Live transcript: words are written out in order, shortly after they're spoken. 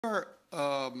are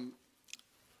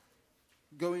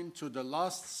going to the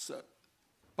last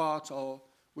part,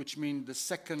 which means the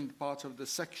second part of the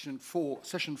session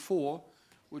 4,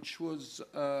 which was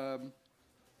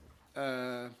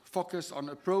focused on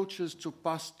approaches to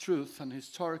past truth and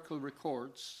historical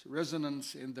records,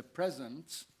 resonance in the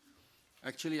present.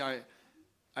 Actually, I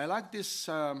like this.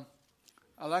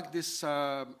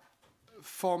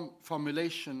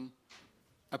 Formulation.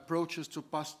 Approaches to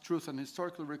past truth and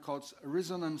historical records,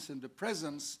 resonance in the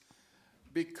presence,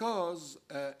 because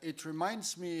it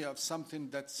reminds me of something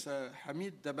that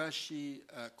Hamid Dabashi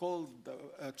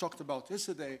talked about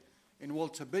yesterday in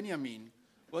Walter Benjamin.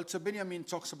 Walter Benjamin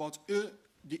talks about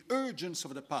the urgence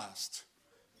of the past,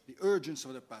 the urgence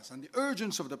of the past. And the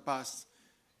urgence of the past,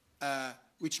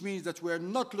 which means that we're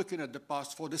not looking at the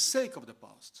past for the sake of the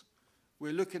past.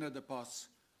 We're looking at the past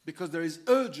because there is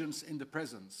urgency in the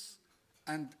presence.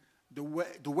 And the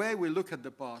way we look at the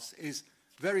past is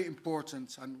very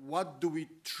important, and what do we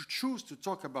choose to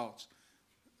talk about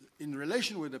in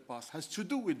relation with the past has to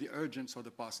do with the urgency of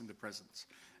the past in the present.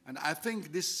 And I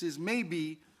think this is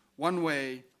maybe one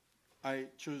way I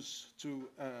choose to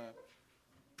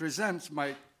present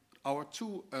my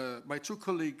two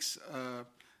colleagues,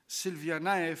 Sylvia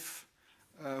Naef,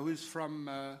 who is from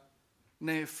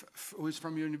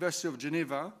University of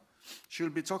Geneva. She'll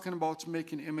be talking about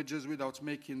making images without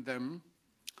making them,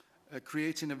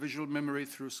 creating a visual memory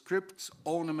through scripts,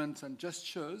 ornaments, and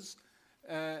gestures.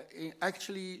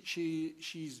 Actually,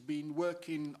 she's been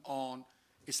working on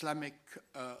Islamic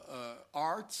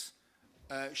art.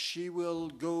 She will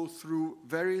go through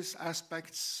various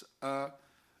aspects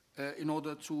in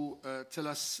order to tell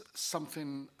us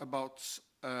something about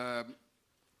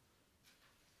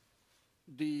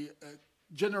the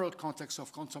general context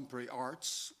of contemporary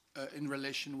arts in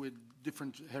relation with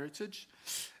different heritage.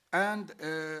 And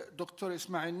Dr.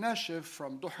 Ismail Nashef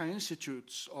from Doha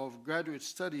Institute of Graduate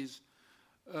Studies,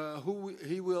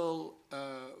 he will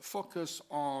focus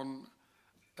on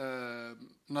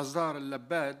Nazar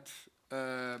al-Labad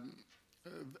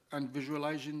and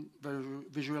visualizing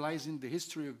the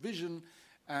history of vision.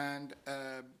 And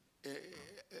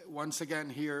once again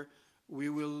here, we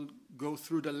will go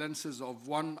through the lenses of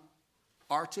one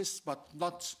artist, but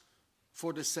not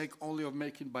for the sake only of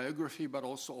making biography, but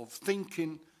also of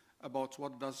thinking about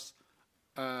what does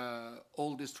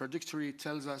all this trajectory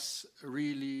tells us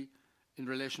really in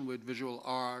relation with visual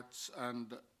arts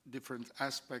and different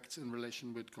aspects in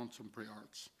relation with contemporary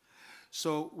arts.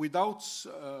 So without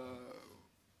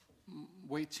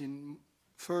waiting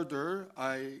further,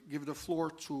 I give the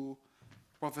floor to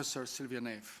Professor Sylvia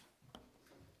Naef.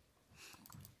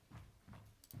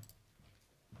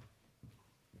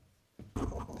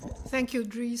 Thank you,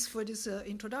 Dries, for this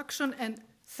introduction, and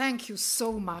thank you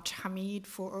so much, Hamid,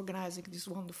 for organizing this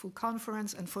wonderful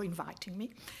conference and for inviting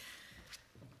me.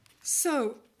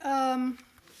 So, I'm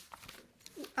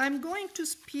going to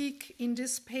speak in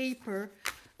this paper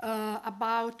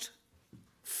about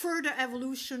further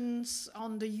evolutions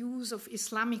on the use of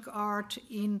Islamic art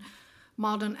in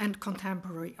modern and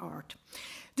contemporary art.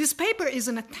 This paper is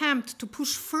an attempt to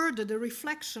push further the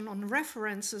reflection on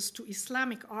references to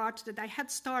Islamic art that I had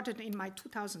started in my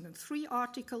 2003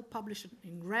 article published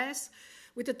in Res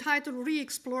with the title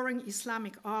Re-Exploring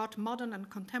Islamic Art, Modern and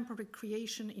Contemporary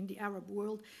Creation in the Arab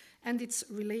World and its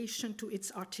relation to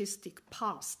its artistic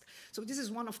past. So this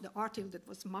is one of the articles that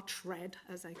was much read,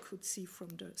 as I could see from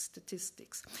the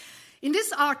statistics. In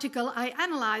this article, I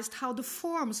analyzed how the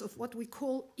forms of what we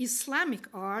call Islamic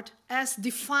art, as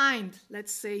defined,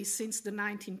 let's say, since the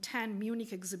 1910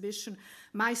 Munich exhibition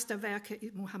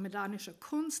Meisterwerke Mohammedanischer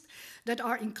Kunst, that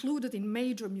are included in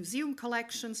major museum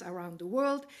collections around the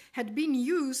world, had been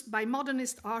used by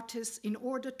modernist artists in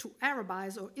order to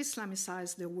Arabize or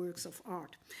Islamicize their works of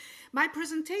art. My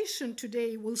presentation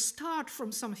today will start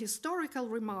from some historical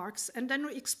remarks and then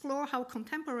explore how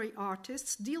contemporary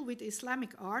artists deal with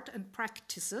Islamic art and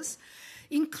practices,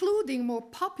 including more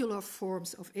popular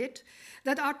forms of it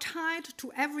that are tied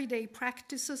to everyday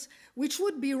practices which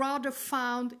would be rather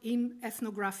found in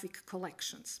ethnographic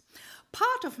collections.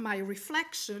 Part of my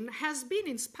reflection has been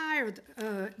inspired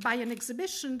by an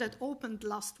exhibition that opened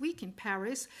last week in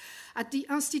Paris at the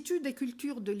Institut des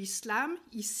Cultures de l'Islam,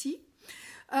 ici,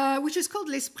 which is called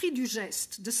L'Esprit du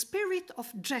Geste, the spirit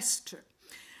of gesture.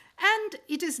 And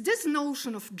it is this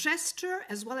notion of gesture,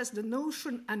 as well as the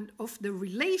notion of the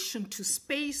relation to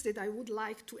space, that I would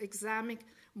like to examine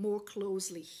more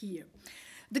closely here.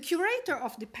 The curator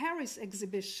of the Paris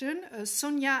exhibition,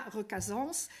 Sonia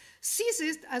Recasens, sees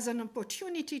it as an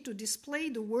opportunity to display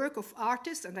the work of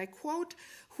artists, and I quote,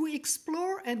 who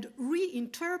explore and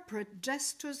reinterpret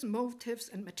gestures, motives,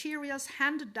 and materials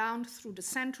handed down through the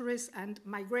centuries and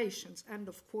migrations, end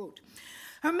of quote.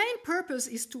 Her main purpose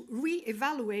is to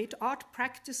re-evaluate art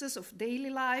practices of daily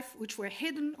life which were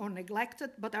hidden or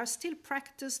neglected but are still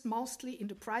practiced mostly in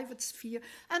the private sphere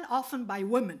and often by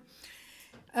women.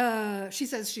 She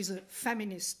says she's a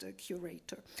feminist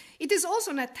curator. It is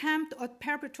also an attempt at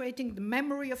perpetuating the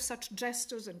memory of such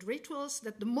gestures and rituals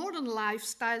that the modern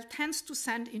lifestyle tends to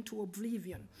send into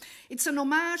oblivion. It's an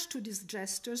homage to these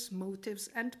gestures, motives,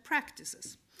 and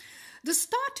practices. The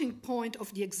starting point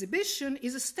of the exhibition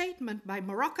is a statement by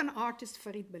Moroccan artist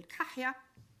Farid Belkahia,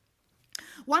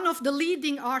 one of the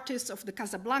leading artists of the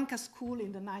Casablanca school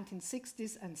in the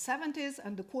 1960s and 70s,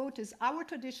 and the quote is, "Our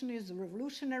tradition is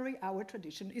revolutionary, our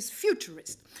tradition is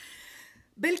futurist."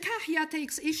 Belkahia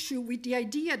takes issue with the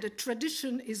idea that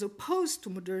tradition is opposed to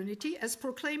modernity as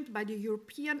proclaimed by the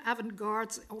European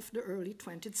avant-gardes of the early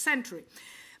 20th century.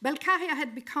 Belkahia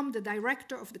had become the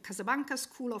director of the Casablanca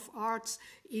School of Arts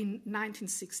in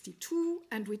 1962,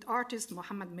 and with artists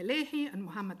Mohamed Melehi and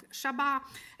Mohamed Shabba,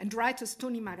 and writers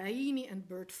Tony Maraini and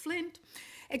Bert Flint,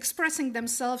 expressing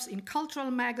themselves in cultural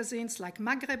magazines like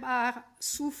Maghreb Art,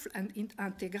 Souffle, and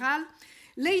Intégral,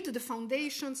 laid the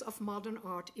foundations of modern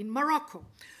art in Morocco,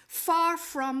 far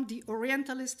from the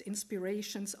Orientalist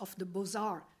inspirations of the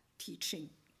Beaux-Arts teaching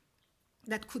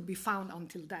that could be found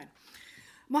until then.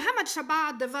 Mohamed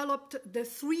Shabba developed the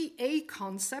 3A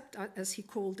concept, as he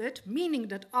called it, meaning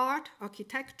that art,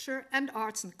 architecture, and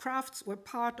arts and crafts were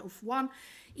part of one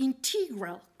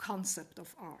integral concept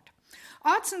of art.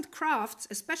 Arts and crafts,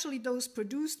 especially those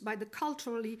produced by the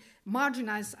culturally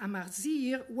marginalized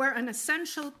Amazigh, were an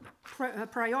essential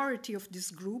priority of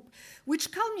this group,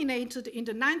 which culminated in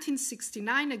the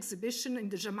 1969 exhibition in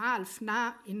the Jama'a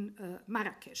al-Fna in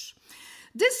Marrakesh.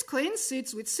 This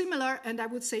coincides with similar, and I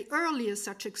would say earlier,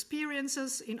 such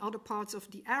experiences in other parts of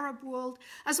the Arab world,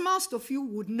 as most of you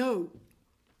would know.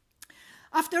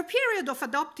 After a period of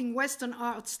adopting Western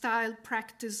art style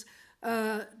practice,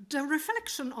 the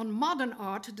reflection on modern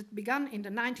art that began in the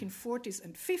 1940s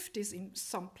and 50s in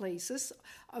some places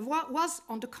was,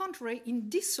 on the contrary,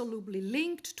 indissolubly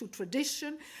linked to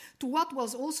tradition, to what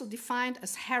was also defined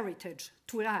as heritage,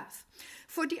 turath.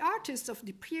 For the artists of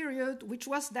the period, which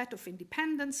was that of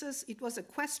independences, it was a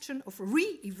question of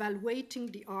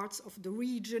re-evaluating the arts of the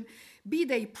region, be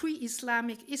they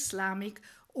pre-Islamic, Islamic,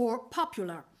 or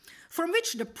popular, from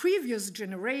which the previous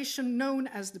generation, known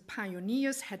as the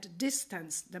pioneers, had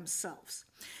distanced themselves.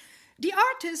 The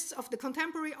artists of the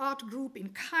contemporary art group in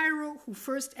Cairo, who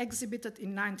first exhibited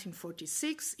in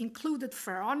 1946, included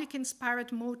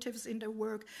pharaonic-inspired motifs in their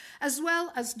work, as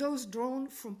well as those drawn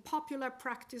from popular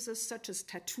practices such as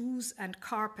tattoos and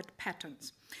carpet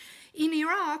patterns. In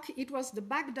Iraq, it was the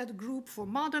Baghdad Group for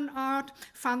Modern Art,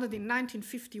 founded in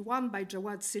 1951 by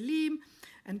Jawad Selim,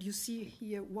 and you see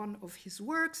here one of his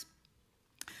works,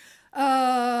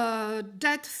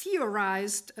 that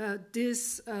theorized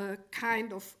this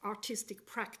kind of artistic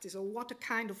practice, or what a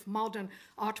kind of modern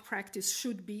art practice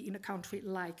should be in a country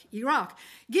like Iraq,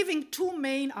 giving two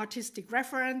main artistic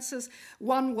references.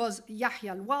 One was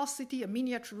Yahya al-Wasiti, a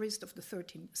miniaturist of the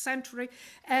 13th century,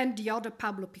 and the other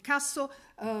Pablo Picasso.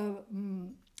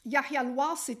 Yahya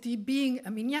al-Wasiti, being a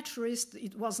miniaturist,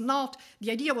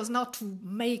 the idea was not to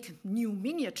make new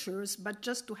miniatures, but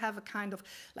just to have a kind of,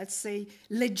 let's say,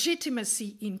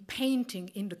 legitimacy in painting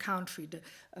in the country.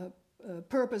 The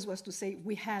purpose was to say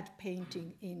we had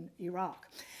painting in Iraq.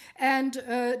 And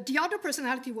the other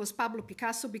personality was Pablo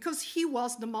Picasso, because he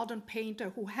was the modern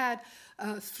painter who had,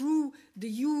 through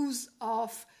the use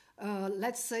of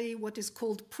let's say, what is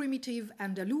called primitive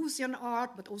Andalusian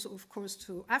art, but also, of course,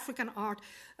 to African art,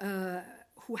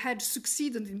 who had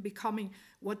succeeded in becoming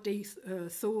what they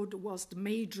thought was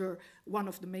one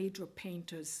of the major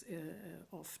painters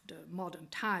of the modern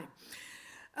time.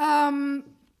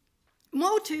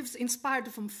 Motifs inspired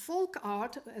from folk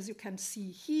art, as you can see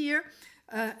here,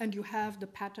 and you have the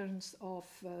patterns of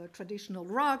traditional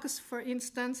rugs, for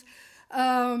instance,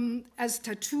 as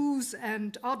tattoos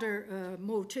and other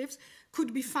motifs,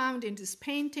 could be found in these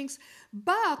paintings.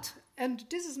 But, and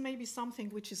this is maybe something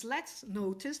which is less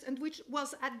noticed and which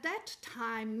was at that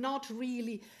time not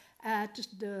really at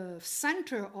the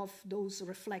center of those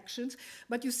reflections,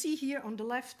 but you see here on the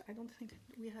left, I don't think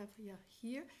we have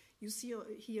here, you see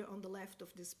here on the left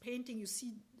of this painting, you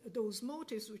see those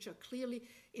motifs which are clearly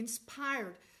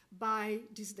inspired by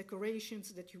these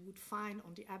decorations that you would find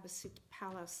on the Abbasid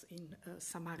Palace in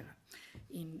Samarra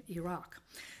in Iraq.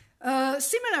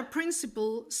 Similar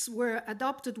principles were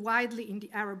adopted widely in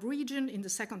the Arab region in the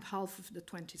second half of the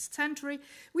 20th century,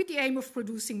 with the aim of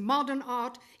producing modern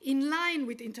art in line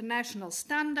with international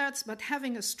standards, but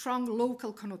having a strong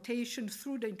local connotation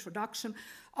through the introduction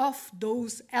of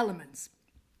those elements.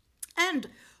 And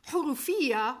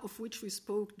Hurufiyya, of which we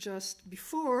spoke just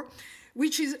before,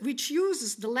 which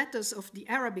uses the letters of the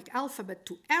Arabic alphabet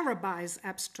to Arabize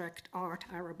abstract art,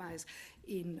 Arabize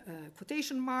in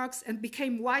quotation marks, and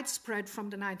became widespread from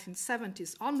the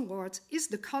 1970s onwards, is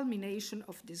the culmination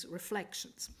of these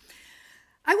reflections.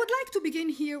 I would like to begin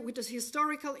here with a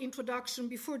historical introduction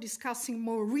before discussing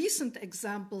more recent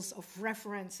examples of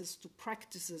references to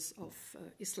practices of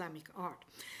Islamic art.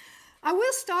 I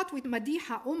will start with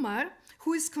Madiha Omar,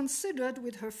 who is considered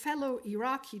with her fellow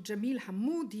Iraqi Jamil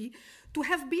Hammoudi to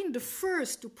have been the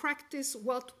first to practice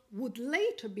what would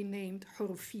later be named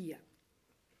Hurufiyya.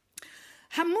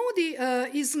 Hammoudi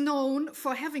is known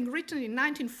for having written in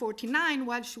 1949,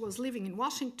 while she was living in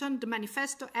Washington, the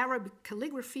Manifesto Arabic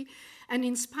Calligraphy, an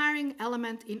inspiring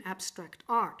element in abstract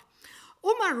art.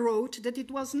 Omar wrote that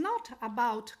it was not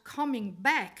about coming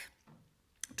back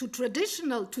to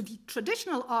the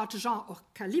traditional art genre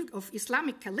of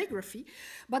Islamic calligraphy,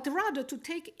 but rather to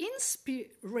take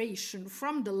inspiration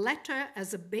from the letter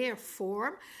as a bare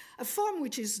form, a form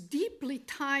which is deeply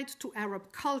tied to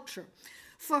Arab culture.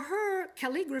 For her,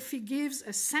 calligraphy gives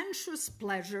a sensuous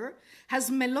pleasure, has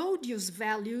melodious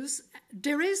values,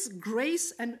 there is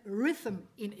grace and rhythm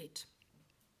in it.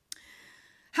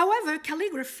 However,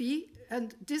 calligraphy,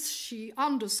 and this she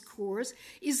underscores,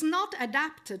 is not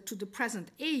adapted to the present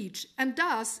age, and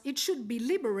thus it should be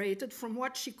liberated from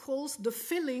what she calls the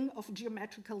filling of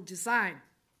geometrical design.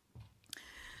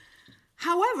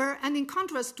 However, and in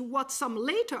contrast to what some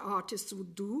later artists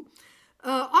would do,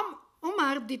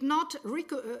 Omar did not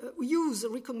use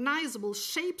recognizable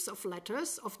shapes of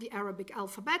letters of the Arabic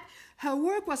alphabet. Her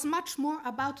work was much more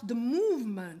about the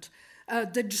movement,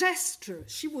 the gesture,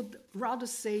 she would rather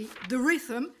say the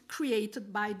rhythm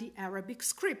created by the Arabic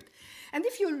script. And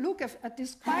if you look at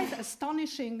this quite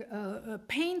astonishing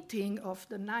painting of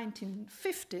the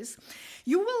 1950s,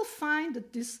 you will find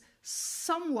that this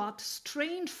somewhat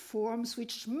strange forms,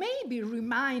 which maybe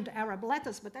remind Arab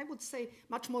letters, but I would say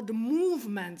much more the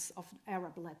movements of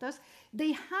Arab letters,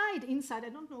 they hide inside, I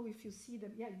don't know if you see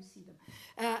them, yeah, you see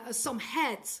them, some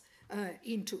heads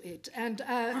into it. And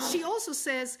she also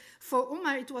says for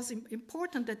Omar it was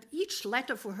important that each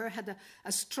letter for her had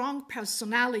a strong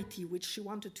personality which she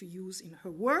wanted to use in her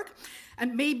work,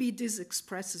 and maybe this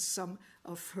expresses some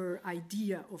of her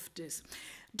idea of this.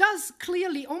 Thus,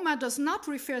 clearly, Omar does not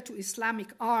refer to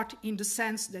Islamic art in the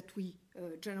sense that we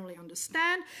generally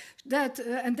understand,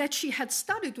 and that she had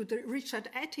studied with Richard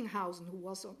Ettinghausen, who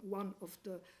was one of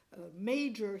the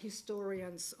major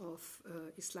historians of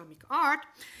Islamic art.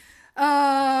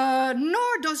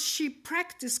 Nor does she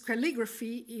practice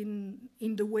calligraphy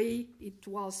in the way it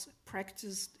was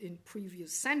practiced in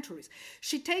previous centuries.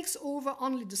 She takes over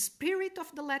only the spirit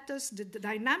of the letters, the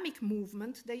dynamic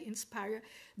movement they inspire,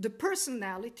 the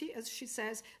personality, as she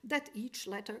says, that each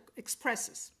letter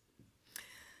expresses.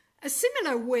 A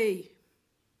similar way,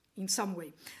 in some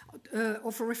way,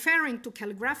 of referring to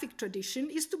calligraphic tradition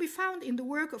is to be found in the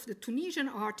work of the Tunisian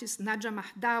artist Naja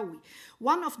Mahdawi,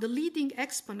 one of the leading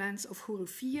exponents of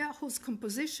Hurufiyya, whose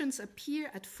compositions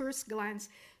appear at first glance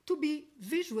to be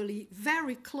visually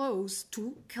very close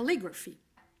to calligraphy.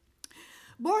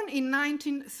 Born in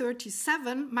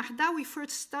 1937, Mahdawi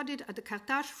first studied at the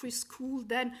Carthage Free School,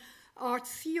 then art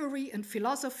theory and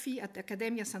philosophy at the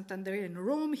Accademia Sant'Andrea in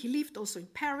Rome. He lived also in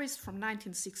Paris from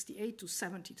 1968 to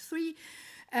 1973,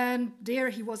 and there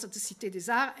he was at the Cité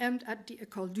des Arts and at the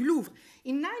École du Louvre.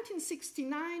 In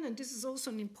 1969, and this is also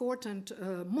an important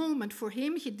moment for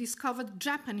him, he discovered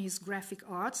Japanese graphic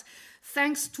arts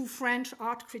thanks to French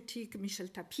art critic Michel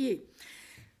Tapier.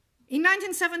 In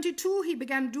 1972, he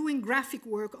began doing graphic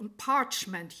work on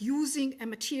parchment using a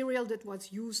material that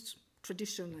was used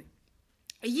traditionally.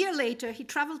 A year later, he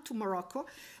traveled to Morocco,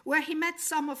 where he met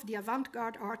some of the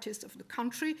avant-garde artists of the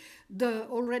country, the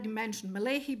already mentioned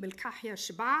Malehi, Belkahia,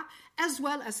 Sheba, as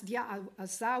well as Dia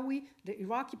al-Azawi, the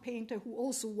Iraqi painter who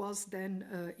also was then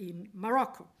in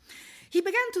Morocco. He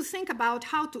began to think about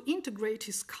how to integrate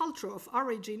his culture of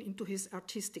origin into his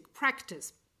artistic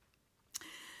practice.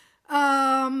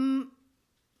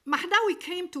 Mahdawi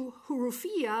came to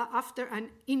Hurufiyya after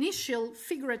an initial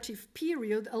figurative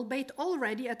period, albeit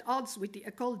already at odds with the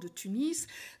École de Tunis,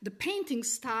 the painting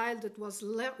style that was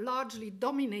largely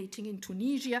dominating in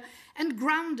Tunisia and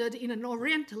grounded in an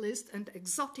orientalist and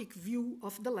exotic view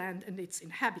of the land and its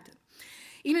inhabitant.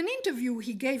 In an interview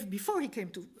he gave before he came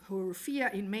to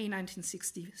Horufia in May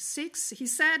 1966, he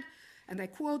said, and I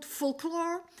quote,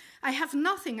 "Folklore, I have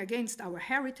nothing against our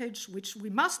heritage, which we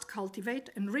must cultivate,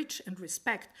 enrich, and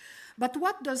respect. But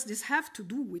what does this have to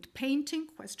do with painting, ?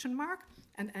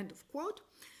 And end of quote.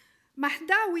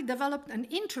 Mahdawi developed an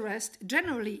interest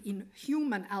generally in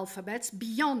human alphabets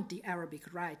beyond the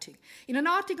Arabic writing. In an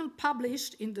article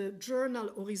published in the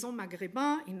journal Horizon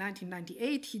Maghrébin in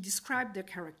 1998, he described their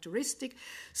characteristic,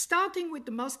 starting with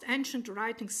the most ancient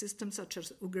writing systems such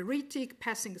as Ugaritic,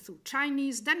 passing through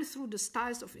Chinese, then through the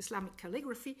styles of Islamic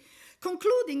calligraphy,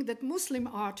 concluding that Muslim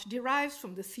art derives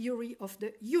from the theory of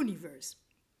the universe.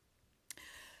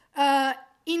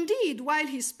 Indeed, while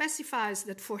he specifies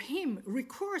that for him,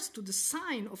 recourse to the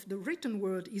sign of the written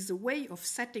word is a way of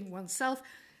setting oneself,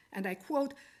 and I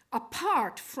quote,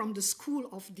 apart from the school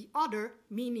of the other,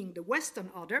 meaning the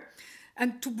Western other,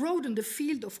 and to broaden the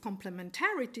field of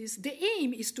complementarities, the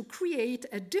aim is to create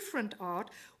a different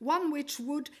art, one which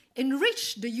would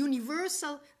enrich the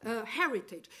universal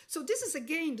heritage. So this is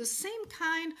again the same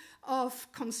kind of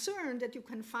concern that you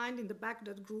can find in the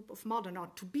Baghdad group of modern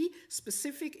art, to be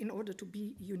specific in order to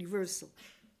be universal.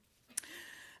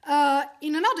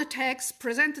 In another text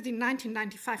presented in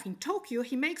 1995 in Tokyo,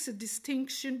 he makes a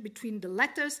distinction between the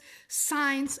letters,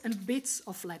 signs, and bits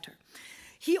of letter.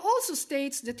 He also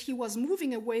states that he was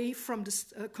moving away from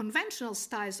the conventional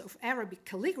styles of Arabic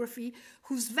calligraphy,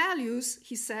 whose values,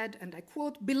 he said, and I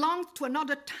quote, belonged to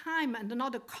another time and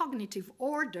another cognitive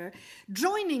order,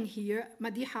 joining here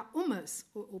Madiha Umar's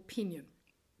opinion.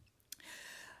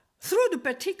 Through the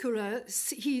particular,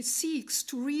 he seeks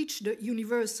to reach the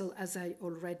universal, as I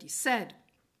already said.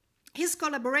 His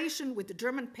collaboration with the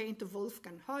German painter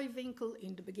Wolfgang Heuwinkel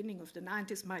in the beginning of the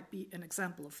 90s might be an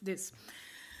example of this.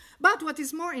 But what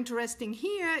is more interesting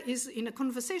here is in a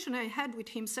conversation I had with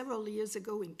him several years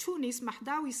ago in Tunis,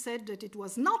 Mahdawi said that it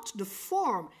was not the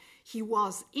form he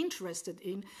was interested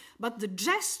in, but the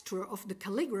gesture of the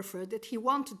calligrapher that he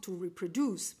wanted to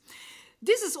reproduce.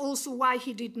 This is also why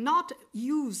he did not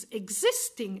use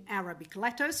existing Arabic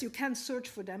letters. You can search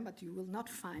for them, but you will not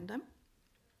find them.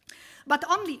 But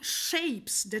only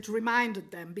shapes that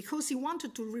reminded them, because he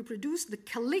wanted to reproduce the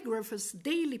calligrapher's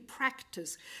daily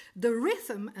practice, the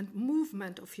rhythm and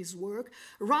movement of his work,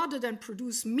 rather than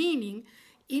produce meaning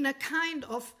in a kind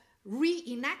of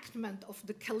reenactment of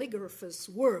the calligrapher's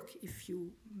work, if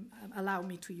you allow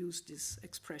me to use this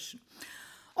expression.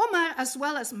 Omar, as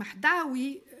well as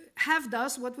Mahdawi, have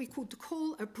thus what we could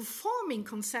call a performing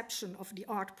conception of the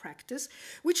art practice,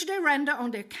 which they render on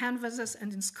their canvases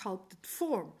and in sculpted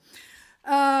form.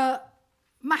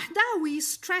 Mahdawi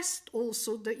stressed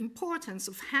also the importance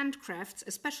of handcrafts,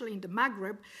 especially in the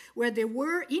Maghreb, where there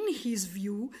were, in his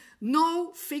view,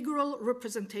 no figural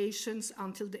representations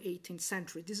until the 18th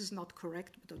century. This is not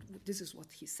correct, but this is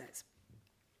what he says.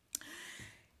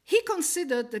 He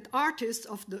considered that artists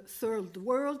of the third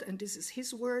world, and this is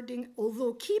his wording,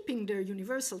 although keeping their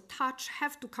universal touch,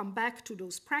 have to come back to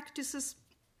those practices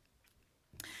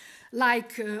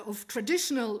like of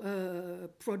traditional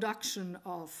production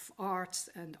of arts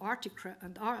and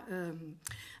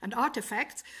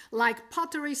artifacts, like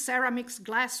pottery, ceramics,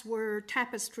 glassware,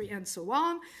 tapestry, and so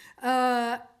on,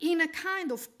 in a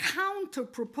kind of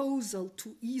counter-proposal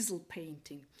to easel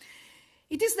painting.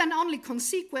 It is then only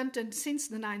consequent, and since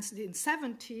the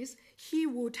 1970s, he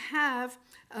would have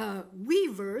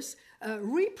weavers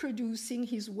reproducing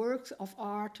his works of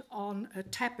art on a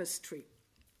tapestry.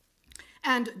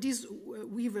 And these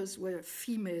weavers were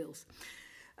females.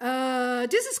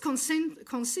 This is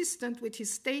consistent with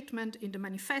his statement in the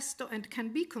manifesto and can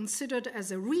be considered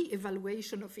as a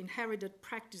re-evaluation of inherited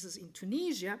practices in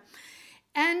Tunisia.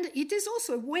 And it is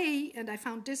also a way, and I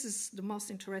found this is the most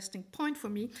interesting point for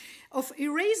me, of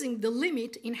erasing the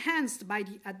limit enhanced by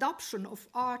the adoption of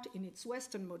art in its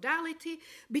Western modality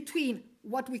between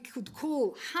what we could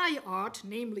call high art,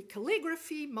 namely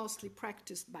calligraphy, mostly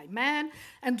practiced by men,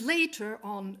 and later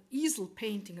on easel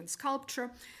painting and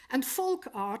sculpture, and folk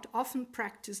art, often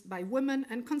practiced by women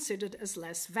and considered as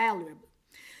less valuable.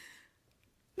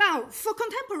 Now, for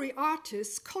contemporary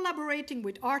artists, collaborating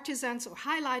with artisans or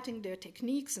highlighting their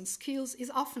techniques and skills is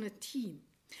often a team.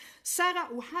 Sarah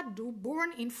Ouhaddou,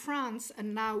 born in France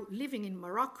and now living in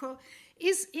Morocco,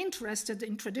 is interested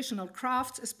in traditional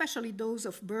crafts, especially those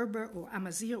of Berber or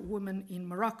Amazigh women in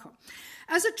Morocco.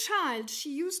 As a child,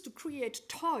 she used to create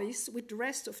toys with the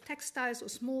rest of textiles or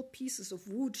small pieces of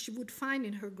wood she would find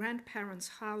in her grandparents'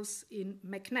 house in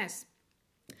Meknes.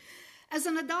 As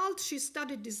an adult, she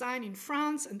studied design in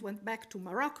France and went back to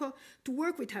Morocco to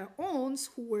work with her aunts,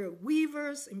 who were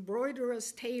weavers,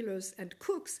 embroiderers, tailors, and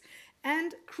cooks,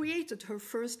 and created her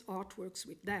first artworks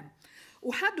with them.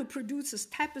 Ouhaddou produces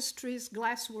tapestries,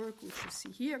 glasswork, which you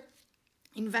see here,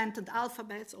 invented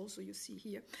alphabets, also you see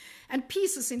here, and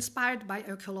pieces inspired by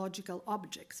archaeological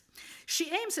objects.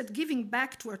 She aims at giving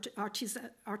back to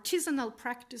artisanal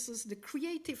practices the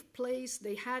creative place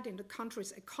they had in the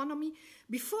country's economy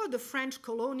before the French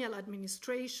colonial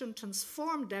administration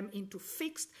transformed them into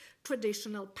fixed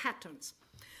traditional patterns.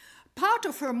 Part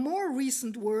of her more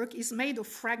recent work is made of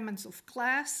fragments of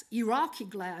glass, Iraqi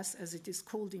glass, as it is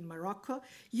called in Morocco,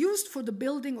 used for the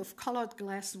building of colored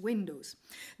glass windows.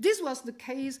 This was the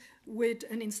case with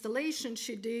an installation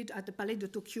she did at the Palais de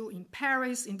Tokyo in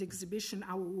Paris in the exhibition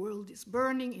Our World is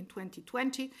Burning in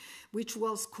 2020, which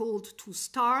was called 2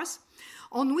 Stars,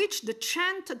 on which the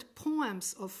chanted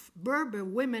poems of Berber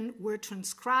women were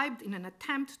transcribed in an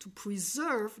attempt to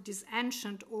preserve this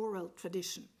ancient oral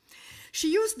tradition.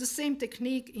 She used the same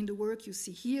technique in the work you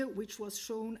see here, which was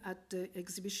shown at the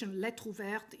exhibition Lettres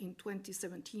Ouvertes in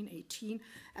 2017-18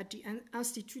 at the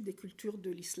Institut des Cultures de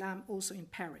l'Islam, also in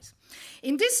Paris.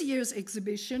 In this year's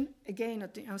exhibition, again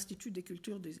at the Institut des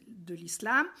Cultures de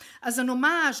l'Islam, as an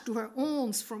homage to her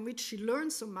aunts from which she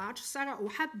learned so much, Sarah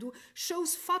Ouhaddou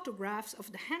shows photographs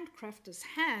of the handcrafter's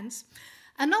hands,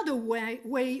 another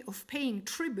way of paying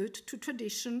tribute to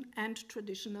tradition and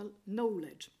traditional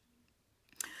knowledge.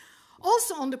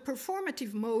 Also on the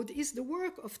performative mode is the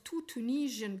work of 2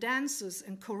 Tunisian dancers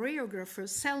and choreographers,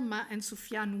 Selma and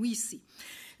Soufiane Ouissi.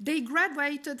 They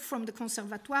graduated from the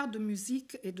Conservatoire de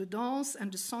Musique et de Danse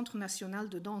and the Centre National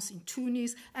de Danse in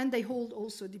Tunis, and they hold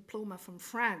also a diploma from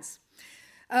France.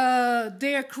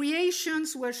 Their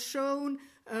creations were shown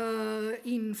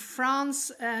in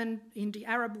France and in the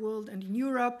Arab world and in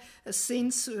Europe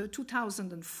since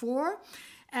 2004.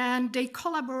 And they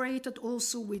collaborated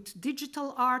also with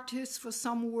digital artists for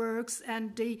some works,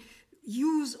 and they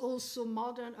use also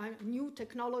modern new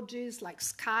technologies like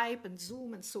Skype and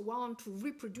Zoom and so on to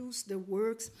reproduce their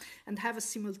works and have a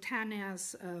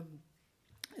simultaneous,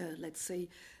 let's say,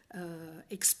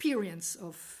 experience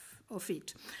of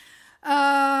it.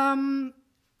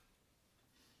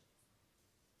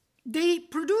 They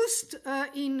produced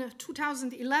in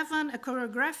 2011 a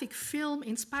choreographic film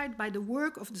inspired by the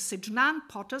work of the Sejnan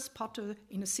potter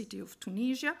in a city of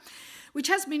Tunisia, which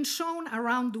has been shown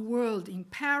around the world in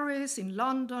Paris, in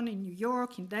London, in New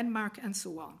York, in Denmark, and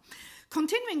so on.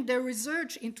 Continuing their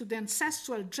research into the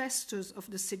ancestral gestures of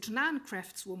the Sejnan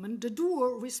craftswoman, the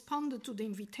duo responded to the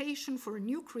invitation for a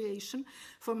new creation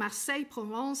for Marseille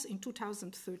Provence in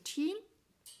 2013.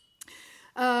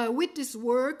 With this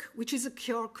work, which is a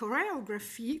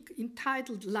choreography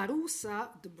entitled La Rusa,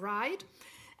 the Bride,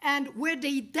 and where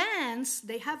they dance,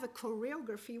 they have a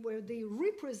choreography where they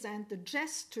represent the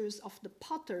gestures of the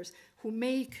potters who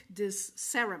make these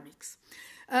ceramics.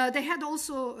 They had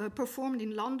also performed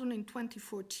in London in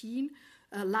 2014,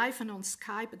 live and on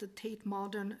Skype at the Tate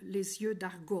Modern Les Yeux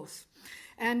d'Argos.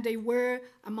 And they were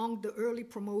among the early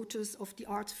promoters of the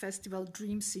arts festival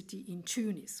Dream City in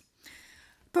Tunis.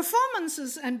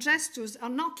 Performances and gestures are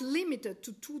not limited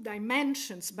to 2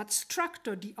 dimensions, but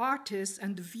structure the artist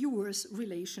and the viewer's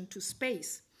relation to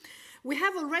space. We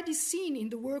have already seen in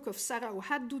the work of Sarah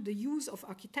Ouhaddou the use of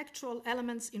architectural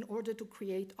elements in order to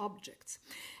create objects.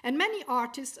 And many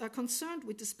artists are concerned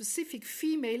with the specific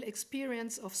female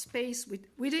experience of space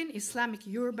within Islamic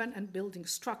urban and building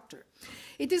structure.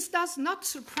 It is thus not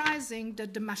surprising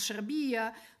that the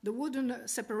mashrabiyya, the wooden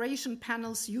separation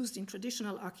panels used in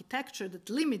traditional architecture that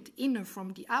limit inner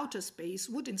from the outer space,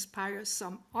 would inspire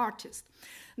some artists,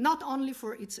 not only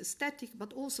for its aesthetic,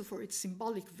 but also for its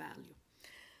symbolic value.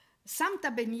 Samta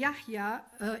Ben Yahya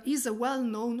is a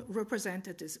well-known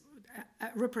representative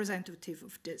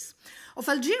of this. Of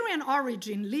Algerian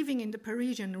origin, living in the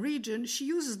Parisian region, she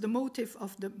uses the motif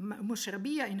of the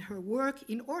mushrabiyya in her work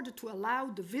in order to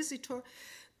allow the visitor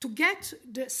to get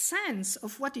the sense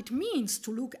of what it means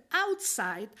to look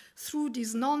outside through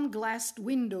these non-glassed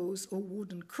windows or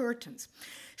wooden curtains.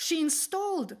 She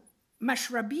installed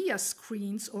mashrabiyya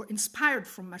screens, or inspired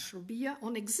from mashrabiyya,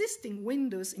 on existing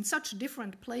windows in such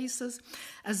different places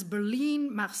as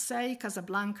Berlin, Marseille,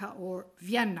 Casablanca, or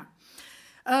Vienna.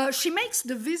 She makes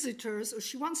the visitors, or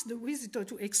she wants the visitor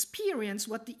to experience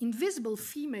what the invisible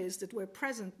females that were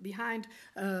present behind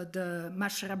the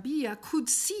mashrabiyya could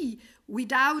see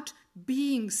without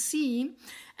being seen,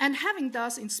 and having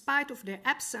thus, in spite of their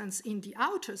absence in the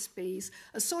outer space,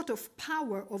 a sort of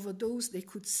power over those they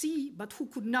could see but who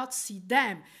could not see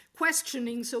them,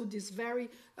 questioning so this very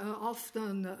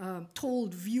often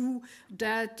told view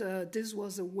that this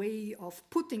was a way of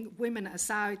putting women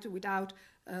aside without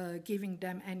giving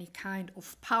them any kind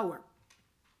of power.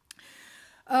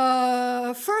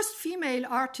 First female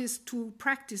artist to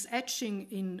practice etching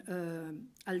in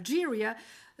Algeria,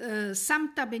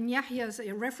 Samta Ben Yahya's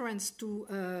reference to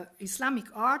Islamic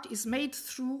art is made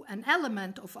through an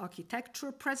element of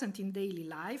architecture present in daily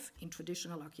life, in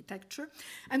traditional architecture,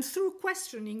 and through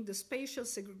questioning the spatial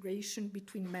segregation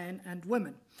between men and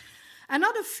women.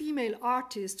 Another female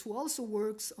artist who also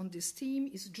works on this theme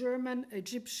is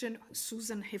German-Egyptian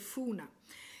Susan Hefuna.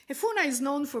 Hefuna is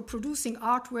known for producing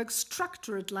artworks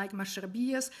structured like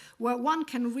mashrabiyas, where one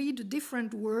can read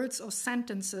different words or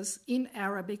sentences in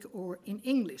Arabic or in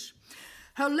English.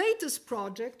 Her latest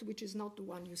project, which is not the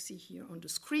one you see here on the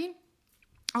screen,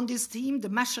 on this theme, the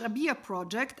Mashrabiya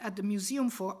project at the Museum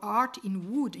for Art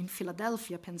in Wood in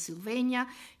Philadelphia, Pennsylvania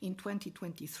in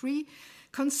 2023,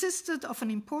 consisted of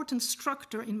an important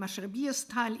structure in Mashrabiya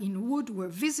style in wood where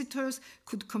visitors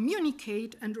could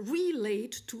communicate and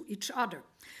relate to each other.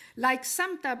 Like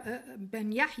Samta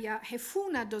Ben Yahya,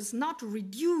 Hefuna does not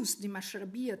reduce the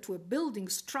Mashrabiya to a building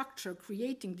structure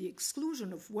creating the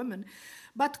exclusion of women,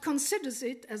 but considers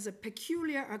it as a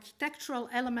peculiar architectural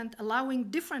element allowing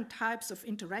different types of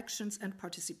interactions and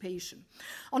participation.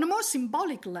 On a more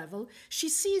symbolic level, she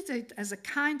sees it as a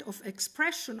kind of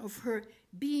expression of her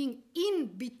being in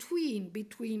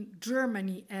between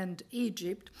Germany and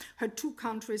Egypt, her two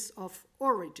countries of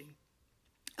origin.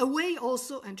 A way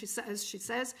also, and she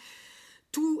says,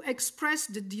 to express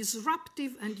the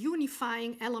disruptive and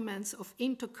unifying elements of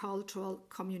intercultural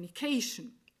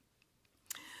communication.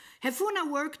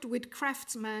 Hefuna worked with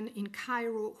craftsmen in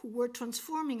Cairo who were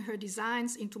transforming her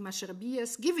designs into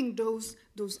mashrabiyas, giving those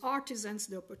artisans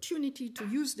the opportunity to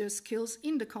use their skills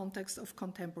in the context of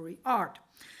contemporary art.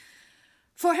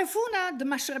 For Hefuna, the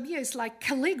mashrabiya is like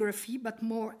calligraphy, but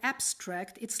more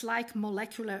abstract. It's like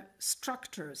molecular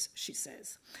structures, she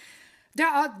says. There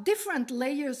are different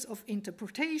layers of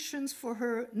interpretations for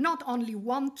her, not only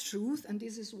one truth, and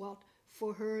this is what,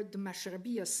 for her, the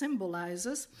mashrabiya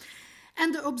symbolizes,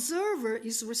 and the observer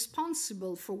is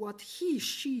responsible for what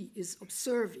she is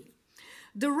observing.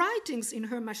 The writings in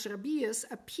her mashrabiyas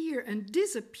appear and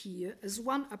disappear as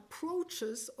one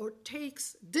approaches or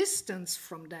takes distance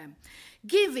from them,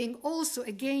 giving also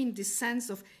again this sense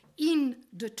of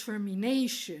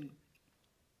indetermination.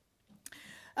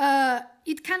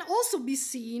 It can also be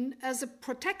seen as a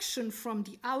protection from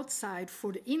the outside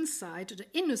for the inside, the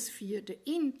inner sphere, the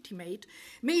intimate,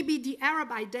 maybe the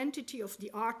Arab identity of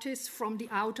the artist from the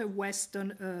outer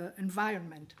Western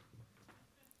environment.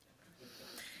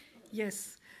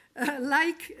 Yes.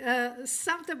 Like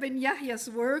Samta Ben Yahya's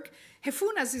work,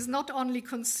 Hefuna's is not only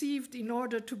conceived in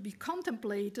order to be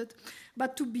contemplated,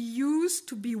 but to be used,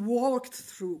 to be walked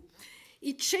through.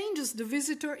 It changes the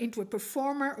visitor into a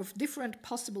performer of different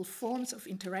possible forms of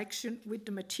interaction with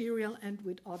the material and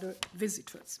with other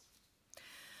visitors.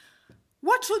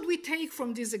 What should we take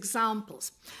from these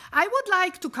examples? I would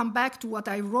like to come back to what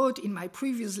I wrote in my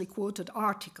previously quoted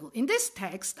article. In this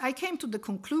text, I came to the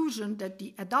conclusion that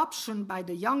the adoption by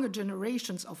the younger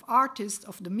generations of artists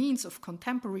of the means of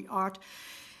contemporary art,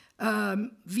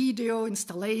 video,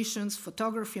 installations,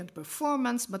 photography, and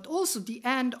performance, but also the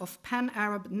end of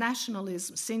pan-Arab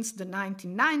nationalism since the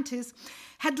 1990s,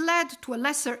 had led to a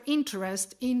lesser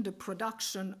interest in the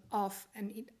production of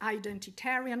an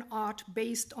identitarian art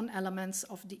based on elements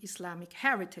of the Islamic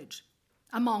heritage,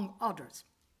 among others.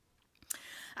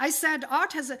 I said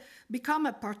art has become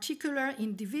a particular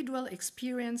individual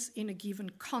experience in a given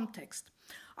context.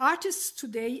 Artists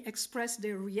today express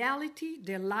their reality,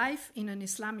 their life in an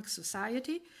Islamic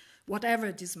society,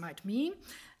 whatever this might mean,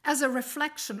 as a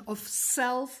reflection of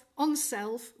self on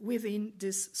self within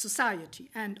this society,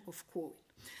 end of quote.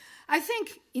 I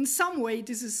think in some way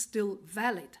this is still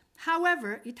valid.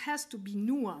 However, it has to be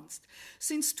nuanced.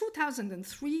 Since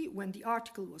 2003, when the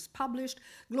article was published,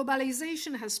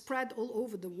 globalization has spread all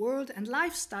over the world, and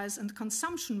lifestyles and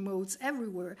consumption modes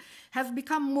everywhere have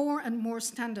become more and more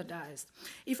standardized.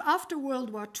 If after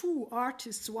World War II,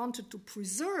 artists wanted to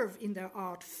preserve in their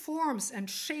art forms and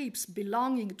shapes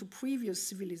belonging to previous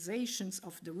civilizations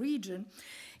of the region,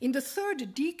 in the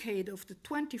third decade of the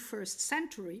 21st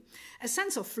century, a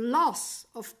sense of loss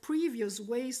of previous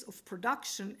ways of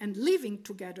production and living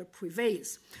together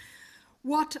prevails.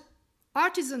 What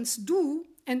artisans do,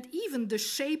 and even the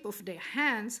shape of their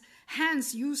hands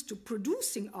used to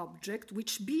producing objects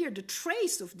which bear the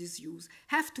trace of this use,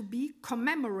 have to be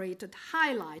commemorated,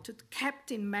 highlighted,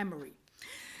 kept in memory.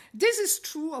 This is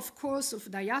true, of course,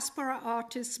 of diaspora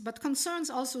artists, but concerns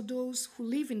also those who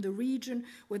live in the region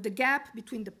where the gap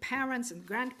between the parents and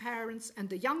grandparents and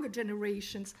the younger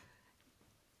generations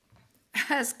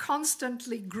has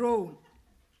constantly grown.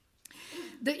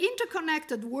 The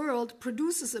interconnected world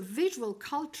produces a visual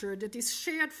culture that is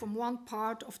shared from one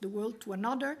part of the world to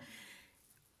another,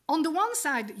 on the one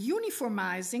side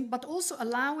uniformizing, but also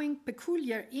allowing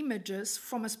peculiar images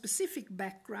from a specific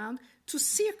background to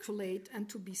circulate and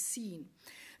to be seen.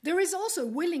 There is also a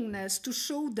willingness to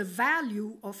show the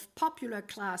value of popular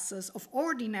classes, of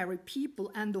ordinary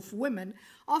people and of women,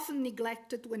 often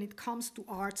neglected when it comes to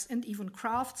arts and even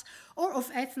crafts, or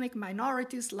of ethnic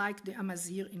minorities like the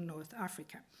Amazigh in North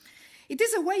Africa. It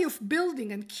is a way of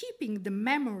building and keeping the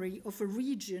memory of a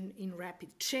region in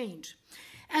rapid change.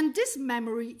 And this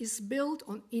memory is built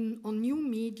on new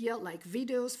media like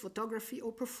videos, photography,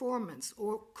 or performance,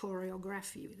 or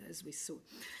choreography, as we saw.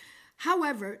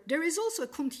 However, there is also a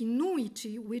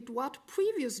continuity with what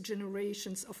previous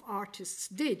generations of artists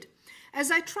did.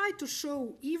 As I tried to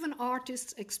show, even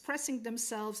artists expressing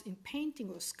themselves in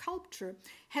painting or sculpture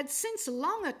had since a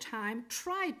longer time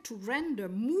tried to render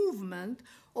movement,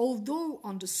 although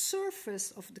on the surface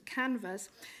of the canvas,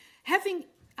 having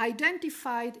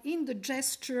identified in the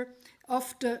gesture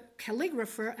of the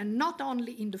calligrapher and not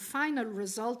only in the final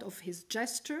result of his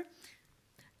gesture,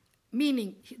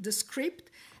 meaning the script,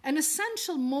 an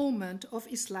essential moment of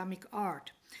Islamic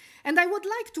art. And I would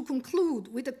like to conclude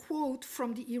with a quote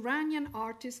from the Iranian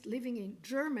artist living in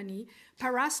Germany,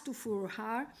 Parastu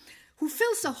Furuhar, who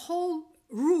fills a whole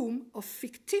room of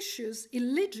fictitious,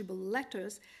 illegible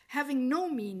letters having no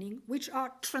meaning, which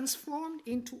are transformed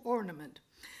into ornament.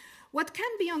 What can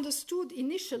be understood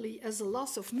initially as a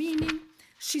loss of meaning,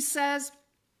 she says,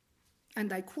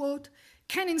 and I quote,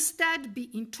 can instead be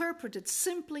interpreted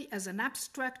simply as an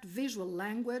abstract visual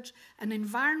language, an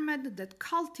environment that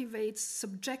cultivates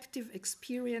subjective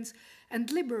experience and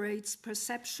liberates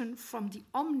perception from the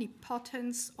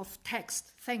omnipotence of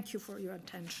text. Thank you for your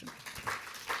attention.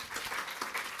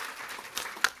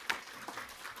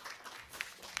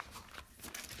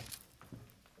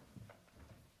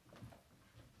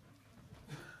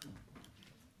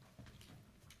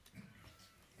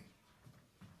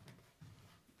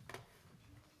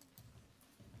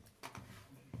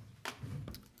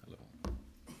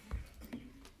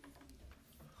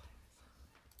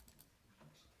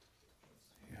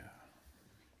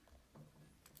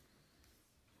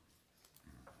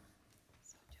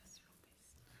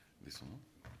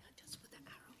 Just with the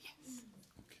arrow, yes.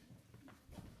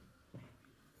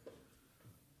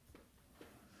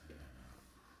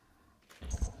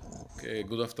 Okay,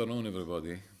 good afternoon,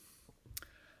 everybody.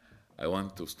 I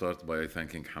want to start by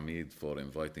thanking Hamid for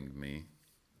inviting me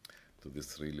to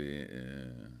this really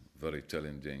very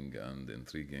challenging and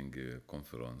intriguing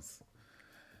conference.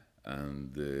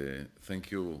 And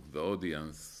thank you, the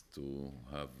audience, to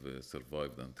have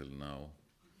survived until now.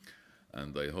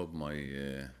 And I hope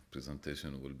my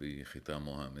presentation will be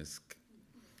ختامها مسك.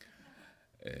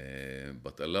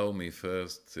 But allow me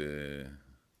first to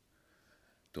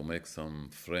make some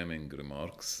framing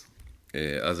remarks.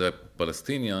 As a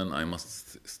Palestinian, I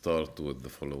must start with the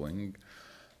following.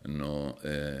 إنه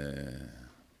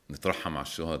نترحم على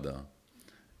الشهداء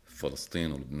في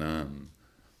فلسطين ولبنان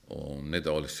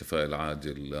وندعو للشفاء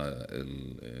العاجل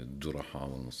للجرحى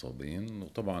والمصابين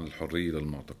وطبعا الحرية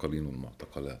للمعتقلين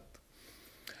والمعتقلات.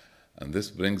 And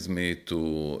this brings me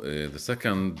to the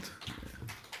second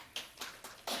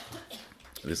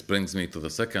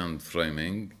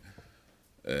framing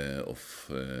of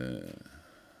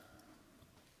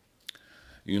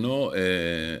in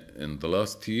the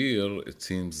last year, it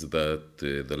seems that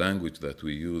the language that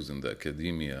we use in the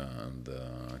academia and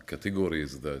the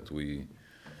categories that we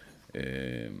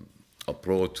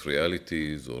approach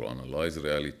realities or analyze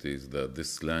realities, that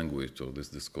this language or this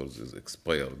discourse is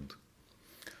expired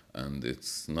and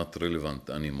it's not relevant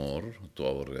anymore to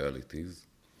our realities.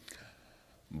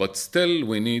 But still,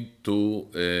 we need to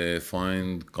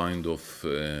find kind of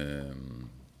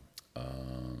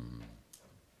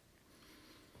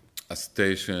a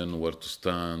station where to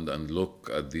stand and look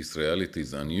at these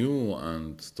realities anew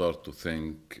and start to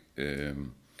think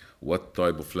what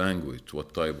type of language,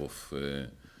 what type of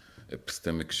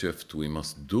epistemic shift we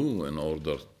must do in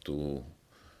order to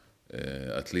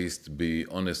at least be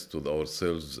honest with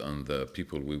ourselves and the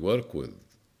people we work with.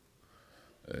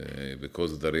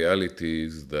 Because the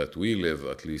realities that we live,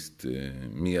 at least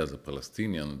me as a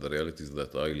Palestinian, the realities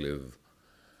that I live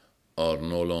are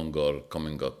no longer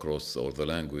coming across, or the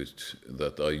language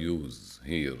that I use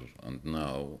here and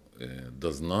now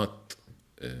does not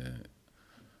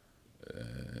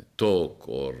talk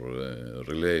or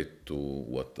relate to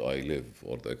what I live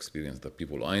or the experience that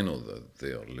people I know that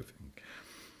they are living.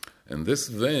 In this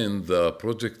vein, the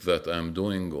project that I'm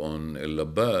doing on El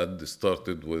Labad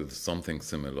started with something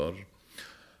similar.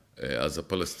 As a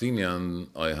Palestinian,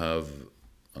 I have,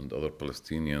 and other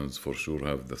Palestinians for sure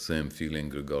have the same feeling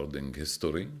regarding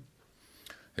history.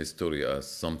 History as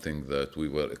something that we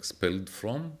were expelled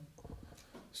from.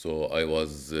 So I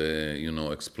was,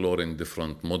 exploring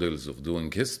different models of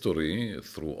doing history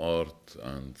through art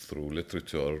and through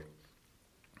literature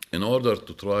in order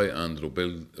to try and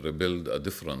rebuild a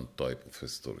different type of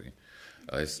history,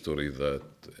 a history that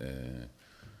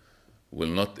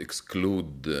will not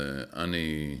exclude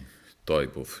any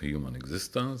type of human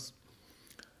existence.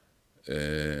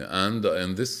 And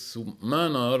in this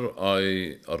manner,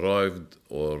 I arrived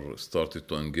or started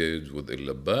to engage with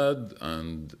El-Labad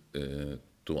and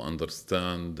to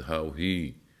understand how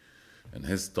he, in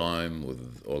his time,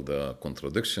 with all the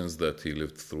contradictions that he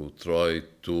lived through, tried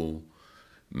to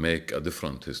make a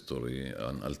different history,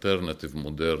 an alternative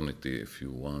modernity, if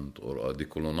you want, or a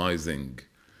decolonizing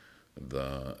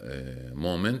the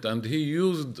moment. And he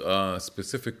used a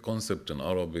specific concept in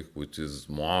Arabic, which is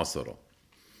mu'asara.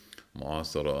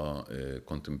 Mu'asara,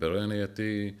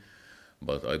 contemporaneity,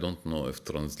 but I don't know if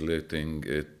translating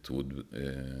it would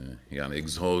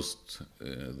exhaust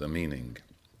the meaning.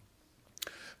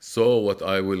 So what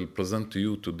I will present to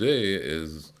you today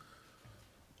is,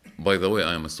 by the way,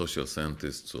 I am a social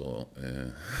scientist, so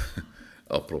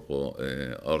apropos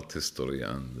art history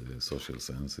and social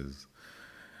sciences.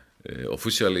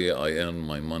 Officially, I earn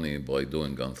my money by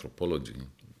doing anthropology.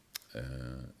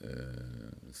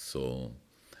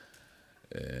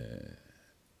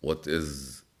 What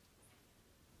is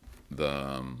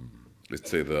the, let's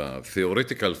say, the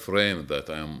theoretical frame that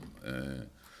I am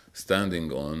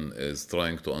standing on is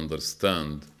trying to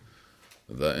understand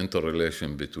the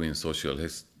interrelation between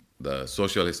the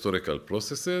social historical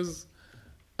processes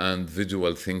and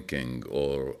visual thinking,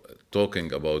 or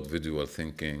talking about visual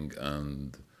thinking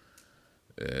and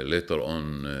later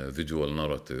on visual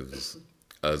narratives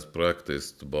as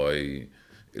practiced by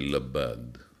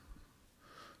El-Labad.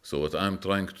 So what I'm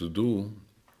trying to do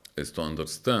is to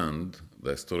understand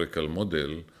the historical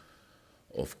model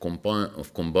of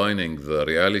combining the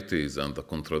realities and the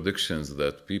contradictions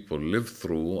that people live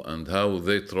through and how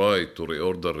they try to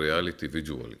reorder reality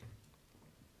visually,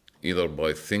 either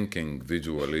by thinking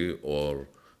visually or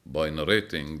by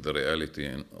narrating the reality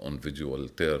on visual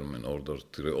term in order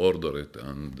to reorder it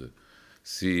and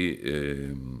see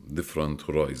different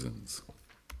horizons.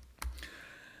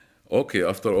 Okay,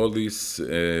 after all these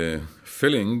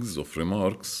fillings of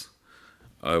remarks,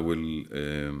 I will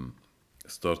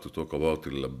start to talk about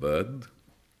El-Labad.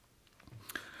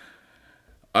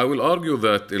 I will argue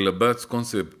that El-Labad's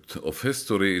concept of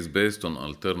history is based on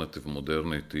alternative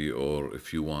modernity, or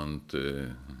if you want,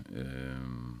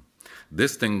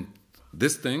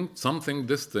 something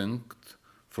distinct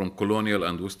from colonial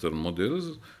and Western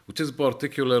models, which is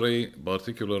particularly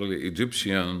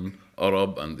Egyptian,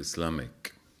 Arab, and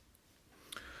Islamic.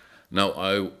 Now,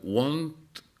 I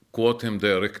won't quote him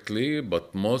directly,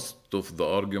 but most of the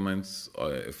arguments,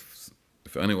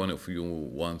 if any one of you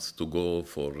wants to go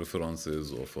for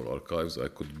references or for archives, I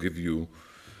could give you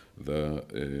the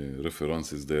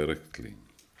references directly.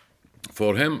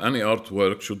 For him, any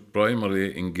artwork should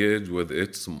primarily engage with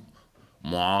its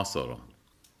mu'asara,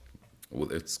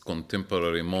 with its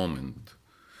contemporary moment.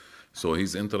 So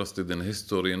he's interested in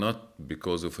history not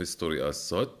because of history as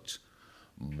such,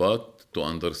 but to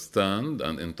understand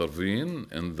and intervene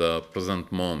in the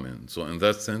present moment. So in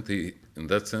that sense,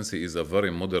 he is a very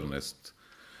modernist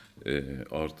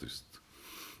artist.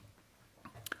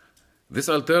 This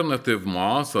alternative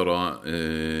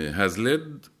mu'asara has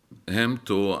led him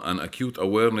to an acute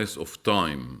awareness of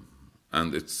time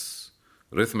and its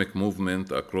rhythmic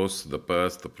movement across the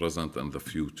past, the present, and the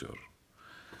future.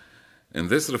 In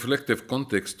this reflective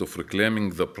context of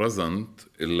reclaiming the present,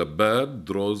 El-Labad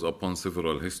draws upon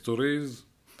several histories,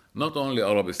 not only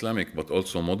Arab Islamic, but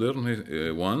also modern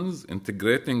ones,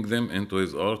 integrating them into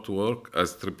his artwork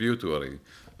as tributary,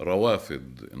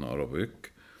 rawafid in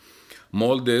Arabic,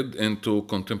 molded into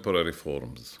contemporary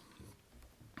forms.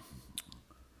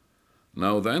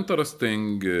 Now, the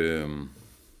interesting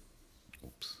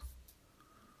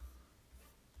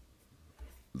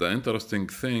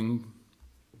thing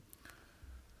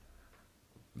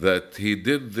that he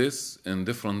did this in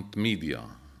different media.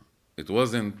 It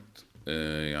wasn't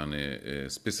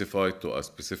specified to a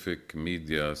specific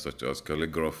media such as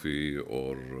calligraphy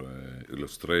or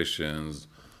illustrations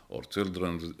or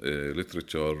children's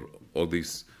literature, all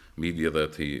these media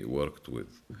that he worked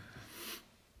with.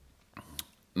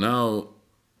 Now,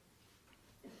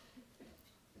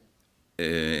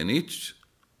 in each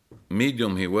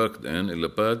medium he worked in,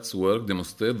 El-Labad's work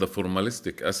demonstrated the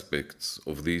formalistic aspects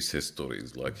of these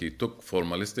histories. Like he took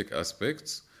formalistic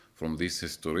aspects from these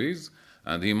histories,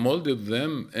 and he molded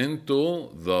them into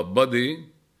the body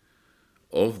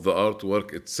of the artwork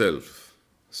itself.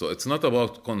 So it's not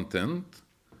about content,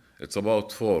 it's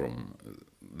about form.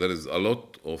 There is a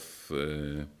lot of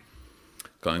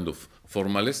kind of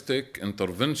formalistic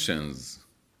interventions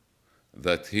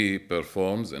that he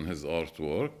performs in his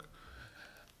artwork,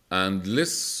 and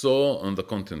less so on the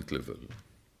content level.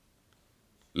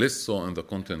 Less so on the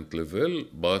content level,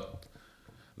 but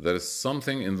there is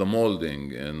something in the molding,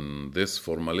 in this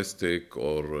formalistic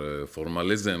or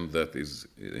formalism that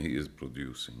he is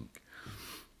producing.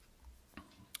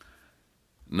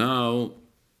 Now,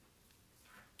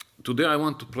 today I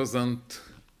want to present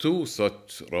two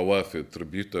such rawafid,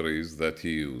 tributaries that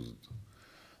he used.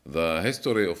 The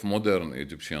history of modern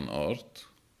Egyptian art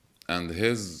and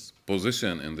his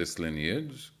position in this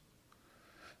lineage.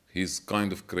 He's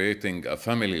kind of creating a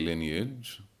family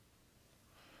lineage.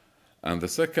 And the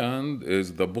second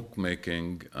is the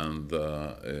bookmaking and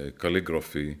the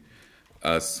calligraphy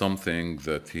as something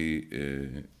that he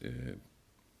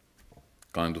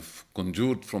kind of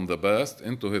conjured from the past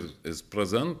into his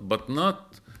present, but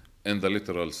not in the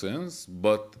literal sense,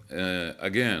 but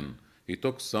again, he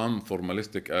took some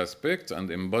formalistic aspects and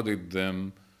embodied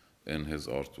them in his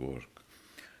artwork.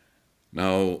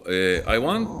 Now, I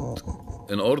want,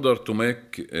 in order to make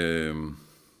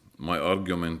my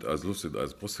argument as lucid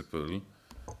as possible,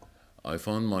 I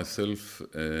found myself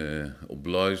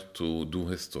obliged to do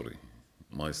history,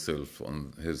 myself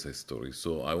on his history.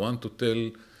 So I want to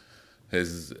tell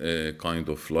his kind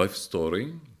of life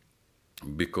story,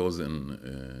 because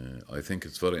I think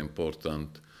it's very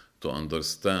important to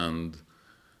understand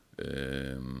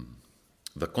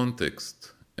the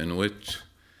context in which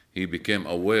he became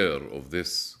aware of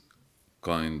this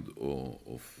kind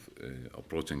of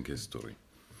approaching history.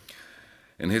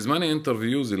 In his many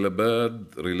interviews,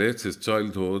 Labad relates his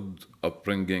childhood,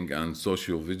 upbringing, and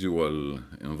socio-visual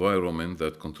environment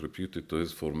that contributed to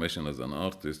his formation as an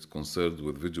artist concerned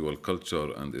with visual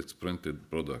culture and its printed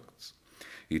products.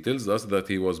 He tells us that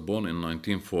he was born in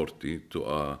 1940 to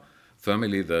a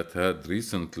family that had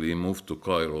recently moved to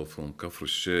Cairo from Kafr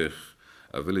al-Sheikh,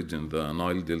 a village in the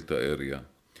Nile Delta area,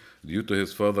 due to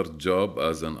his father's job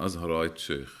as an Azharite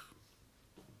sheikh.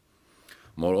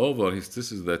 Moreover, he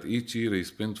stresses that each year he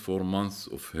spent 4 months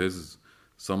of his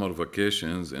summer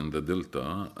vacations in the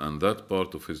Delta, and that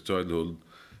part of his childhood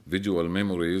visual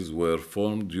memories were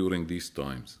formed during these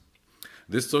times.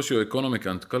 This socio-economic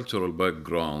and cultural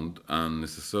background, and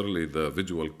necessarily the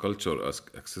visual culture as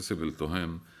accessible to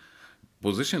him,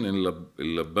 position in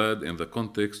Labad in the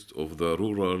context of the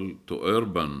rural to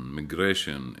urban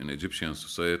migration in Egyptian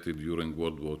society during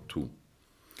World War II,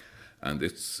 and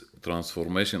its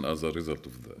transformation as a result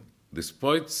of that.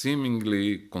 Despite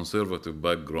seemingly conservative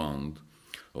background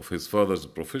of his father's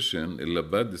profession,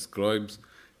 Labad describes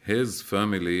his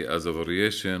family as a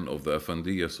variation of the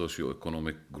Afandiyya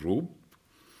socio-economic group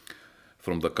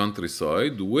from the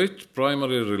countryside, which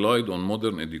primarily relied on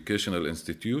modern educational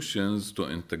institutions to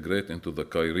integrate into the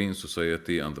Cairene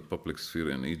society and the public sphere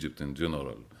in Egypt in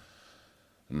general.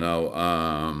 Now,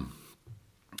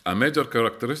 a major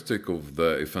characteristic of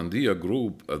the Afandiyya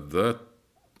group at that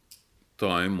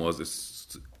time was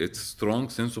its strong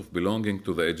sense of belonging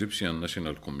to the Egyptian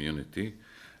national community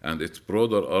and its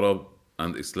broader Arab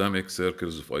and Islamic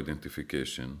circles of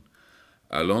identification,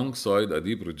 alongside a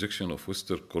deep rejection of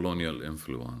Western colonial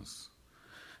influence.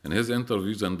 In his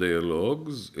interviews and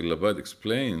dialogues, Labad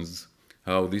explains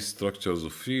how these structures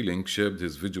of feeling shaped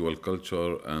his visual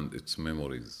culture and its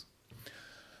memories.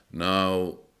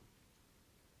 Now,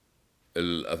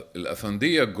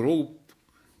 Al-Afandiyya group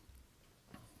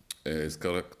is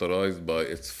characterized by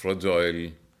its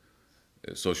fragile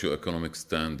socio-economic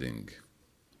standing.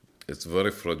 It's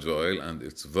very fragile and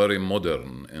it's very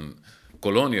modern, and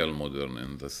colonial modern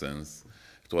in the sense.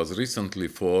 It was recently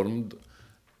formed,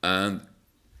 and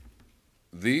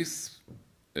these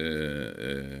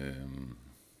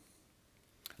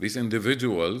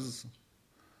individuals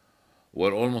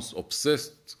were almost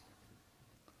obsessed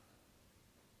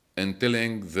in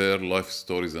telling their life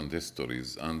stories and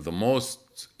histories. And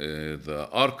the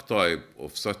archetype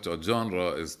of such a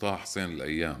genre is Taha Hussein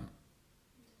al-Ayyam.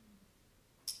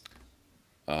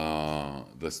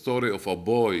 The story of a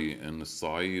boy in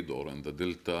Said or in the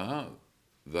Delta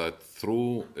that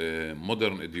through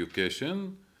modern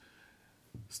education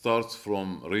starts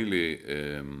from really,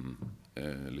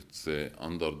 let's say,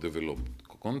 underdeveloped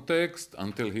context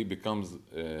until he becomes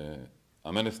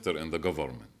a minister in the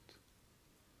government.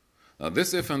 Now,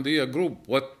 this Afandiyya group,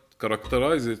 what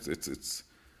characterizes its,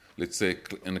 let's say,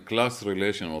 in a class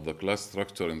relation or the class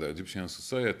structure in the Egyptian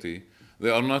society, They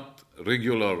are not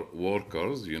regular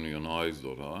workers, unionized,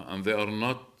 and they are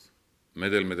not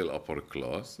middle, upper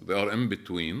class. They are in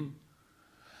between.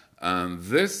 And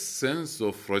this sense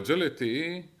of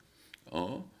fragility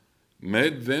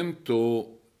made them to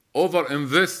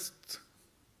overinvest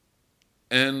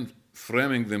in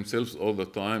framing themselves all the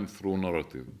time through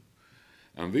narrative.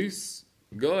 And these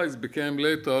guys became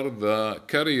later the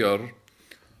carrier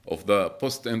of the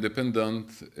post-independent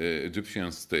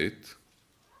Egyptian state.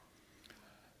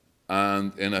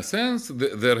 And in a sense,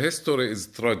 their history is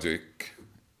tragic.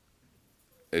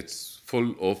 It's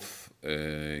full of,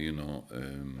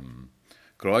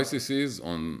 crises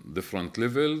on different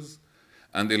levels.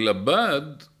 And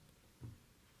El-Labad,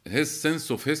 his sense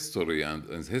of history and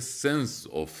his sense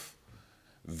of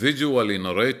visually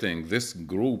narrating this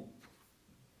group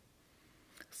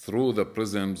through the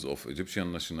prisms of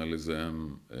Egyptian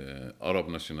nationalism, Arab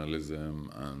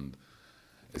nationalism, and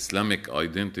Islamic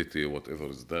identity, whatever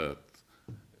is that,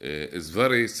 is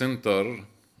very central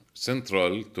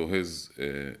to his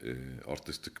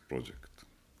artistic project.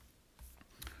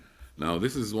 Now,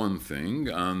 this is one thing,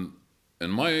 and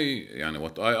in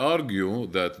what I argue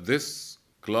that this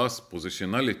class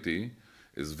positionality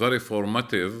is very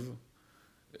formative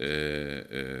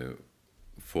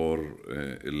for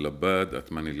El-Labad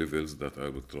at many levels that I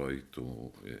will try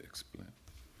to explain.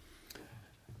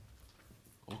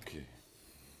 Okay.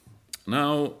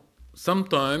 Now,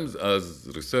 sometimes as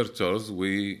researchers,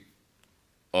 we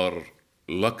are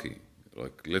lucky,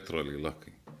 like literally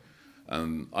lucky.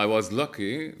 And I was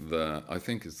lucky that I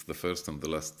think it's the first and the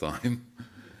last time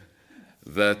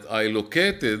that I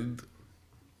located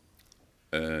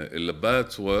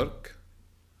El-Labad's work,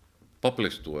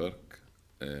 published work,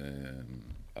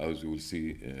 as you will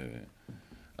see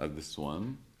at this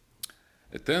one.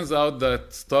 It turns out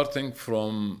that starting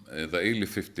from the early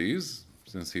 50s,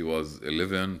 since he was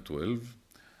 11, 12,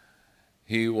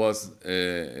 he was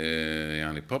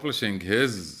publishing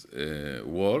his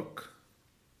work,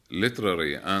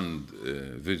 literary and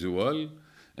visual,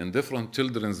 in different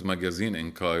children's magazines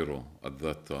in Cairo at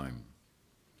that time.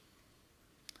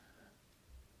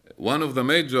 One of the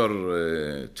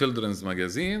major children's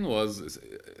magazines was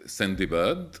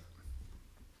Sindibad,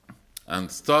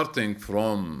 and starting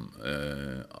from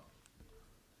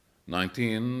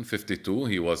 1952,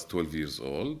 he was 12 years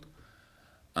old,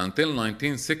 until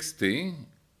 1960,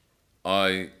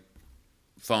 I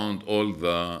found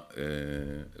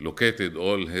located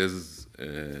all his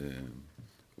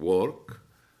work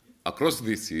across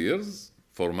these years,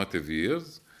 formative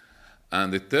years,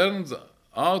 and it turns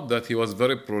out that he was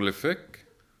very prolific.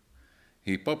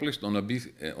 He published on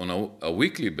a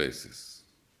weekly basis.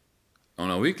 On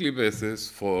a weekly basis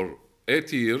for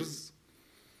 8 years,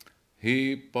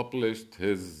 he published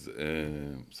his,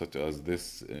 such as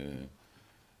this,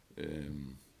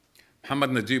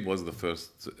 Muhammad Najib was the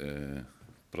first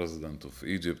president of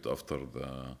Egypt after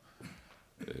the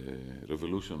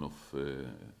revolution of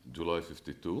July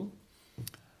 52.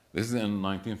 This is in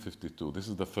 1952. This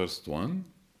is the first one.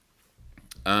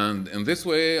 And in this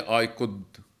way, I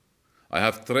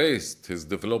have traced his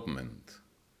development.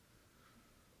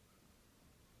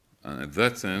 And in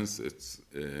that sense, it's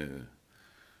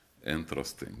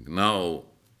interesting. Now,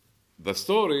 the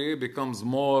story becomes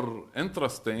more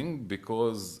interesting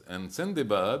because in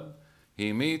Sindibad,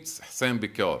 he meets Hussein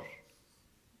Bikar.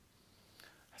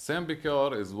 Hussein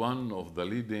Bikar is one of the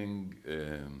leading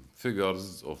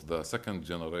figures of the second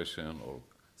generation or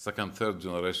third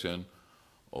generation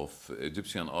of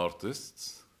Egyptian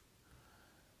artists.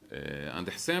 And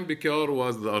Hussein Bikar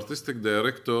was the artistic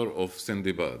director of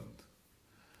Sindibad.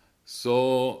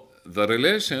 So the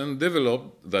relation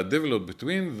that developed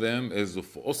between them is of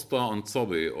Usta and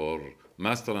Sabi, or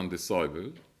master and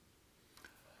disciple.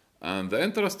 And the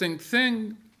interesting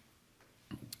thing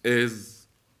is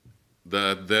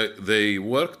that they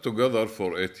worked together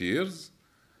for 8 years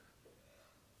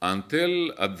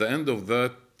until at the end of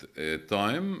that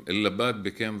time, El-Labad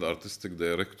became the artistic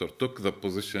director, took the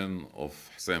position of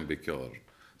Hussein Bikar.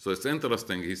 So it's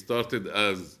interesting, he started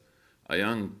as a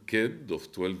young kid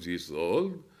of 12 years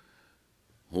old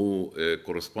who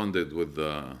corresponded with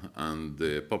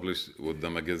published with the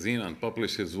magazine and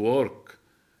published his work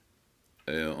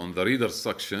on the reader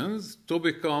sections to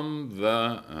become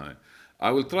the...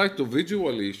 I will try to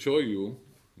visually show you.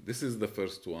 This is the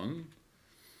first one.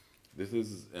 This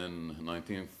is in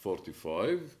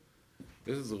 1945.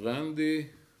 This is Gandhi.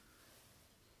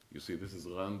 You see, this is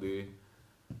Gandhi,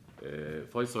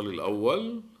 Faisal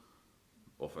al-Awwal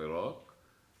of Iraq,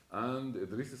 and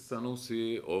Idris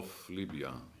al-Sanusi of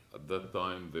Libya. At that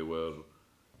time, they were...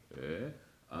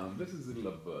 and this is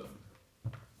El-Labad.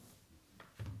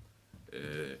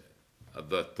 at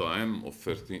that time of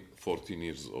 14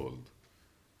 years old.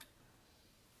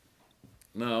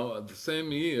 Now, at the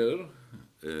same year,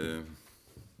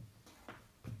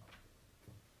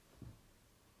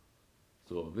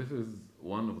 so this is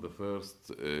one of the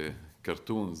first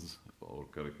cartoons or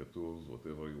caricatures,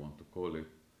 whatever you want to call it,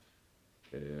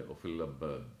 of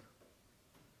Al-Labbad.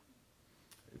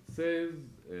 It says,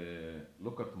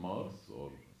 look at Mars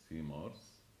or see Mars.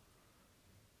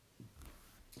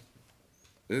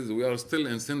 We are still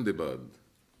in Sindibad.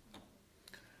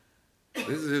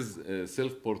 This is his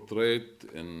self-portrait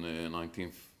in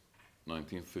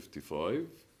 1955.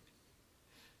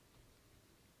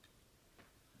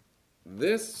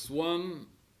 This one,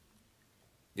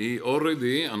 he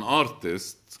already an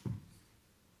artist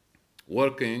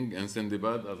working in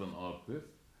Sindibad as an artist,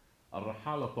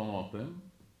 Al-Rahala Tamatim,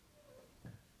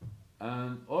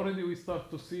 and already we start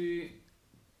to see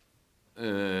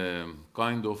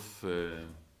kind of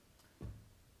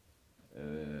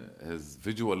his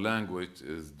visual language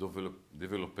is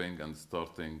developing and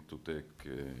starting to take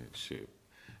shape.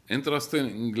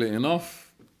 Interestingly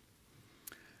enough,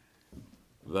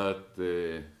 that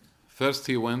first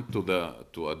he went to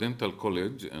a dental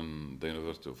college in the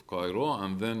University of Cairo,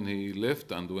 and then he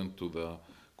left and went to the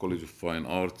College of Fine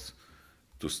Arts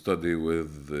to study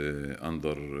with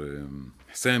under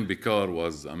Hussein Bikar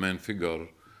was a main figure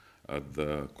at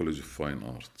the College of Fine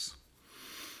Arts.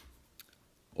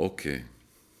 Okay.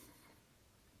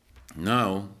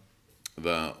 Now,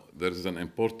 there is an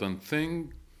important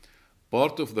thing.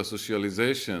 Part of the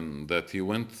socialization that he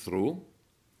went through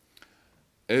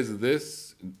is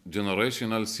this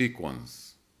generational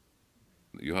sequence.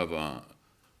 You have a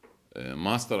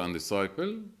master and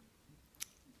disciple,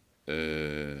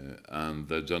 and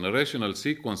the generational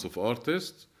sequence of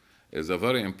artists is a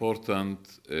very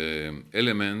important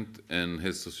element in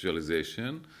his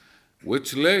socialization,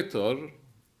 which later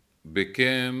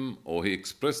became, or he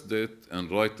expressed it in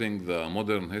writing the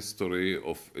modern history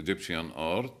of Egyptian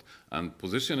art and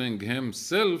positioning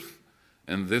himself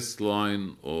in this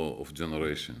line of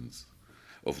generations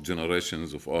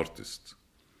of artists.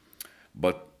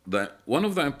 But one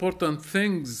of the important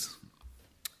things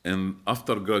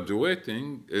after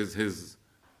graduating is his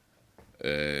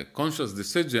conscious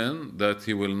decision that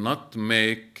he will not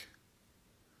make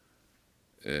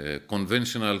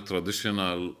conventional,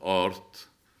 traditional art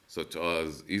such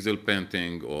as easel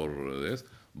painting or this,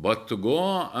 but to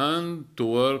go and to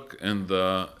work in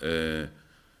the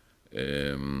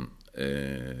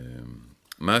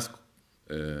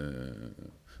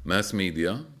mass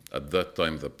media, at that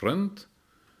time the print,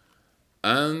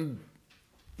 and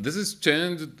this has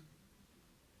changed.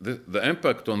 The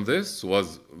impact on this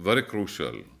was very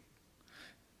crucial.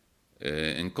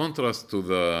 In contrast to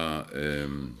the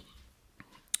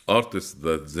artists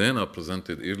that Zena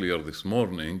presented earlier this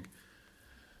morning,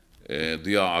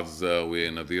 Diya Azzawi,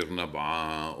 Nadir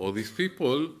Nab'a, all these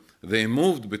people, they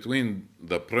moved between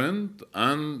the print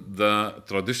and the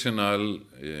traditional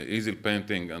easel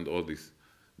painting and all these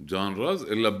genres.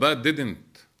 Al-Labbad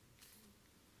didn't.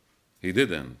 He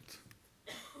didn't.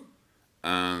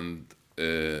 And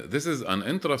this is an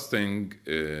interesting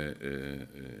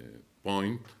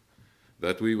point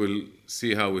that we will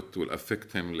see how it will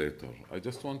affect him later. I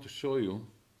just want to show you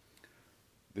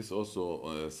this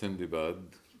also Sindibad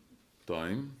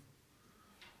time.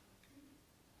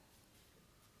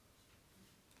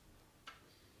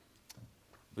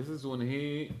 This is when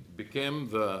he became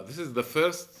this is the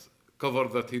first cover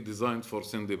that he designed for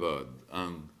Sindibad.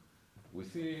 And we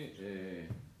see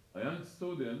a young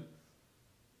student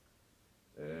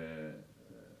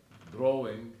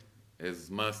drawing his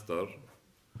master.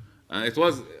 And it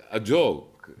was a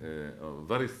joke,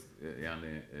 very,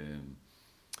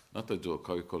 not a joke,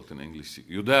 how you call it in English,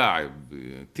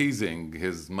 يداعب, teasing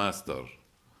his master,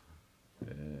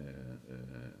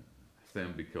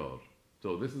 Hussein Bikar.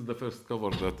 So this is the first cover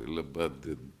that Al-Labbad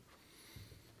did.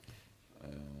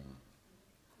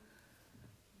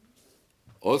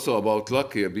 Also about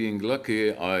lucky, being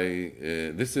lucky,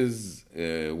 this is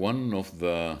one of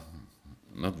the,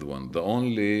 not the one, the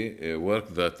only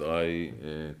work that I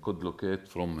could locate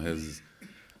from his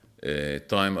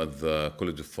time at the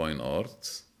College of Fine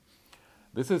Arts.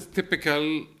 This is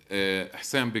typical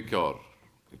Hussein Bikar.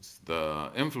 It's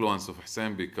the influence of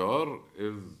Hussein Bikar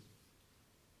is,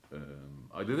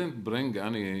 I didn't bring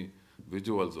any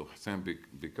visuals of Hussein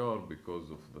Bikar because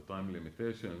of the time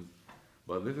limitations,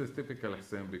 but this is typical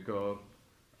Hussein Bikar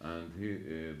and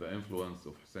the influence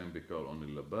of Hussein Bikar on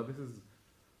Al-Labbad. This is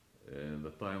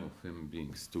the time of him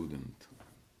being student.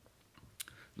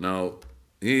 Now,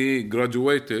 he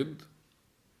graduated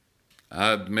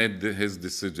had made his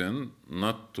decision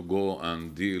not to go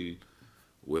and deal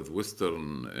with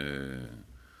Western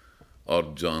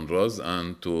art genres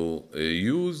and to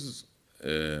use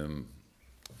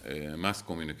mass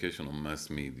communication on mass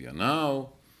media.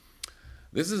 Now,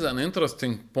 this is an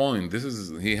interesting point.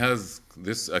 He has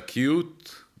this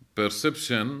acute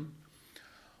perception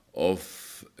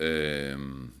of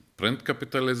print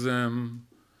capitalism,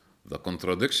 the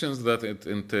contradictions that it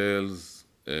entails,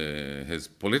 his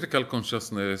political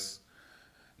consciousness,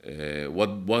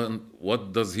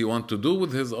 what does he want to do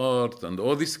with his art, and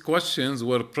all these questions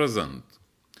were present.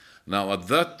 Now, at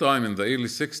that time, in the early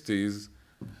 60s,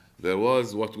 there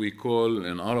was what we call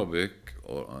in Arabic,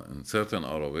 or in certain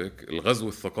Arabic, الغزو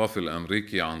الثقافي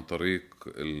الأمريكي عن طريق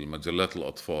المجلات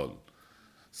الأطفال,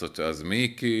 such as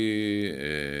Mickey,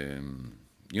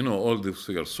 you know, all these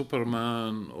figures,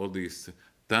 Superman, all these,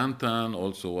 Tantan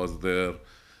also was there.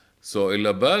 So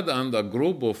Elabad and a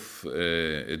group of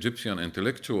Egyptian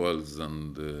intellectuals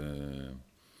and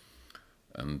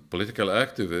political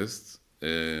activists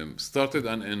started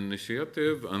an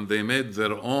initiative, and they made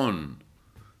their own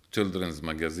children's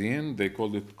magazine. They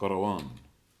called it Karawan.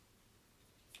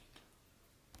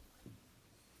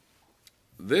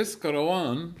 This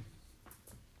Karawan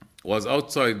was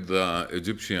outside the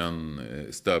Egyptian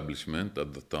establishment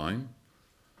at the time.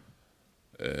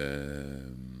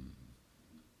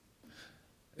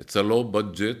 It's a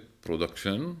low-budget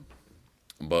production,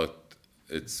 but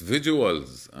its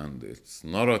visuals and its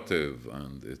narrative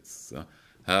and its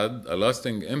had a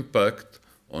lasting impact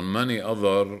on many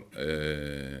other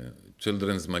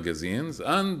children's magazines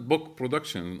and book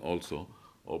production also,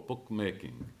 or book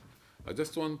making. I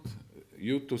just want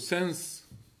you to sense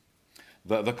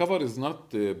that the cover is not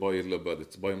by Elabad,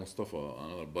 it's by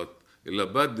Mustafa, but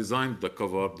Elabad designed the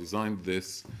cover, designed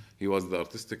this. He was the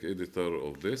artistic editor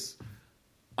of this.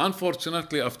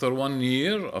 Unfortunately, after 1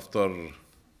 year, after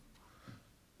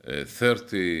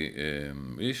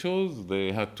 30 issues,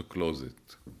 they had to close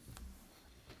it.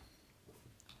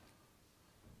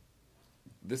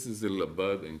 This is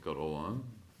Elabad in Karawan.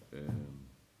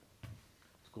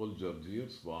 It's called Jarjir,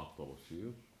 Swa'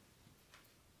 Tawashir.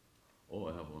 Oh,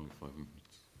 I have only 5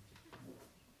 minutes.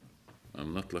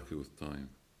 I'm not lucky with time.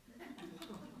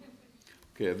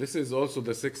 Okay, this is also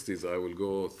the 60s. I will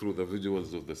go through the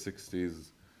visuals of the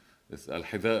 60s. It's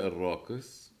Al-Hida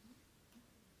al-Raqis.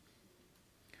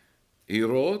 He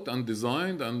wrote and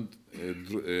designed and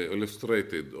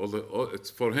illustrated. It's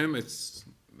for him, it's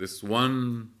this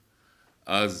one,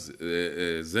 as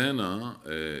Zena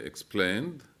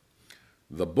explained,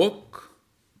 the book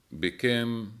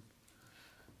became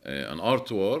an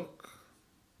artwork,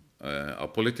 a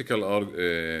political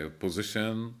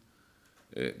position,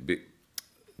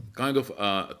 kind of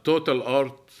a total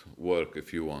art work,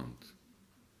 if you want.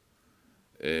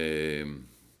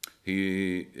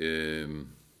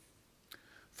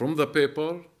 From the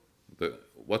paper,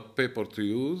 what paper to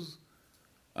use,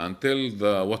 until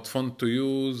what font to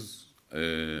use,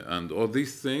 and all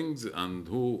these things, and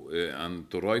and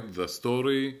to write the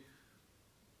story.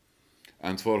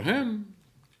 And for him,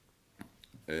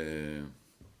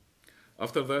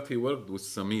 after that, he worked with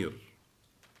Samir.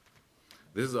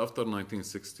 This is after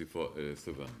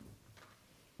 1967.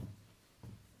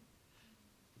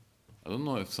 I don't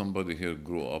know if somebody here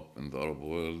grew up in the Arab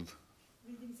world.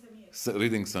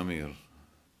 Reading Samir.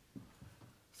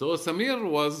 So Samir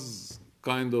was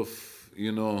kind of,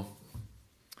 you know,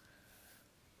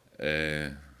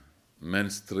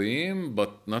 mainstream,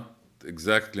 but not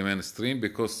exactly mainstream,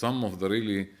 because some of the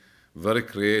really very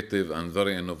creative and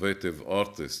very innovative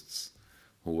artists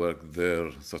who worked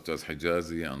there, such as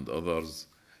Hijazi and others,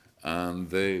 and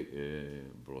they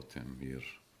brought him here.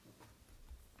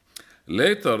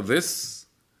 Later, this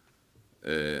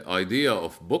idea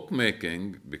of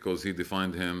bookmaking, because he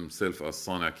defined himself as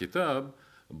Sana Kitab,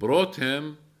 brought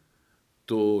him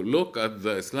to look at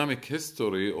the Islamic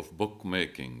history of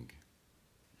bookmaking,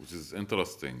 which is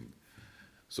interesting.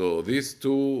 So these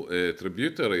two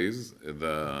tributaries,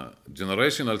 the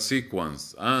generational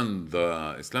sequence and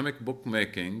the Islamic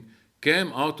bookmaking,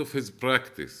 came out of his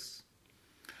practice.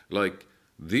 Like,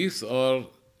 these are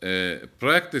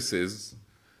practices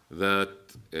that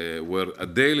were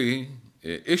daily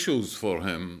issues for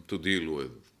him to deal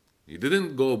with. He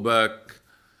didn't go back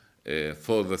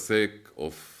for the sake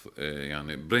of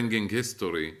bringing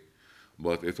history,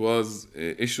 but it was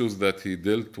issues that he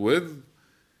dealt with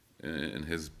in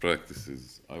his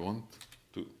practices. I want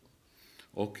to...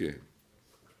 Okay.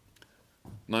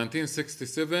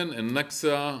 1967, in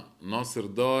Naksa, Nasser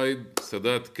died,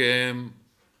 Sadat came,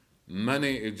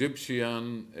 many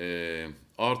Egyptian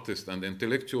artists and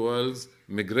intellectuals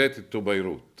migrated to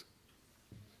Beirut.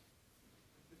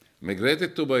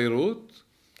 migrated to Beirut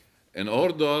in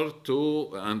order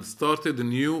to, and started a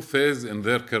new phase in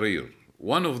their career.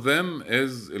 One of them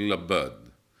is El-Labbad.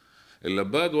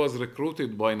 El-Labbad was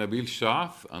recruited by Nabil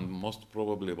Sha'af and most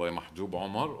probably by Mahjoub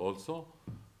Omar also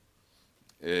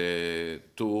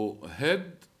to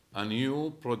head a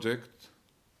new project.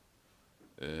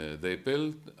 They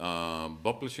built a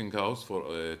publishing house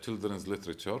for children's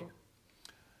literature.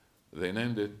 They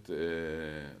named it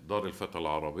Dar al-Fata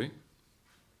al-Arabi.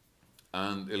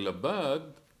 And El-Labbad,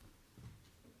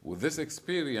 with this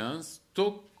experience,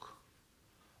 took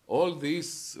all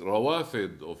these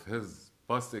rawafid of his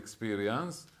past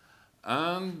experience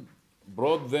and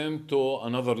brought them to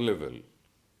another level.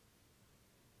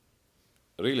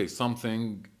 Really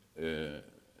something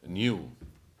new.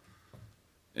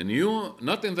 New,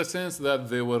 not in the sense that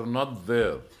they were not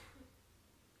there.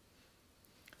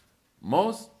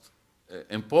 Most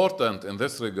important in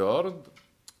this regard,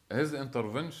 his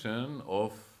intervention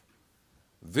of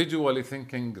visually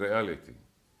thinking reality.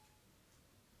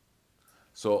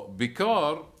 So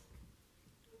Bikar,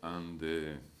 and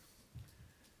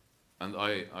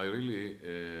I really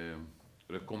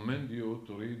recommend you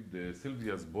to read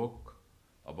Sylvia's book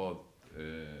about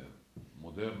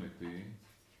modernity,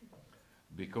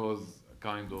 because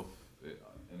kind of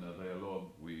in a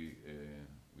dialogue we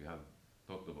have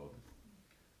talked about it.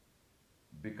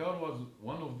 Bikar was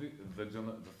one of the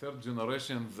third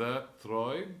generation that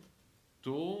tried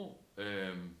to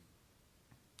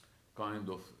kind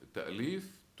of ta'lif,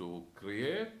 to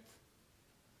create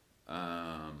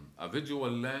a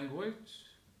visual language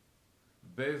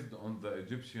based on the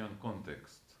Egyptian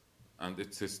context and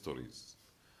its histories.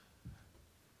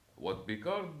 What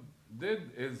Bikar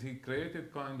did is he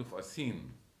created kind of a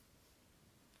scene.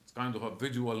 It's kind of a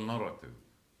visual narrative.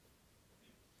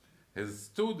 His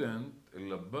student,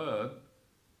 El-Labbad,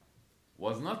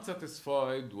 was not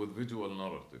satisfied with visual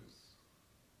narratives.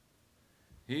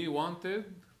 He wanted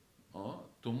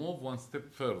to move one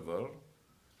step further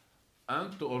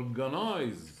and to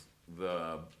organize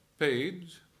the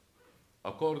page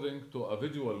according to a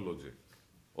visual logic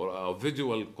or a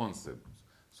visual concept.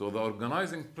 So the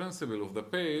organizing principle of the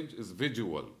page is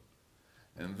visual.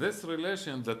 In this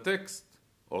relation, the text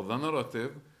or the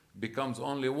narrative becomes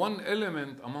only one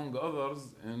element among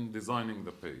others in designing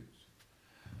the page.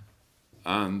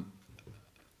 And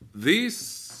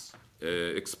these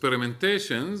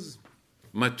experimentations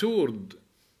matured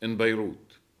in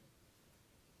Beirut.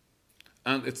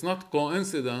 And it's not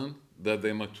coincident that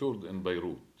they matured in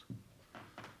Beirut.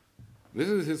 This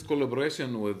is his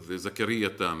collaboration with Zakaria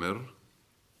Tamer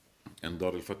in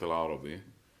Dar al-Fata al-Arabi.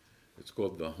 It's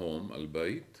called The Home,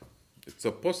 Al-Bayt. It's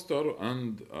a poster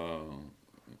and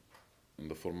in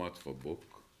the format of a book.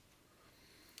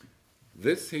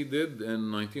 This he did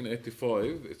in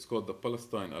 1985. It's called the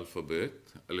Palestine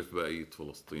Alphabet, Alif Ba'iyat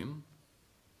Palestine.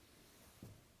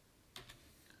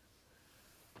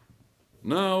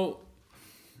 Now,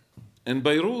 in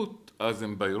Beirut, as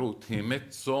in Beirut, he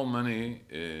met so many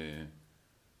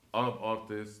Arab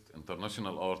artists,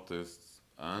 international artists,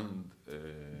 and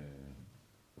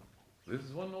this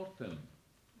is 1 or 10?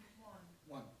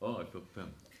 1. Oh, I thought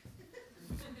 10.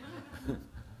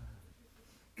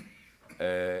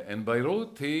 In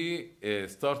Beirut, he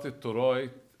started to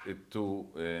write, to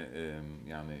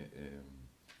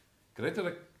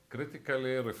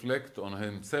critically reflect on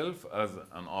himself as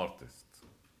an artist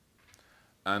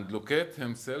and locate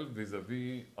himself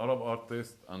vis-a-vis Arab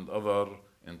artists and other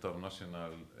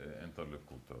international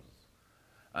interlocutors.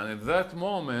 And at that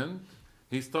moment,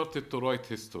 he started to write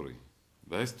history,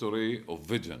 the history of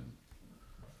vision,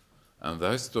 and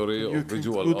the history of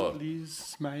visual art. Please,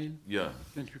 Ismail. Yeah.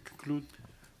 Can you conclude?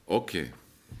 Okay.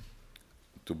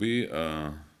 To be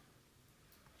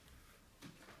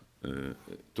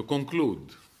to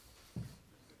conclude,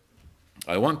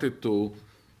 I wanted to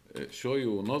show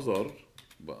you Nazar,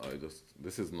 but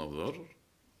this is Nazar.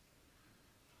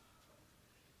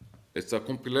 It's a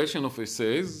compilation of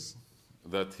essays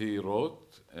that he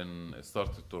wrote and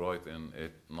started to write in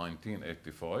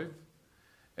 1985,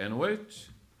 in which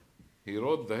he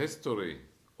wrote the history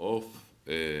of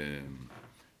the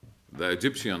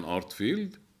Egyptian art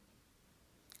field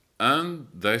and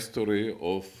the history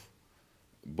of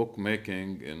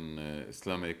bookmaking in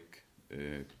Islamic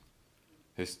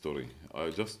history.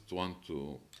 I just want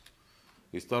to...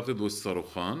 He started with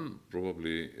Sarukhan,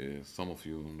 probably some of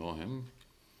you know him,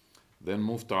 then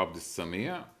moved to Abd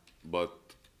al-Sami',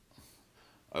 but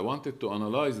I wanted to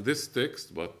analyze this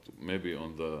text, but maybe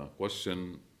on the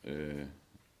question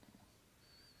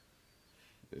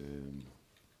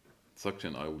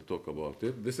section I will talk about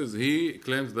it. This is, he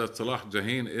claims that Salah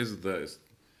Jahin is the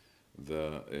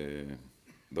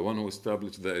the one who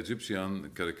established the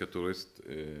Egyptian caricature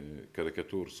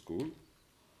school.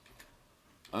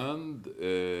 And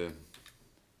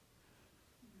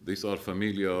these are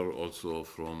familiar also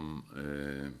from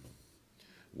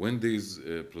Wendy's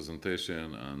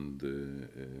presentation and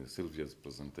Sylvia's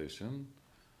presentation.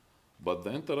 But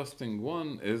the interesting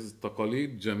one is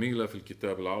تقاليد جميلة في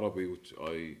الكتاب العربي, which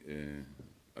I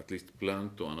at least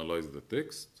plan to analyze the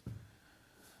text.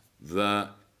 The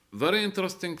very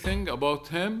interesting thing about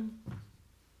him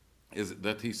is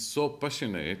that he's so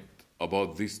passionate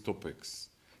about these topics.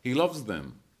 He loves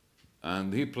them,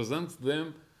 and he presents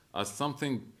them as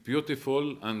something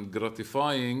beautiful and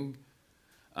gratifying,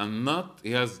 and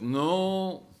he has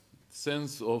no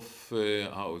sense of,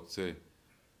 how would say,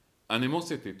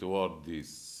 animosity toward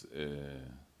these.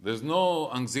 There's no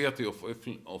anxiety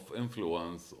of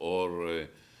influence or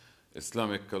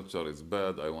Islamic culture is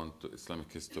bad, I want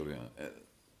Islamic history.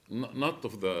 Not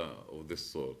of this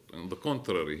sort. On the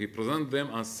contrary, he presents them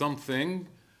as something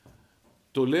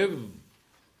to live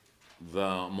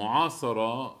the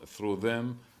mu'asara through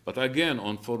them, but again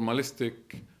on formalistic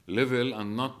level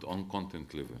and not on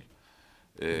content level.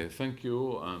 Thank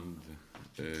you, and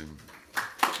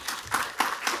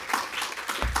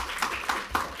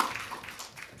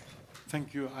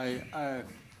thank you.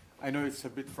 I know it's a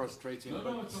bit frustrating,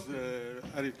 but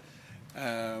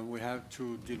we have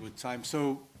to deal with time.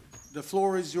 So the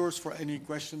floor is yours for any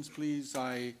questions, please.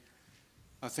 I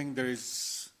think there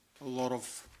is a lot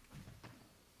of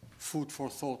food for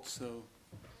thought, so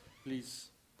please,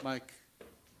 Mike.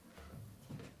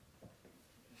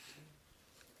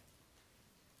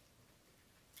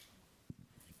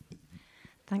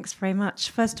 Thanks very much.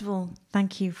 First of all,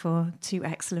 thank you for 2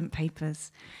 excellent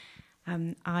papers.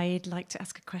 I'd like to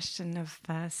ask a question of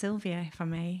Sylvia, if I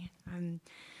may.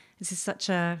 This is such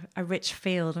a rich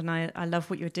field, and I love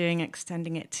what you're doing,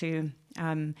 extending it to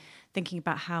thinking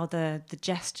about how the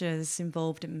gestures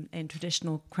involved in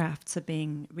traditional crafts are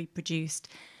being reproduced.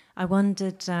 I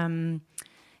wondered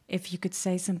if you could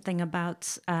say something about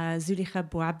Zuleika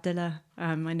Bouabdallah.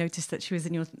 I noticed that she was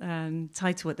in your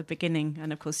title at the beginning,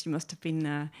 and of course you must have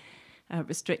been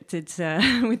restricted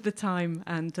with the time,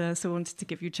 and so I wanted to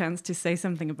give you a chance to say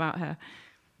something about her.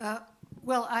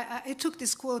 Well, I took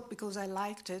this quote because I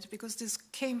liked it, because this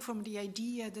came from the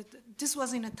idea that this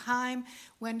was in a time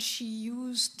when she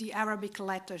used the Arabic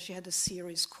letters. She had a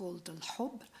series called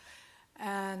Al-Hub,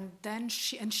 and then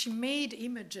she made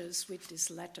images with these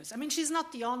letters. I mean, she's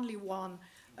not the only one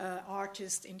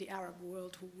artist in the Arab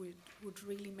world who would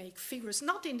really make figures,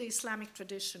 not in the Islamic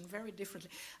tradition, very differently.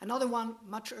 Another one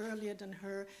much earlier than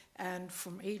her, and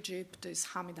from Egypt, is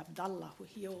Hamid Abdallah, who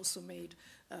he also made,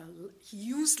 he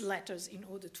used letters in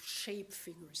order to shape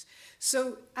figures.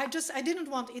 So I didn't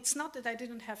want, it's not that I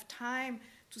didn't have time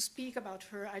to speak about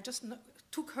her, I just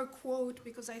took her quote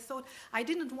because I thought I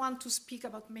didn't want to speak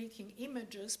about making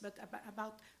images, but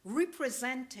about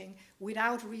representing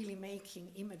without really making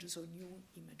images or new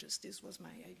images. This was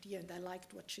my idea, and I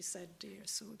liked what she said there.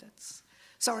 So that's,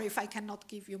 sorry if I cannot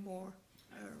give you more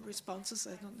responses,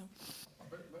 I don't know.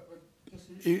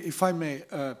 If I may,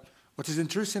 what is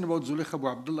interesting about Zuleika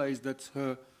Bouabdallah is that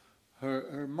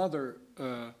her mother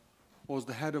was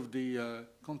the head of the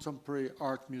Contemporary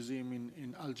Art Museum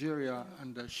in Algeria,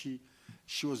 and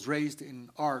she was raised in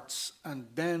arts, and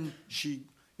then she,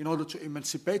 in order to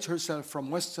emancipate herself from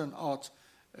Western art,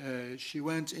 she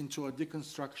went into a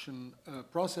deconstruction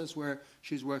process where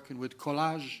she's working with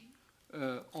collage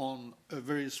on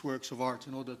various works of art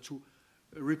in order to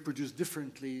reproduce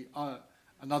differently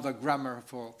another grammar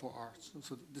for art.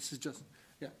 So this is just,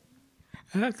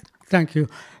 yeah. Thank you.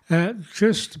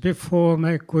 Just before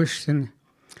my question,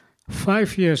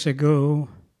 5 years ago,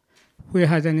 we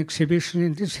had an exhibition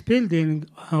in this building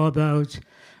about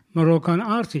Moroccan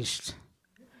artists.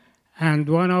 And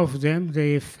one of them,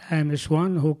 the famous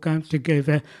one who came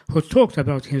together, who talked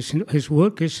about his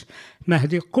work, is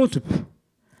Mahdi Qutb,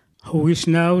 who is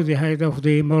now the head of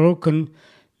the Moroccan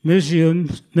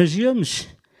museums.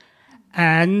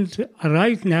 And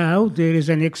right now, there is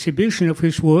an exhibition of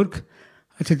his work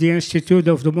at the Institute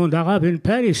of the Monde Arabe in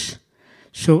Paris.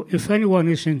 So if anyone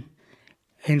is in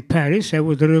Paris, I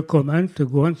would recommend to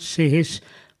go and see his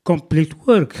complete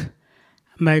work.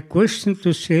 My question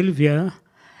to Sylvia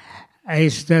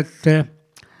is that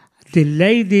the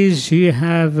ladies you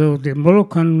have, or the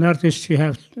Moroccan artists you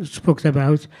have spoken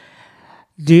about,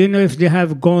 do you know if they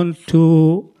have gone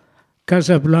to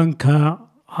Casablanca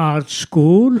Art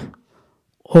School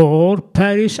or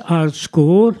Paris Art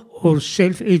School or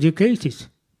self-educated?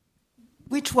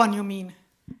 Which one you mean?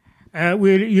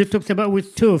 You talked about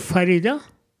with 2, Farida.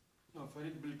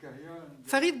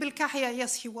 Farid Belkahia,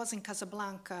 yes, he was in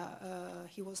Casablanca.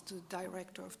 He was the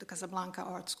director of the Casablanca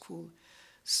Art School.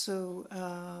 So...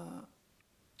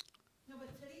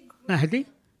 Mahdi?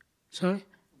 Sorry?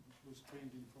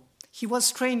 He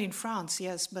was trained in France,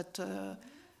 yes, but...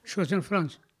 She was in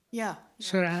France? Yeah.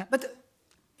 So, but...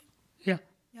 yeah.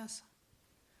 Yes.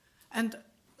 And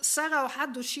Sarah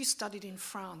Haddo, she studied in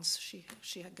France.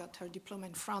 She had got her diploma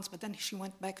in France, but then she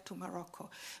went back to Morocco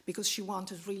because she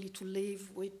wanted really to live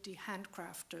with the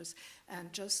handcrafters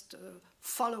and just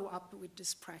follow up with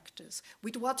this practice,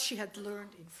 with what she had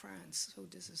learned in France. So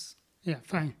this is... Yeah,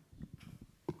 fine.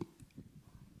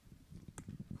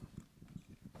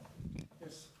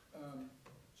 Yes.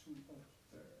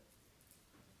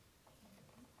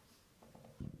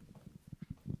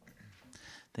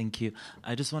 Thank you.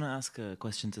 I just want to ask a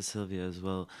question to Sylvia as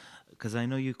well, because I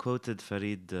know you quoted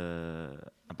Farid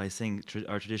by saying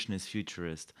our tradition is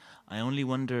futurist. I only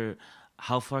wonder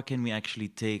how far can we actually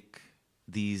take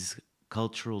these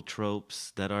cultural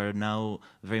tropes that are now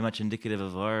very much indicative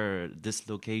of our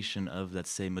dislocation of,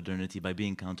 let's say, modernity by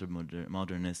being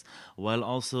counter-modernist, while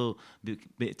also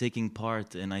taking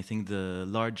part in, I think, the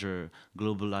larger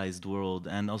globalized world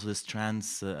and also this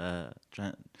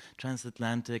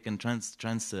transatlantic and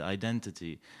trans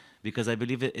identity. Because I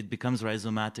believe it becomes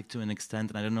rhizomatic to an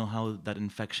extent, and I don't know how that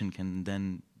infection can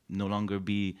then no longer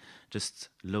be just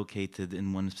located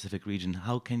in one specific region.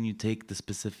 How can you take the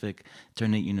specific,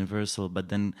 turn it universal, but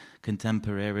then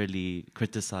contemporarily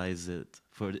criticize it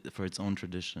for its own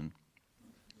tradition?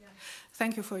 Yeah.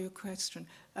 Thank you for your question.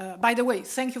 By the way,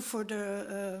 thank you for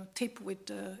the tip with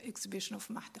the exhibition of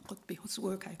Mahdi Qutbi, whose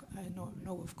work I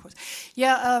know, of course.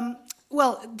 Yeah,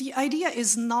 well, the idea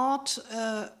is not,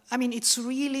 I mean, it's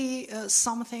really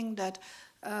something that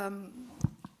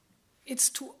it's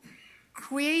to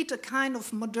create a kind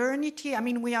of modernity. I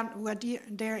mean, we are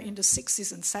there in the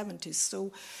 60s and 70s,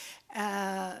 so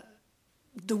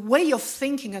the way of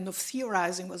thinking and of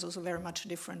theorizing was also very much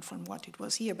different from what it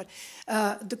was here. But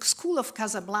the School of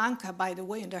Casablanca, by the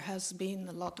way, and there has been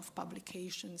a lot of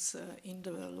publications in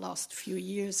the last few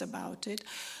years about it,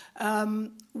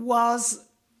 was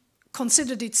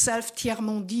considered itself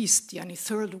tiers-mondiste, yani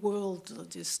third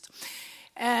worldist.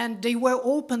 And they were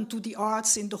open to the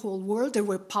arts in the whole world. They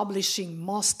were publishing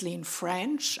mostly in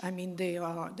French. I mean,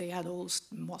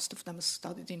 most of them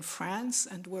studied in France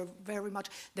and were very much,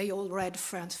 they all read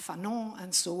Frantz Fanon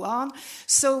and so on.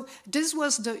 So this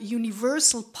was the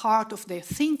universal part of their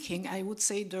thinking. I would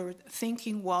say their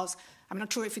thinking was, I'm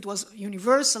not sure if it was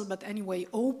universal, but anyway,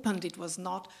 opened. It was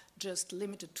not just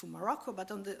limited to Morocco,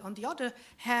 but on the other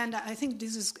hand, I think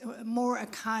this is more a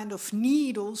kind of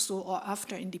need also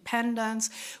after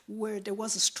independence, where there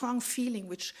was a strong feeling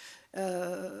which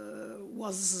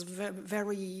was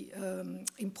very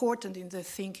important in the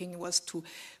thinking, was to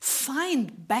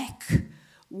find back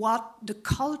what the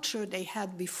culture they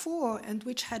had before and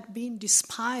which had been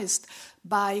despised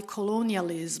by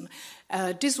colonialism.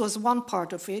 This was one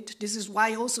part of it. This is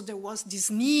why also there was this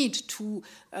need to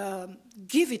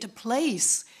give it a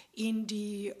place in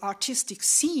the artistic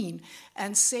scene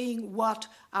and saying what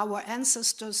our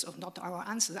ancestors, or not our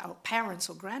ancestors, our parents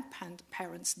or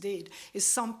grandparents did is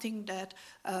something that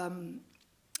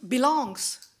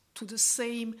belongs to the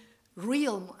same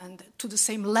realm and to the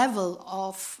same level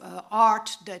of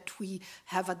art that we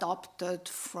have adopted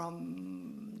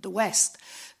from the West.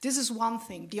 This is one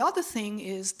thing. The other thing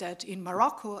is that in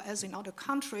Morocco, as in other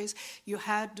countries, you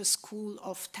had the school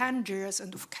of Tangiers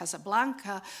and of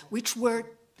Casablanca, which were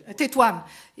Tétouan,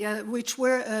 which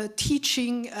were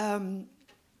teaching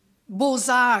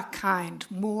Beaux-Arts kind,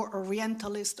 more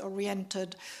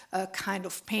Orientalist-oriented kind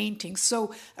of painting.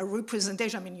 So a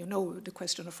representation, I mean, you know the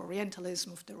question of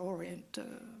Orientalism, of the Orient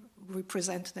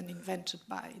represented and invented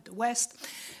by the West.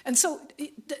 And so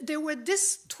there were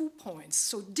these 2 points.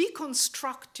 So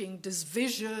deconstructing this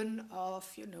vision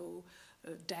of,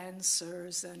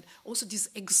 dancers, and also this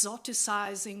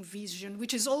exoticizing vision,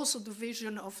 which is also the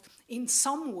vision of, in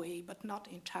some way, but not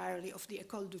entirely, of the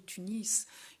École de Tunis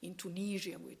in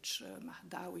Tunisia, which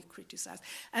Mahdawi criticized.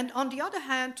 And on the other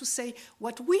hand, to say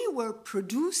what we were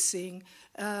producing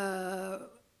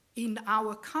in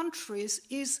our countries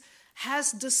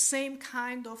has the same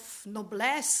kind of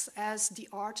noblesse as the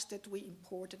art that we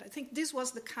imported. I think this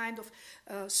was the kind of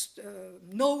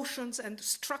notions and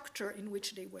structure in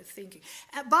which they were thinking.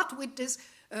 But with this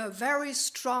very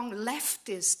strong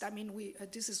leftist, I mean,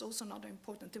 this is also not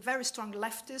important, a very strong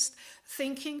leftist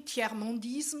thinking,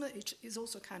 tiers-mondisme, which is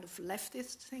also kind of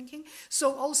leftist thinking.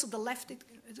 So also the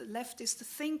leftist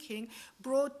thinking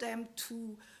brought them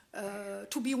to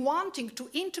to be wanting to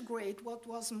integrate what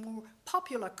was more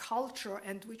popular culture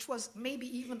and which was maybe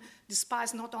even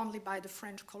despised not only by the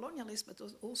French colonialists but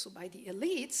also by the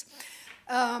elites,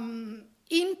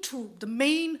 into the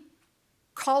main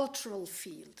cultural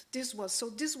field. These were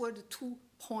the 2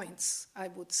 points, I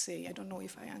would say. I don't know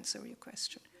if I answer your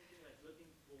question.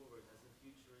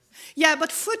 Yeah,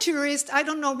 but futurist, I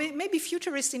don't know, maybe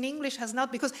futurist in English has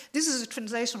not, because this is a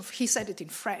translation, he said it in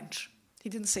French. He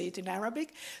didn't say it in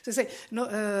Arabic. So they say,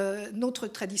 notre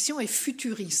tradition est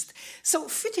futuriste. So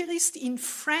futurist in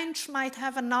French might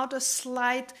have another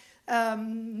slight,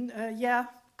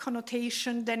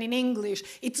 connotation than in English.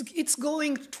 It's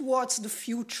going towards the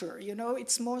future, you know.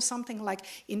 It's more something like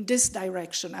in this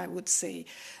direction, I would say,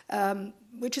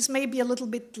 which is maybe a little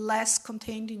bit less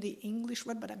contained in the English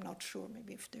word, but I'm not sure.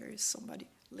 Maybe if there is somebody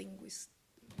linguist.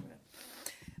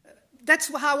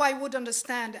 That's how I would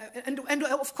understand. And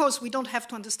of course, we don't have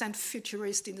to understand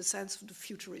futurist in the sense of the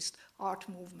futurist art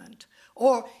movement,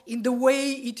 or in the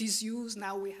way it is used.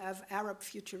 Now we have Arab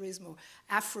futurism or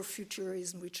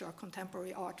Afrofuturism, which are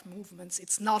contemporary art movements.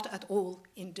 It's not at all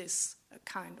in this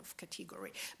kind of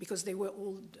category, because they were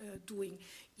all doing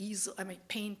easel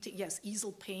painting,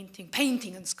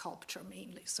 painting and sculpture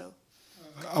mainly. So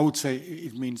I would say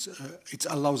it means it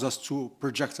allows us to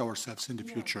project ourselves in the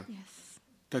future. Yes.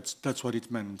 That's what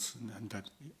it meant, and that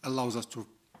allows us to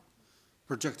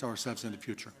project ourselves in the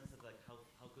future. How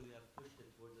could you have pushed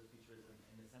it towards the futurism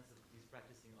in the sense of these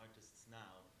practicing artists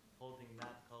now holding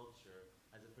that culture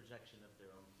as a projection of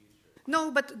their own future? No,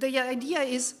 but the idea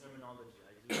is Terminology,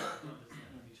 I do understand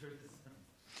futurism.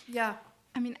 Yeah.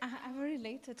 I mean, I have a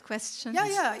related question.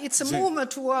 Yeah, it's a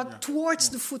movement towards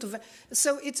the foot of it.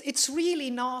 So it's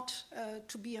really not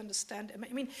to be understood. I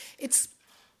mean,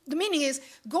 the meaning is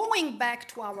going back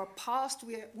to our past,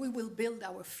 we will build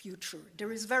our future.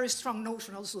 There is very strong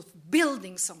notion also of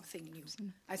building something new.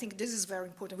 I think this is very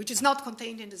important, which is not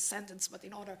contained in the sentence, but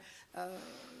in other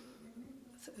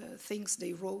things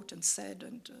they wrote and said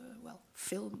and,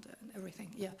 filmed and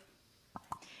everything. Yeah.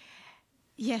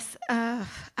 Yes. I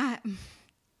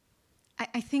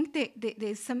think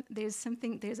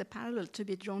there's a parallel to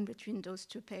be drawn between those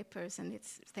 2 papers, and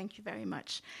thank you very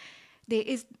much. There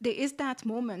is that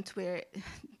moment where,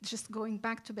 just going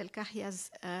back to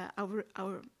Belkahia's,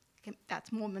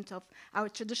 that moment of our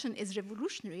tradition is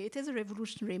revolutionary. It is a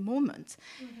revolutionary moment.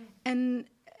 Mm-hmm. And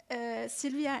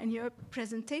Sylvia, in your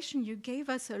presentation, you gave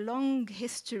us a long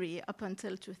history up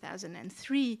until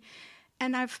 2003.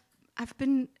 And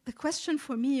the question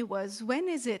for me was, when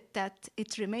is it that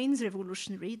it remains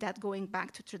revolutionary, that going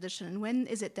back to tradition, and when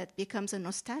is it that becomes a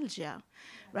nostalgia,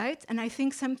 right? And I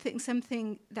think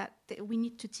something that we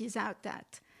need to tease out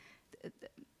that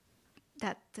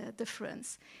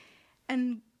difference.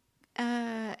 And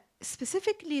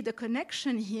specifically the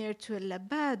connection here to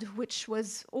Labad, which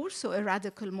was also a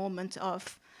radical moment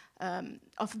of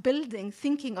building,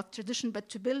 thinking of tradition, but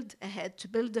to build ahead, to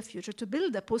build the future, to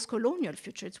build a post-colonial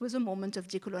future. It was a moment of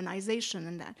decolonization,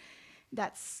 and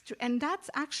that's true. And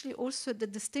that's actually also the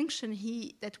distinction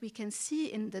that we can see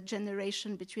in the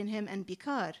generation between him and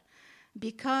Bikar.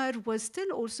 Bikar was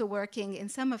still also working in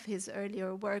some of his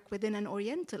earlier work within an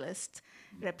Orientalist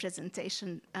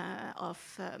representation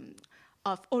of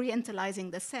Orientalizing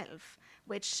the self,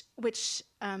 which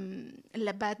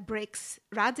Labad breaks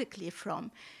radically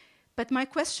from. But my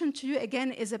question to you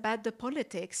again is about the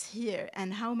politics here,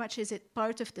 and how much is it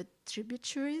part of the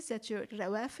tributaries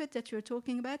Rawafid that you're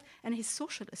talking about, and his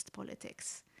socialist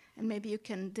politics? And maybe you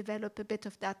can develop a bit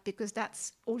of that, because that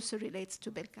also relates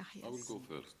to Belkahia's. I will go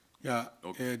first. Yeah,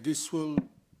 okay. This will,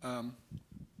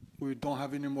 we don't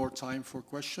have any more time for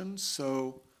questions,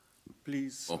 so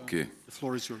please, okay. The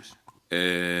floor is yours.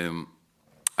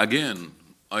 Again,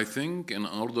 I think in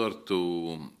order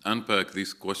to unpack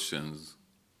these questions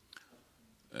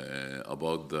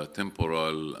about the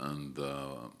temporal and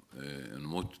in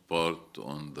most part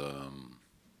on the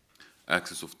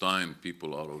axis of time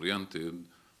people are oriented,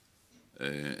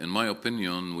 in my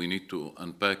opinion, we need to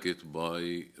unpack it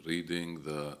by reading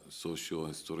the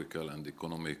socio-historical and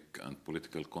economic and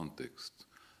political context.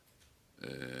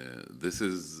 This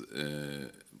is,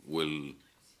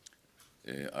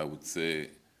 I would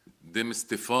say,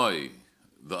 demystify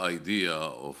the idea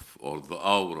of, or the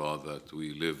aura that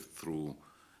we live through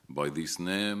by these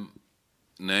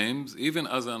names, even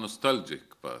as a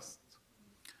nostalgic past.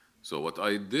 So what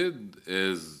I did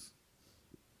is,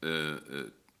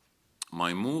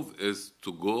 my move is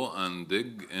to go and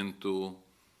dig into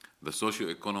the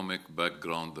socio-economic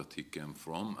background that he came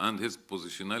from and his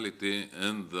positionality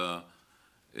in the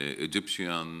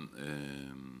Egyptian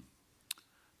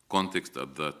context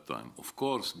at that time. Of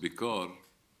course, Bikar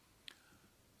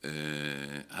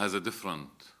has a different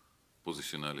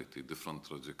positionality, different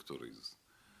trajectories.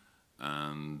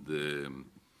 And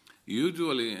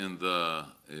usually in the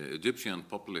Egyptian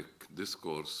public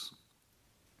discourse,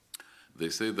 they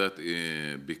say that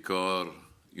Bikar,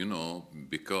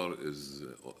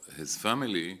 his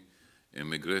family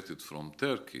immigrated from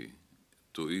Turkey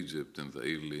to Egypt in the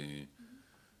early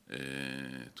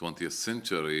 20th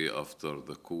century after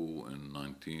the coup in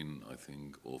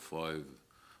 1905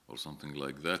 or something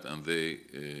like that, and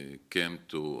they came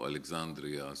to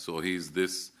Alexandria. So he's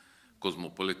this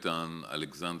cosmopolitan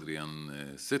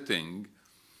Alexandrian setting,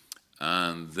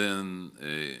 and then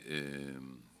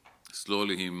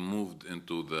slowly he moved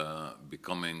into the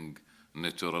becoming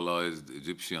naturalized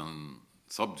Egyptian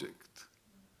subject,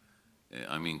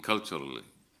 culturally.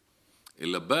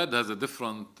 Al-Abad has a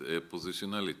different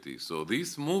positionality. So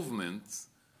these movements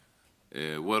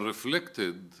were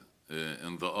reflected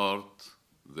in the art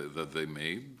that they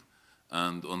made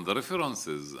and on the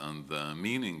references and the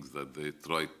meanings that they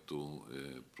tried to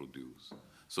produce.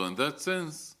 So in that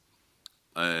sense,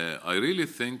 I really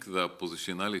think the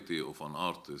positionality of an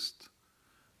artist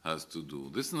has to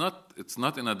do. It's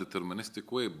not in a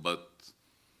deterministic way, but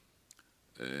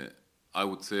I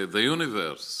would say the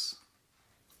universe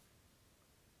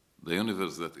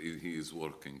that he is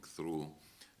working through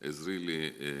is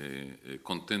really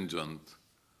contingent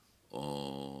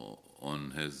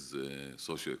on his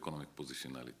socioeconomic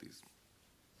positionalities.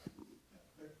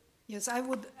 Yes, I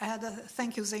would add,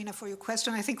 thank you, Zeina, for your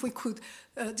question. I think we could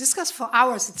discuss for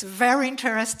hours. It's a very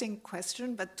interesting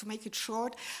question, but to make it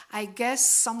short, I guess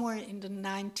somewhere in the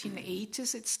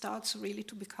 1980s it starts really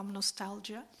to become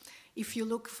nostalgia. If you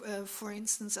look, for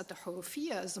instance, at the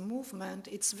Horofia as a movement,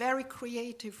 it's very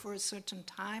creative for a certain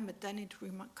time, but then it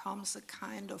becomes a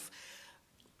kind of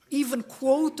even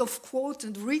quote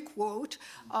and requote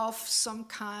of some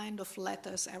kind of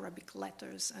letters, Arabic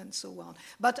letters, and so on.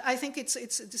 But I think it's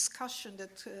a discussion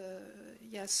that,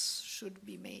 yes, should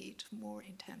be made more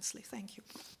intensely. Thank you.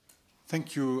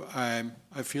 Thank you.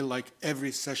 I feel like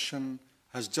every session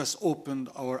has just opened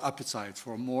our appetite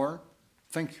for more.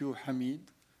 Thank you, Hamid.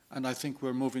 And I think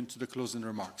we're moving to the closing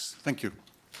remarks. Thank you.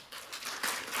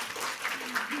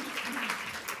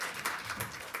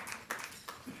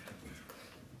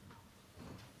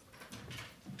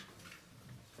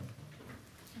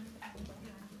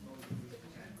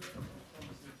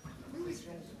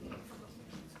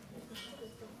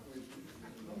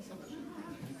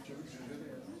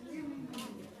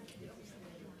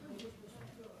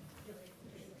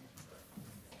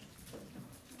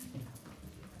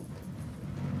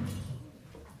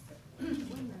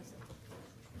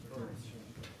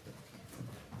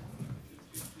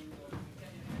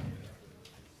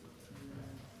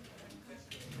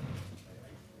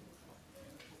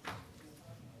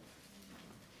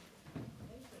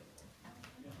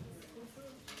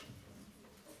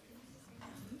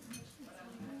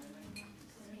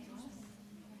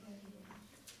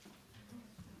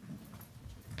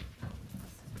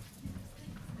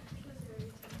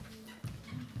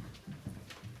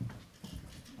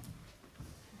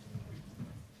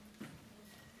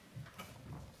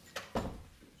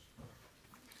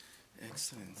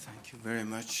 Excellent. Thank you very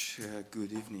much.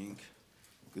 Good evening.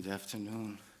 Good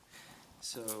afternoon.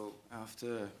 So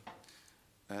after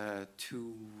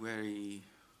two very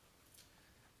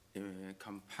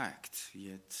compact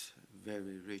yet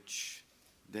very rich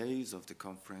days of the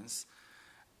conference,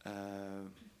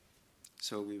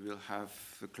 so we will have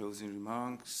the closing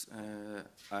remarks.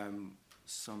 I'm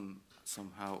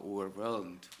somehow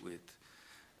overwhelmed with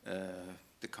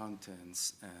the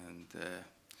contents and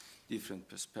different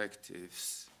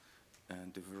perspectives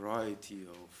and the variety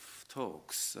of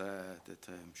talks that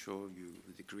I'm sure you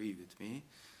would agree with me.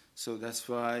 So that's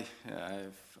why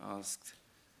I've asked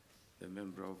a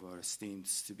member of our esteemed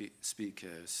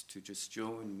speakers to just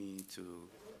join me to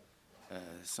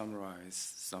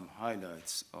summarize some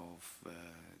highlights of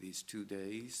these 2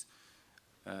 days.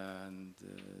 And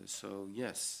so,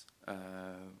 yes,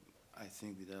 I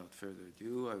think without further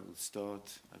ado, I will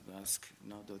start. I've asked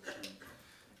Nada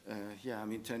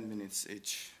to 10 minutes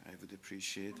each, I would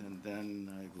appreciate, and then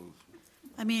I will.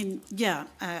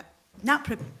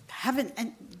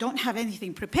 Don't have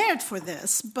anything prepared for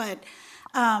this, but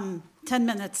 10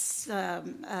 minutes,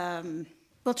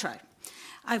 we'll try.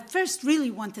 I first really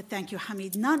want to thank you,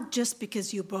 Hamid, not just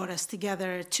because you brought us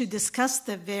together to discuss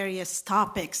the various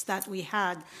topics that we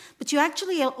had, but you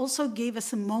actually also gave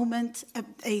us a moment,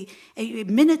 a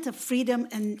minute of freedom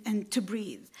and to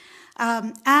breathe.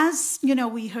 As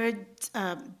we heard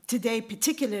today,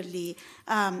 particularly,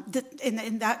 and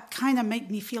that kind of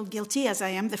made me feel guilty, as I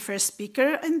am the first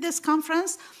speaker in this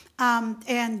conference,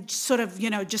 and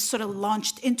just sort of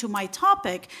launched into my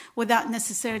topic without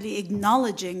necessarily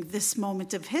acknowledging this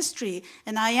moment of history.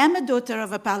 And I am a daughter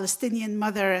of a Palestinian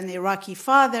mother, an Iraqi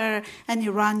father, an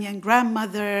Iranian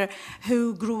grandmother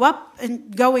who grew up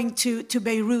going to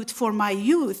Beirut for my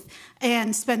youth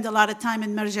and spent a lot of time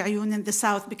in Marj Ayoun in the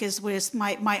south because where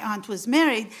my aunt was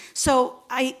married. So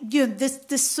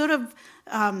this sort of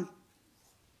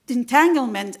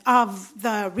entanglement of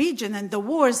the region and the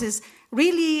wars is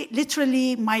really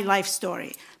literally my life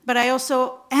story. But I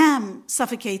also am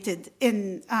suffocated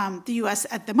in the US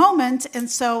at the moment. And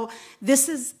so this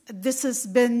has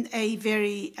been a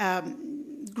very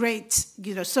great,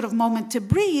 sort of moment to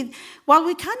breathe while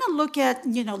we kind of look at,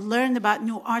 learn about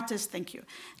new artists. Thank you.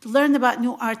 Learn about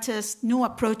new artists, new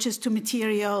approaches to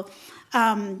material.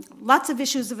 Lots of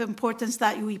issues of importance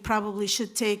that we probably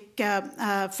should take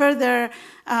further,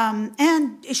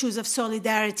 and issues of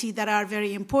solidarity that are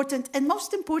very important. And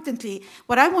most importantly,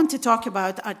 what I want to talk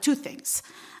about are two things.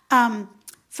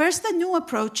 First, the new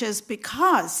approaches,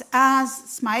 because as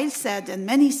Ismail said, and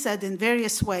many said in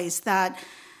various ways, that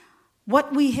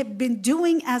what we have been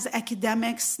doing as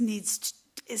academics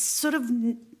is sort of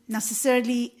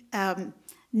necessarily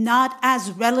not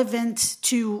as relevant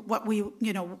to what we,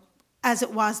 as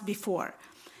it was before.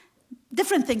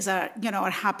 Different things are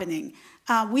happening.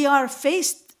 We are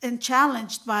faced and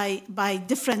challenged by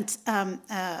different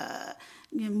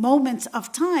moments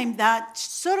of time that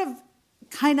sort of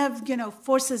kind of,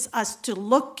 forces us to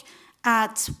look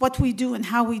at what we do and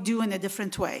how we do in a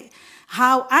different way.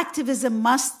 How activism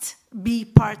must be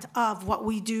part of what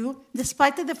we do,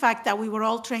 despite the fact that we were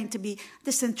all trained to be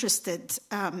disinterested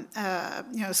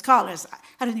scholars.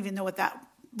 I don't even know what that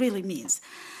really means.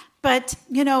 But,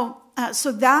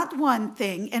 so that one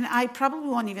thing, and I probably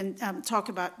won't even talk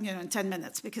about, in 10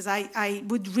 minutes, because I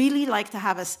would really like to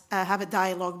have a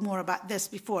dialogue more about this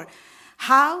before.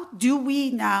 How do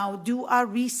we now do our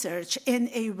research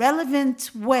in a relevant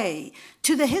way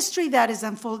to the history that is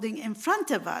unfolding in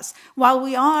front of us while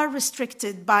we are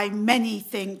restricted by many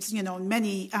things,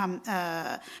 many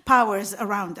powers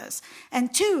around us?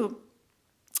 And two,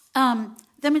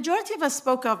 the majority of us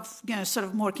spoke of, sort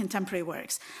of more contemporary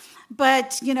works.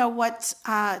 But, what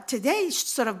today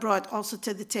sort of brought also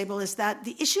to the table is that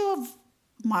the issue of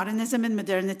modernism and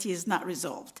modernity is not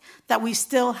resolved, that we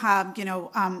still have,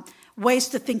 ways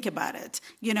to think about it,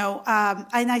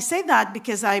 and I say that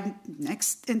because in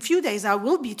a few days I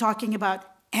will be talking about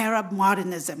Arab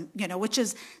modernism, which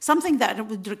is something that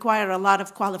would require a lot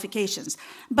of qualifications.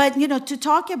 But, to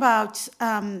talk about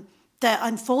the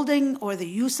unfolding or the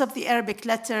use of the Arabic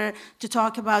letter, to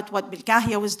talk about what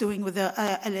Bilkahia was doing with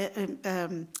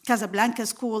the Casablanca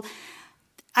school,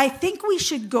 I think we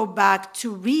should go back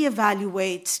to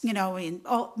reevaluate,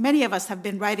 many of us have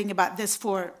been writing about this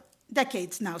for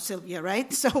decades now, Sylvia,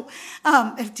 right? So,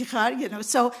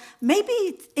 so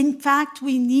maybe, in fact,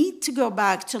 we need to go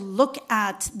back to look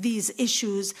at these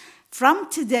issues from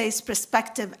today's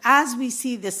perspective as we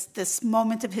see this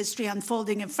moment of history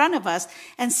unfolding in front of us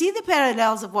and see the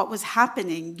parallels of what was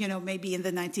happening, maybe in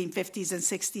the 1950s and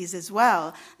 60s as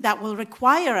well, that will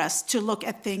require us to look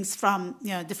at things from,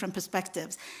 different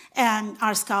perspectives and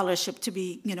our scholarship to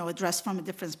be, addressed from a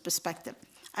different perspective.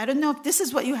 I don't know if this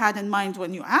is what you had in mind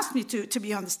when you asked me to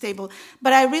be on this table,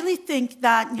 but I really think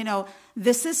that,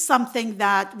 this is something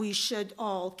that we should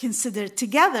all consider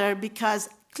together, because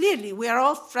clearly we are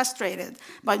all frustrated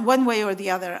by one way or the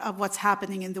other of what's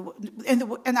happening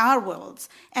in our worlds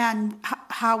and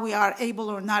how we are able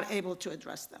or not able to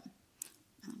address them.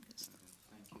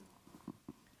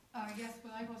 Yes,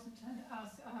 well, I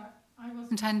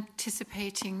wasn't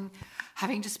anticipating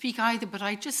having to speak either, but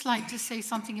I'd just like to say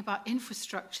something about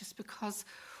infrastructures, because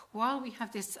while we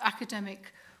have this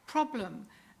academic problem,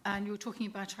 and you're talking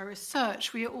about our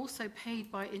research, we are also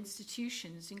paid by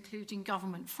institutions, including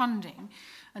government funding,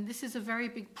 and this is a very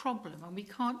big problem, and we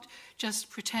can't just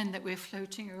pretend that we're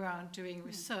floating around doing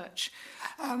research.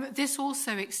 This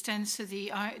also extends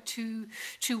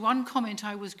to one comment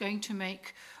I was going to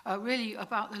make really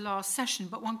about the last session,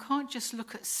 but one can't just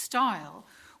look at style,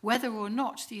 whether or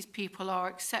not these people are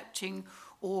accepting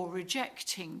or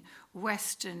rejecting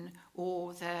Western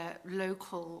or their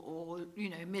local or,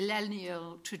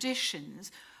 millennial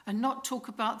traditions, and not talk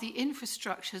about the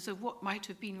infrastructures of what might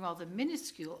have been rather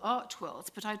minuscule art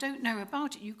worlds, but I don't know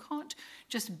about it. You can't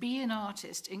just be an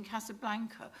artist in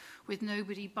Casablanca with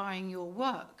nobody buying your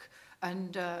work.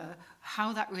 and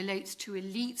how that relates to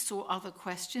elites or other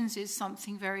questions is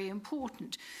something very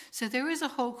important. So there is a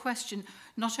whole question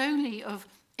not only of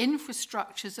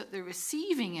infrastructures at the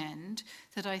receiving end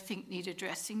that I think need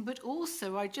addressing, but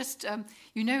also I just,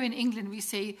 you know, in England we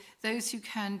say those who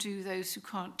can do, those who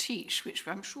can't teach, which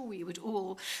I'm sure we would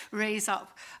all raise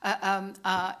up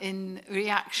in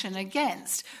reaction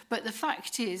against. But the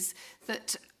fact is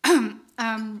that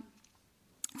the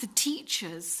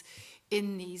teachers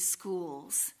in these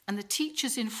schools, and the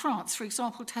teachers in France, for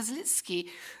example, Tazlitsky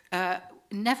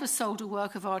never sold a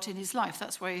work of art in his life.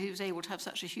 That's why he was able to have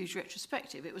such a huge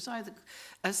retrospective. It was either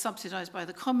subsidized by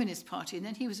the Communist Party, and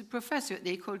then he was a professor at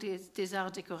the École des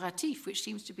Arts Décoratifs, which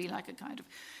seems to be like a kind of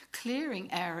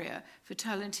clearing area for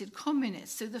talented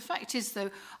communists. So the fact is,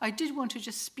 though, I did want to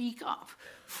just speak up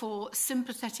for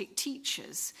sympathetic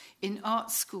teachers in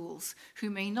art schools who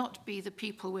may not be the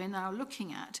people we're now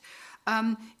looking at.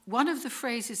 One of the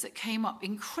phrases that came up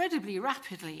incredibly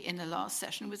rapidly in the last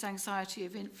session was anxiety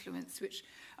of influence, which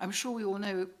I'm sure we all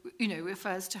know,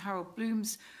 refers to Harold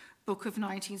Bloom's book of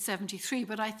 1973.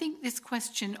 But I think this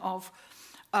question of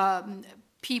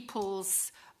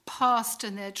people's past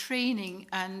and their training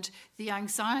and the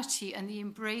anxiety and the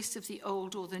embrace of the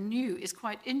old or the new is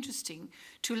quite interesting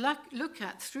to look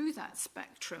at through that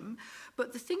spectrum.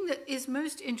 But the thing that is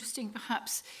most interesting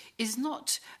perhaps is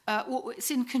not, it's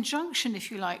in conjunction,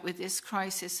 if you like, with this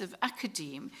crisis of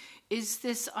academe, is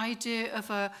this idea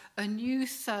of a new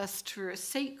thirst for a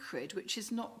sacred, which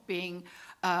is not being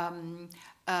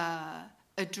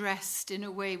addressed in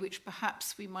a way which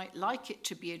perhaps we might like it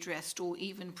to be addressed or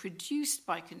even produced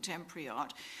by contemporary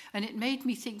art. And it made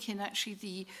me think in actually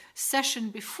the session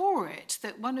before it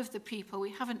that one of the people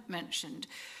we haven't mentioned,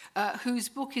 whose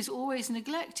book is always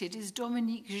neglected, is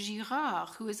Dominique Girard,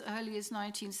 who as early as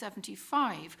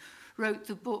 1975 wrote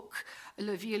the book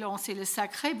Le Violence et le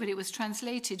Sacré, but it was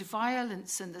translated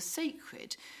Violence and the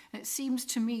Sacred. And it seems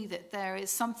to me that there is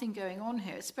something going on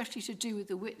here, especially to do with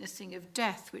the witnessing of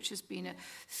death, which has been a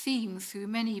theme through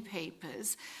many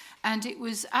papers. And it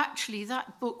was actually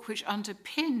that book which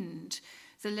underpinned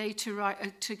the later,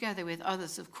 together with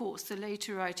others, of course, the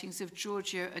later writings of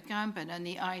Giorgio Agamben and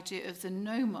the idea of the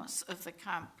nomos of the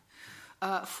camp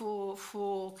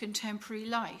for contemporary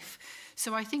life.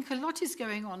 So I think a lot is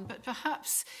going on, but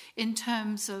perhaps in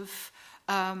terms of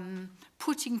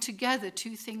putting together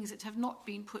two things that have not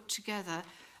been put together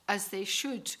as they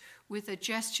should with a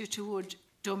gesture toward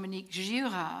Dominique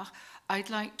Girard, I'd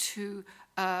like to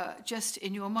just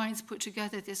in your minds put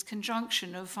together this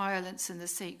conjunction of violence and the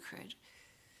sacred.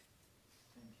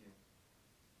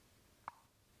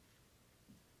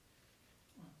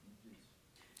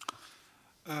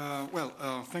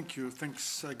 Thank you.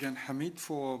 Thanks again, Hamid,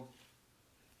 for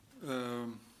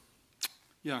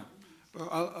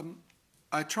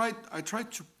I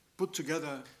tried to put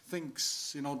together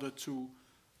things in order to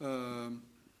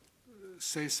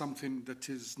say something that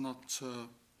is not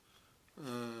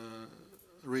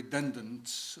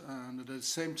redundant, and at the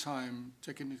same time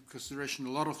taking into consideration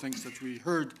a lot of things that we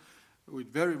heard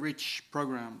with very rich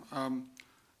program.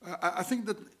 I think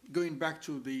that going back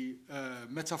to the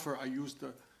metaphor I used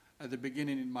at the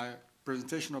beginning in my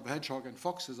presentation of hedgehog and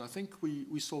foxes, I think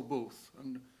we saw both.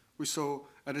 And we saw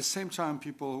at the same time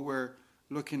people who were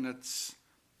looking at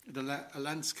a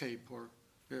landscape, or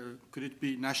could it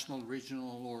be national,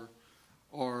 regional,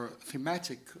 or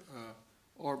thematic,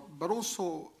 but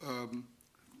also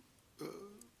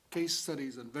case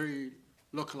studies and very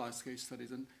localized case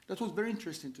studies. And that was very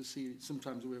interesting to see.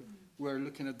 Sometimes we're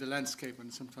looking at the landscape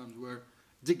and sometimes we're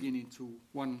digging into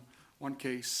one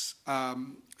case.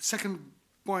 Second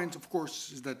point, of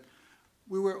course, is that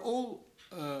we were all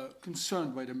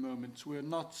concerned by the moment. We're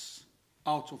not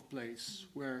out of place.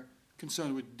 We're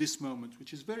concerned with this moment,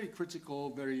 which is very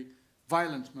critical, very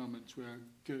violent moment we're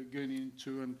going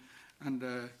into.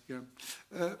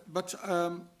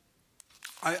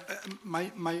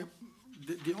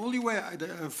 The only way I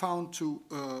found to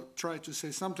try to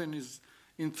say something is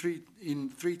in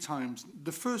three times.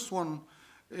 The first one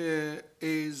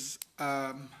is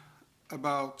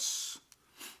about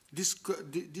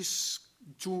these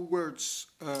two words,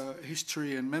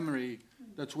 history and memory,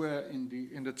 that were in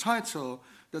the title,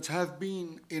 that have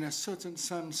been in a certain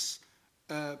sense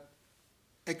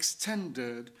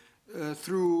extended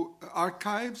through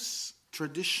archives,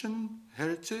 tradition,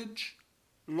 heritage,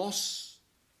 loss,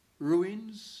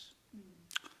 ruins.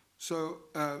 So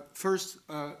first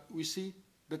we see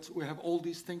that we have all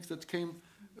these things that came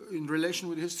in relation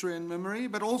with history and memory,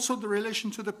 but also the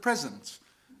relation to the present,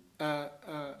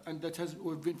 and that has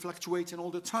been fluctuating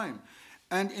all the time.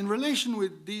 And in relation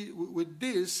with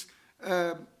this,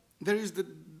 there is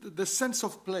the sense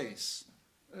of place,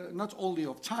 not only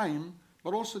of time,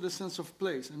 but also the sense of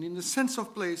place. And in the sense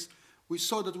of place, we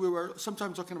saw that we were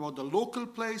sometimes talking about the local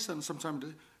place and sometimes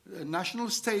the national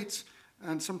state,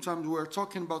 and sometimes we were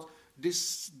talking about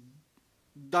this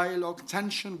dialogue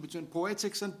tension between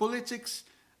poetics and politics,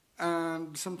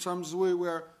 and sometimes we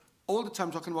were all the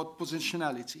time talking about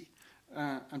positionality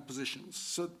and positions.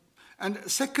 So, and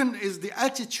second is the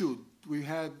attitude we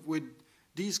had with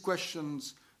these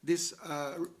questions, this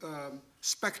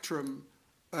spectrum,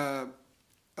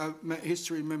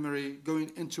 history, memory,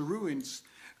 going into ruins.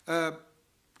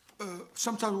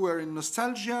 Sometimes we're in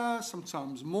nostalgia,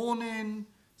 sometimes mourning,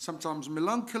 sometimes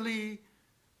melancholy,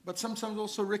 but sometimes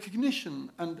also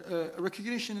recognition, and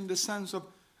recognition in the sense of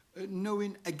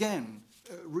knowing again,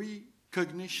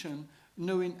 recognition,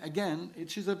 knowing again.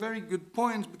 It is a very good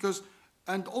point because,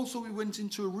 and also we went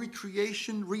into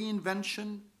recreation,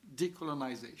 reinvention,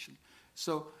 decolonization.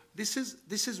 So this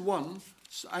is one,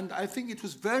 and I think it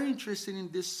was very interesting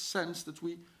in this sense that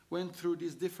we went through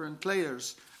these different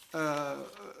layers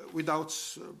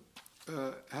without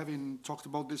having talked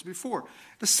about this before.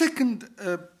 The second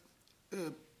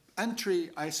entry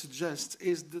I suggest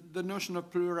is the notion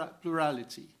of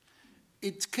plurality.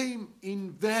 It came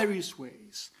in various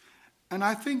ways, and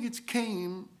I think it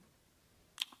came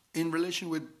in relation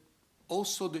with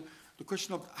also the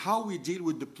question of how we deal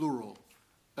with the plural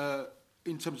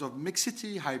in terms of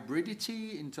mixity,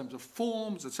 hybridity, in terms of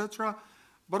forms, etc.,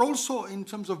 but also in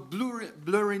terms of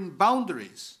blurring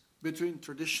boundaries between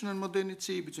tradition and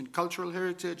modernity, between cultural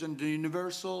heritage and the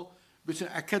universal, between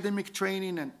academic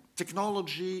training and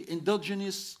technology,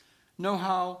 indigenous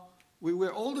know-how. We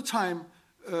were all the time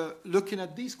looking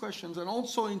at these questions, and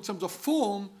also in terms of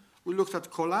form, we looked at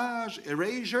collage,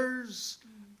 erasures,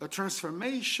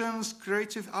 transformations,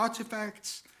 creative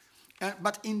artifacts,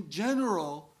 but in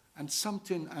general, and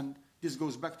this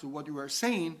goes back to what you were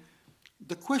saying,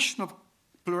 the question of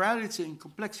plurality and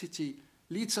complexity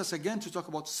leads us again to talk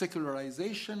about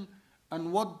secularization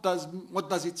and what does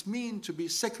it mean to be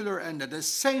secular and at the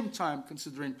same time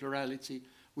considering plurality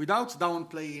without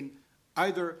downplaying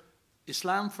either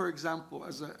Islam, for example,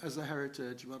 as a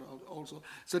heritage, but also.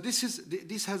 So this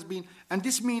has been, and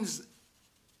this means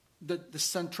that the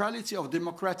centrality of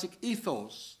democratic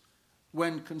ethos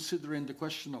when considering the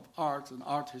question of art and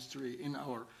art history in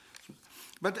our.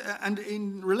 But and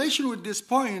in relation with this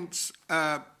point,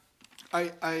 I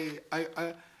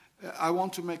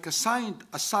want to make a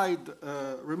side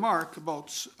remark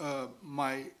about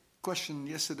my question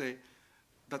yesterday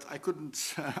that I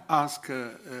couldn't ask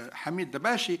Hamid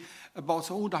Dabashi about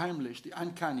unheimlich, the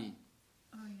uncanny.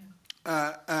 Oh,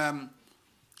 yeah.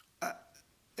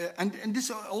 And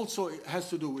this also has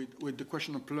to do with the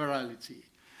question of plurality,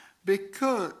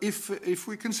 because if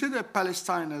we consider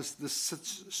Palestine as the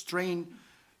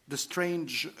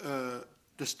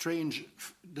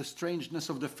strangeness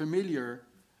of the familiar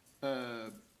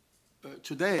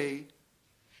today,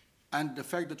 and the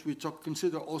fact that we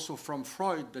consider also from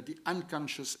Freud that the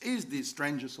unconscious is the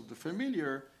strangeness of the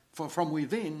familiar from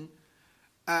within,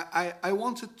 I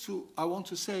want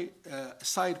to say a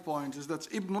side point is that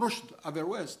Ibn Rushd,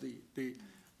 Averroes,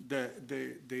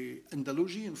 the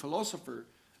Andalusian philosopher,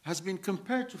 has been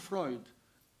compared to Freud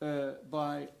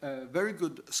by a very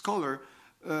good scholar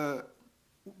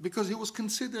because he was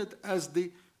considered as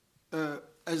the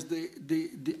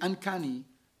uncanny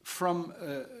from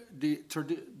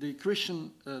the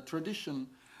Christian tradition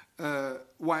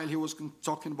while he was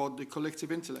talking about the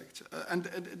collective intellect. And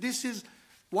this is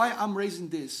why I'm raising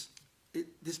this.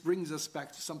 This brings us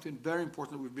back to something very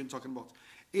important we've been talking about,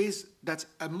 is that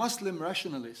a Muslim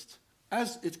rationalist,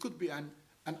 as it could be an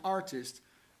artist,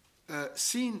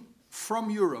 seen from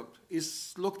Europe,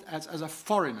 is looked at as a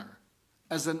foreigner,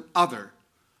 as an other,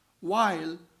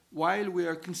 while we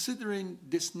are considering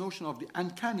this notion of the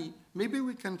uncanny, maybe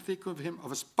we can think of him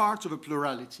as part of a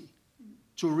plurality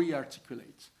to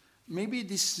re-articulate. Maybe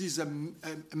this is a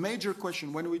major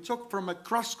question. When we talk from a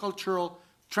cross-cultural,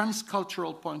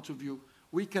 transcultural point of view,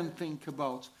 we can think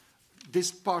about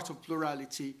this part of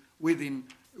plurality within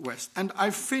West. And I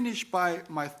finish by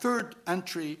my third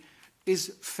entry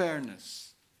is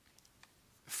fairness.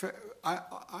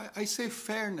 I say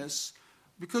fairness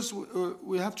because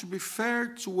we have to be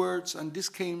fair towards, and this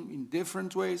came in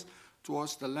different ways,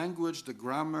 towards the language, the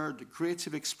grammar, the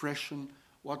creative expression,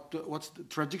 what's the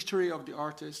trajectory of the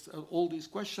artist, all these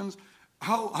questions,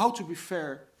 how to be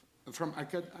fair from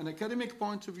an academic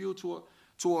point of view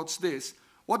towards this.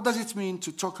 What does it mean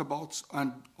to talk about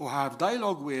or have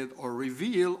dialogue with or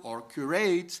reveal or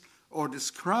curate or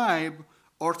describe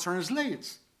or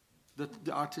translate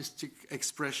the artistic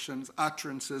expressions,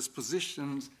 utterances,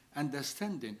 positions,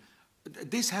 understanding.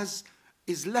 This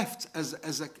is left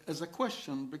as a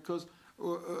question because,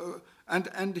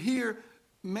 and here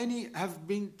many have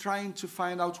been trying to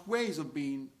find out ways of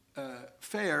being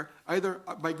fair, either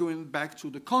by going back to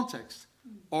the context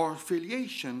or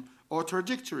affiliation or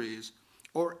trajectories,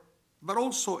 but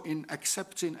also in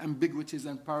accepting ambiguities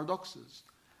and paradoxes.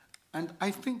 And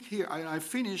I think here, I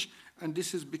finish, and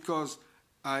this is because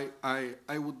I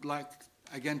would like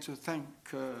again to thank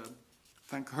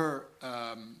her.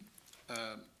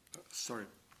 Sorry.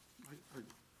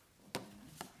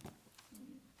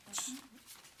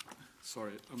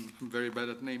 Sorry, I'm very bad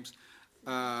at names.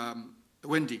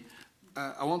 Wendy.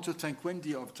 I want to thank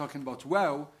Wendy of talking about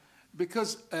wow,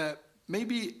 because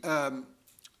maybe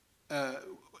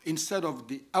instead of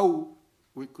the ow,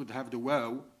 we could have the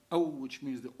wow, which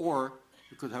means the or,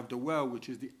 we could have the wow, which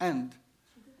is the end.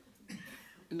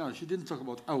 No, she didn't talk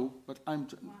about ow, but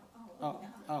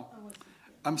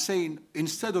I'm saying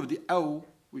instead of the ow,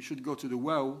 we should go to the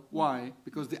wow. Why?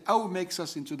 Because the ow makes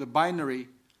us into the binary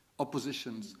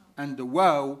oppositions, and the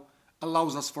wow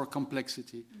allows us for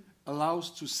complexity,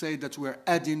 allows to say that we're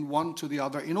adding one to the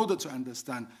other in order to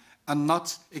understand, and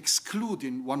not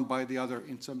excluding one by the other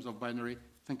in terms of binary.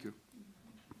 Thank you.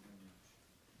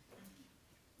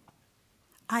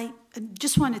 I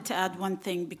just wanted to add one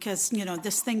thing, because, you know,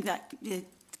 this thing that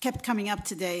kept coming up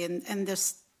today, and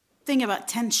this thing about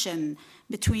tension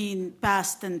between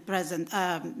past and present,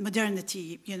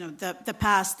 modernity, you know, the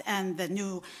past and the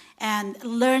new, and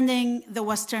learning the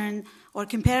Western or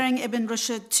comparing Ibn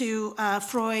Rushd to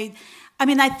Freud. I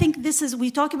mean, I think this is,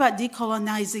 we talk about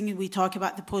decolonizing and we talk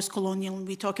about the post-colonial and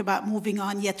we talk about moving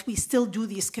on, yet we still do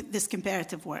this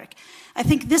comparative work. I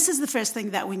think this is the first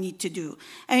thing that we need to do.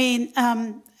 I mean,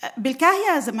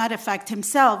 Belkahia, as a matter of fact,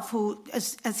 himself, who,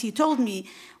 as he told me,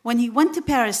 when he went to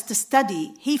Paris to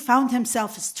study, he found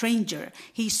himself a stranger.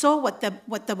 He saw what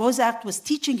the Beaux-Arts was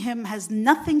teaching him has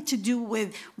nothing to do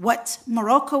with what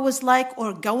Morocco was like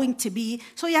or going to be.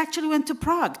 So he actually went to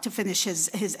Prague to finish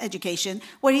his education,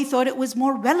 where he thought it was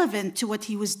more relevant to what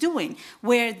he was doing,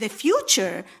 where the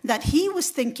future that he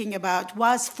was thinking about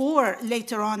was for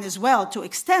later on as well to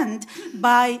extend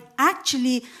by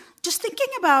actually just thinking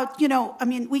about, you know, I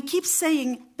mean, we keep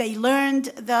saying they learned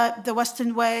the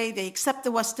Western way, they accept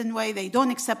the Western way, they don't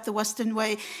accept the Western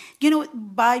way. You know,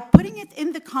 by putting it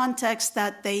in the context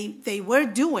that they were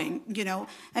doing, you know,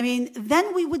 I mean,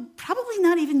 then we would probably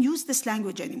not even use this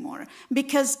language anymore,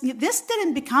 because this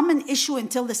didn't become an issue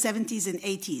until the 70s and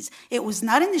 80s. It was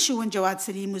not an issue when Jawad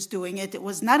Salim was doing it. It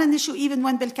was not an issue even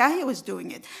when Belkahia was doing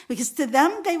it, because to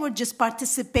them, they were just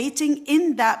participating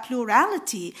in that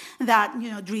plurality that,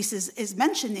 you know, Dries is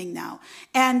mentioning now.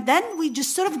 And then we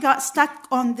just sort of got stuck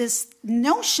on this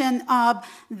notion of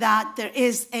that there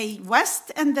is a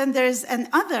West and then there's an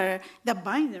other, the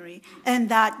binary, and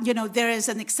that, you know, there is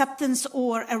an acceptance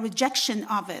or a rejection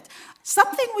of it.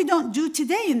 Something we don't do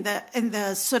today in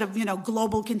the sort of, you know,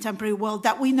 global contemporary world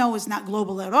that we know is not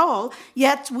global at all,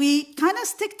 yet we kind of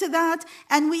stick to that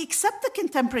and we accept the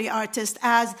contemporary artist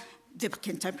as the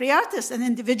contemporary artist, an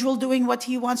individual doing what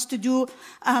he wants to do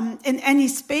in any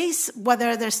space,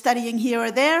 whether they're studying here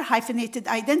or there, hyphenated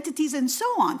identities, and so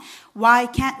on. Why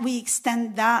can't we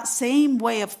extend that same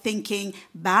way of thinking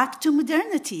back to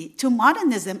modernity, to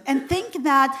modernism, and think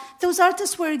that those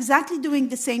artists were exactly doing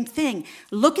the same thing?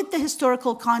 Look at the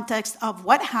historical context of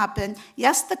what happened,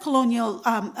 yes, the colonial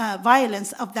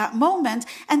violence of that moment,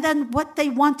 and then what they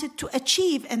wanted to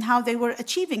achieve and how they were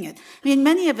achieving it. I mean,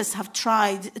 many of us have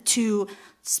tried to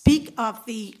speak of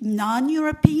the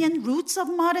non-European roots of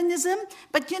modernism,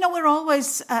 but, you know, we're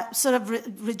always sort of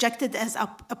rejected as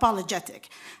apologetic.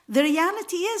 The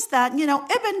reality is that, you know,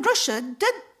 Ibn Rushd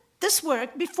did this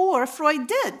work before Freud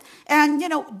did. And, you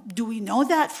know, do we know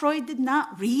that Freud did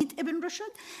not read Ibn Rushd?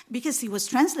 Because he was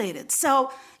translated.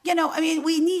 So, you know, I mean,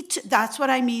 we need to, that's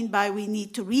what I mean by we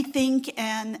need to rethink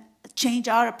and change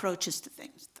our approaches to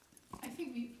things.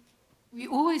 We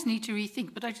always need to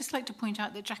rethink, but I'd just like to point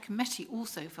out that Giacometti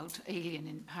also felt alien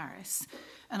in Paris.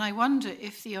 And I wonder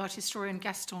if the art historian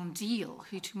Gaston Deal,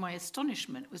 who to my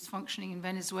astonishment was functioning in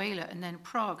Venezuela and then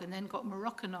Prague and then got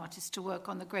Moroccan artists to work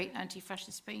on the great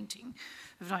anti-fascist painting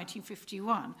of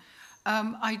 1951,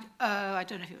 I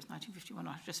don't know if it was 1951,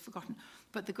 I've just forgotten,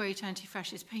 but the great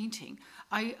anti-fascist painting,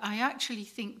 I actually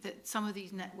think that some of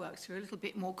these networks are a little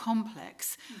bit more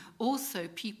complex. Also,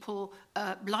 people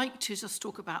like to just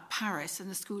talk about Paris and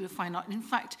the School of Fine Art. And in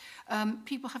fact,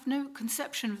 people have no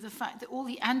conception of the fact that all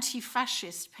the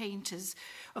anti-fascist painters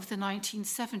of the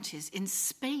 1970s in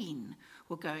Spain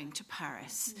were going to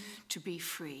Paris to be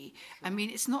free. I mean,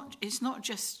 it's not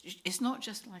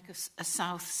just like a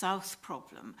South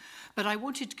problem. But I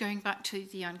wanted, going back to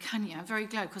the uncanny, I'm very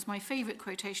glad, because my favourite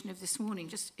quotation of this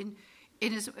morning,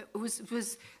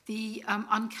 was the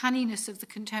uncanniness of the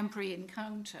contemporary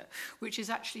encounter, which is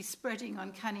actually spreading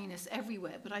uncanniness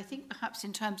everywhere. But I think perhaps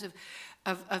in terms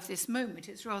of this moment,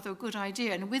 it's rather a good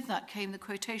idea. And with that came the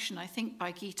quotation, I think,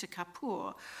 by Geeta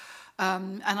Kapoor.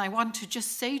 And I want to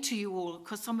just say to you all,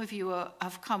 because some of you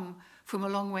have come from a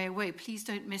long way away, please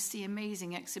don't miss the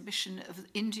amazing exhibition of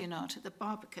Indian art at the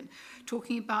Barbican,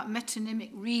 talking about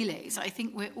metonymic relays. I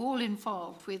think we're all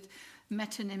involved with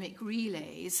metonymic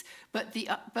relays, but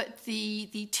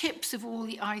the tips of all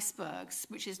the icebergs,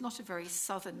 which is not a very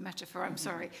southern metaphor, I'm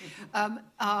sorry,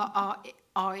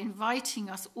 are inviting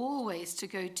us always to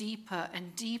go deeper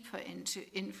and deeper into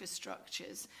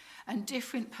infrastructures and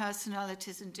different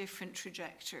personalities and different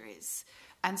trajectories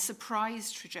and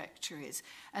surprise trajectories.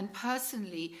 And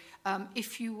personally,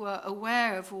 if you were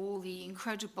aware of all the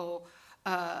incredible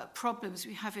problems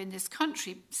we have in this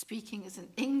country, speaking as an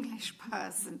English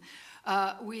person,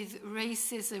 with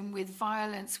racism, with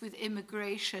violence, with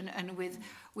immigration, and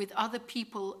with other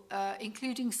people,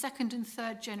 including second and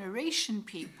third generation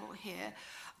people here,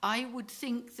 I would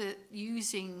think that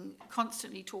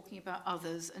constantly talking about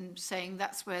others and saying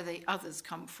that's where the others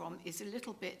come from is a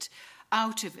little bit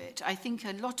out of it. I think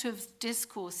a lot of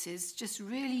discourses just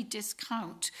really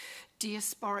discount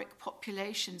diasporic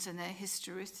populations and their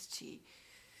historicity.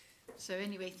 So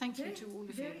anyway, thank you to all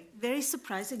of you. Very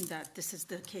surprising that this is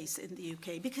the case in the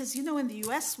UK, because, in the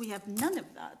US we have none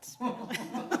of that.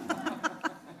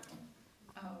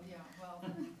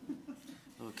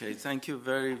 Okay, thank you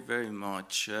very, very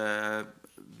much.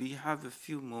 We have a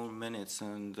few more minutes,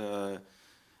 and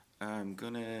I'm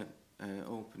going to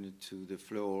open it to the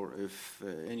floor if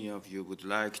any of you would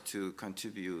like to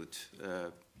contribute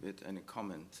with any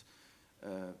comment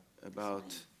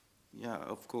about... Yeah,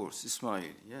 of course.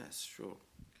 Ismail, yes, sure.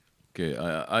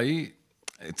 Okay,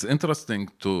 it's interesting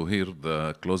to hear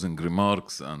the closing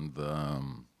remarks, and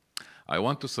I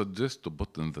want to suggest to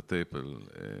put on the table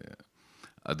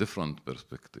a different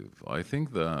perspective. I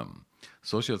think the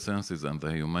social sciences and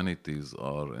the humanities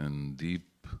are in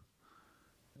deep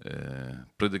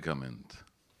predicament.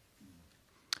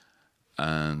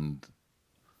 And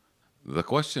the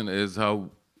question is,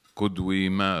 how could we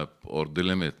map or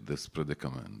delimit this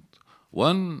predicament?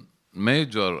 One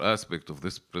major aspect of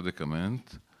this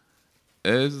predicament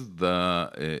is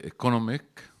the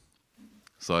economic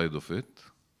side of it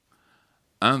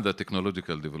and the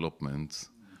technological developments,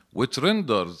 which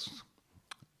renders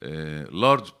a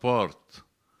large part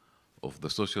of the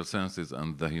social sciences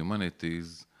and the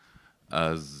humanities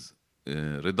as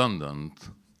redundant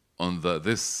on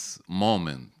this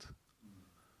moment.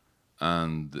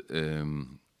 And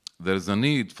there's a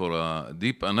need for a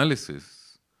deep analysis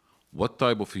what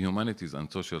type of humanities and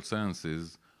social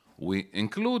sciences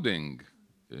including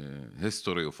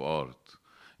history of art,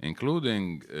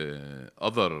 including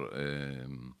other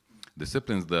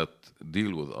disciplines that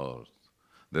deal with art.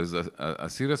 There's a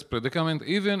serious predicament,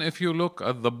 even if you look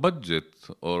at the budget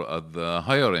or at the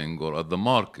hiring or at the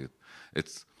market.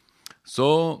 It's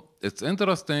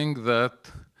interesting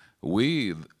that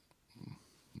we,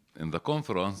 in the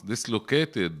conference,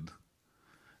 dislocated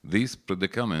these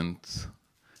predicaments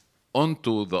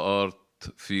onto the art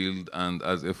field and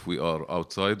as if we are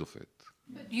outside of it.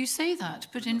 But you say that,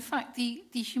 but in fact the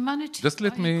humanities... Just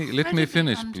let me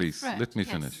finish, please. Let me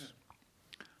finish.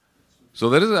 So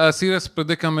there is a serious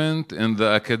predicament in the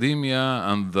academia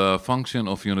and the function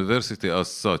of university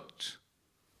as such.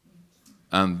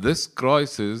 And this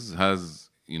crisis has,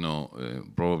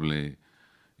 probably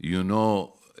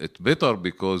it better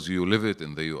because you live it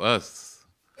in the US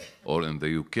or in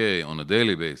the UK on a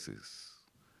daily basis.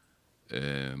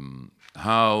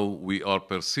 How we are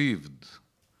perceived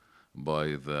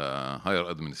by the higher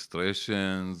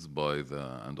administrations,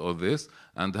 and all this,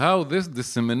 and how this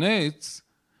disseminates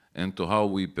into how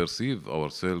we perceive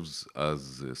ourselves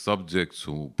as subjects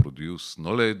who produce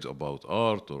knowledge about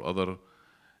art or other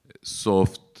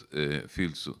soft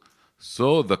fields.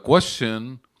 So the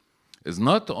question is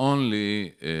not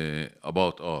only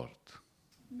about art,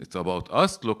 it's about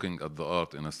us looking at the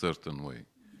art in a certain way.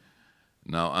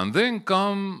 Now, and then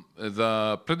come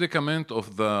the predicament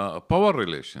of the power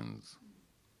relations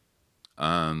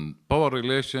and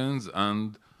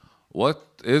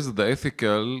what is the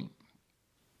ethical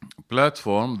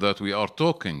platform that we are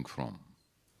talking from.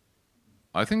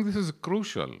 I think this is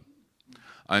crucial.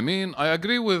 I mean, I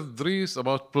agree with Dries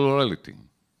about plurality.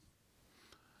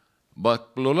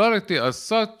 But plurality as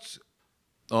such,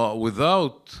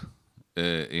 without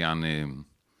يعني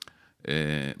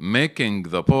making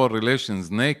the power relations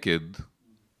naked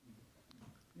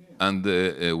and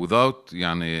without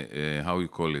يعني how you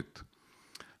call it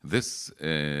this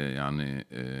يعني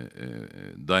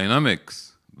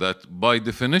dynamics that by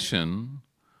definition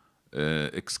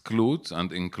excludes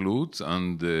and includes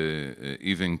and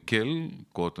even kill,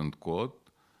 quote unquote.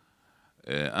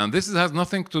 And this has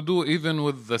nothing to do even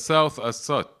with the South as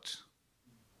such.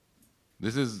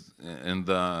 This is in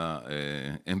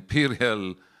the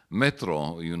imperial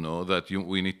metro, you know, that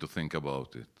we need to think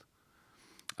about it.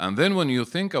 And then when you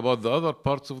think about the other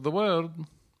parts of the world,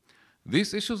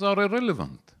 these issues are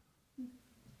irrelevant.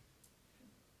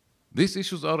 These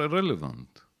issues are irrelevant.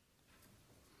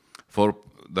 For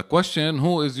the question,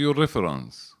 who is your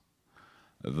reference?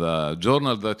 The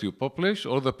journal that you publish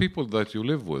or the people that you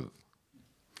live with?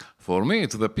 For me,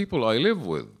 it's the people I live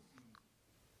with.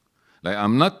 Like,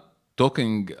 I'm not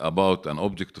talking about an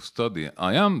object of study.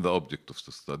 I am the object of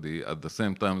study at the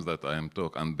same time that I am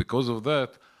talking. And because of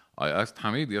that, I asked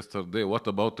Hamid yesterday, what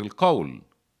about al-qawl?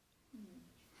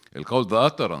 Al-qawl, the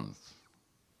utterance.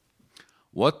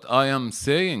 What I am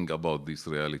saying about these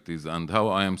realities and how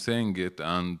I am saying it.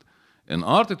 And in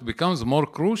art, it becomes more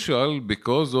crucial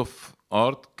because of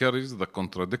art carries the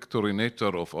contradictory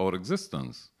nature of our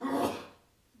existence.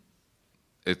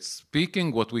 It's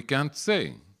speaking what we can't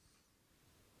say.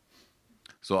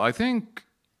 So I think,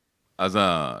 as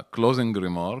a closing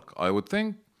remark, I would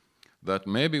think that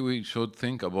maybe we should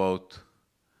think about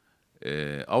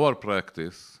our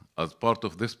practice as part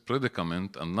of this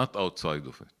predicament and not outside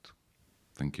of it.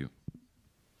 Thank you.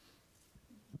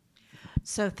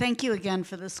 So thank you again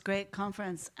for this great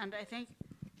conference. And I think,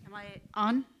 am I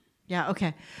on? Yeah,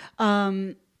 okay.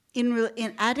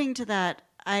 In adding to that,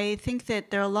 I think that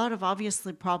there are a lot of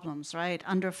obviously problems, right?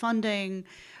 Underfunding,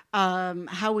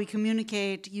 how we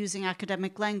communicate using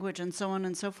academic language and so on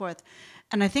and so forth.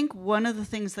 And I think one of the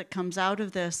things that comes out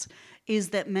of this is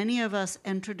that many of us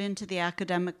entered into the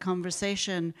academic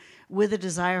conversation with a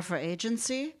desire for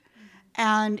agency.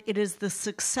 And it is the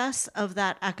success of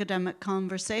that academic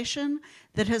conversation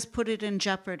that has put it in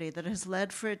jeopardy, that has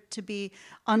led for it to be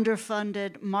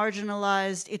underfunded,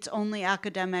 marginalized, it's only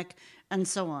academic, and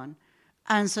so on.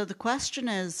 And so the question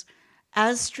is,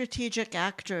 as strategic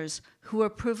actors who are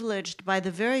privileged by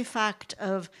the very fact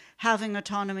of having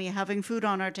autonomy, having food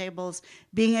on our tables,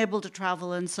 being able to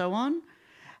travel and so on,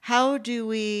 how do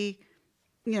we,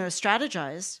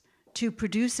 strategize to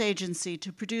produce agency,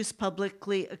 to produce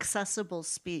publicly accessible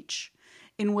speech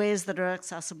in ways that are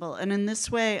accessible? And in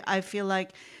this way, I feel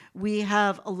like we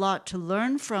have a lot to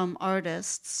learn from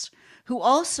artists who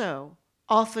also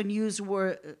often use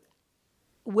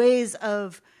ways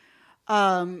of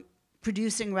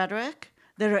producing rhetoric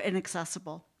that are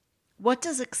inaccessible. What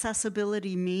does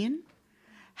accessibility mean?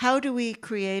 How do we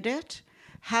create it?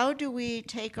 How do we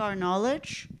take our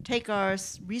knowledge, take our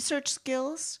research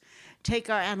skills, take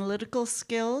our analytical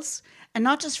skills, and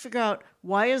not just figure out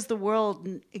why is the world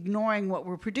ignoring what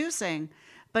we're producing,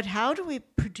 but how do we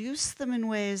produce them in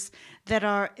ways that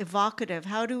are evocative?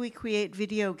 How do we create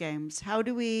video games? How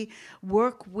do we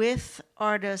work with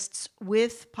artists,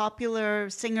 with popular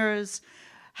singers?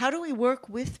 How do we work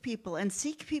with people and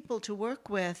seek people to work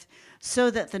with so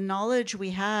that the knowledge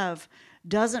we have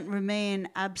doesn't remain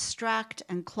abstract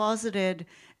and closeted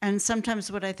and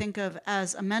sometimes what I think of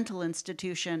as a mental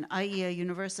institution, i.e. a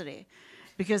university?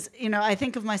 Because, I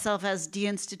think of myself as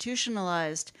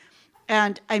deinstitutionalized,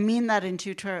 and I mean that in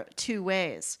two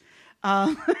ways.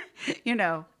 And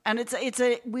it's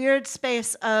a weird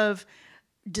space of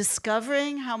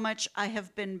discovering how much I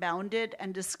have been bounded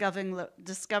and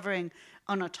discovering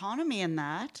an autonomy in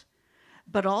that,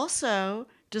 but also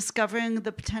discovering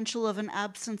the potential of an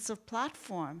absence of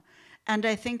platform. And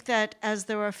I think that as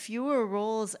there are fewer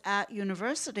roles at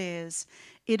universities,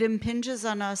 it impinges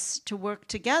on us to work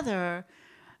together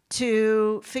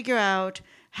to figure out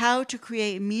how to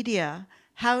create media,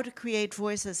 how to create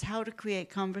voices, how to create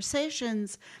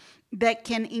conversations that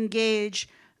can engage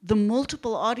the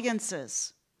multiple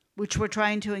audiences which we're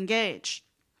trying to engage.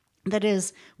 That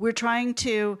is,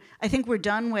 I think we're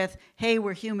done with, hey,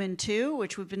 we're human too,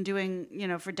 which we've been doing,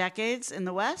 for decades in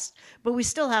the West, but we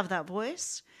still have that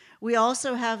voice. We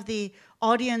also have the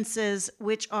audiences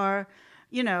which are,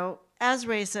 as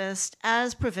racist,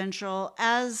 as provincial,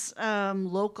 as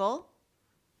local,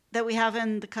 that we have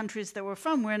in the countries that we're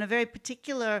from. We're in a very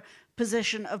particular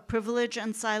position of privilege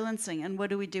and silencing, and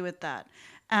what do we do with that?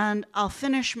 And I'll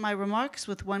finish my remarks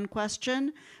with one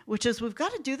question, which is, we've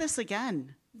got to do this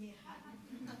again. Yeah.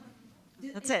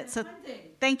 That's it. So thank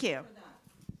you. Thank you. Yeah,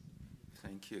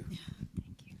 thank you.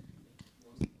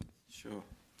 Sure.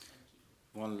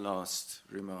 one last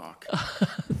remark.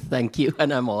 Thank you,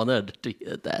 and I'm honored to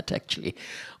hear that, actually.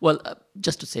 Well,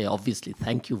 just to say, obviously,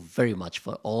 thank you very much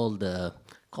for all the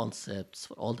concepts,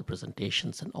 for all the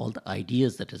presentations, and all the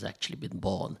ideas that has actually been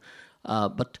born.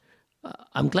 But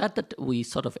I'm glad that we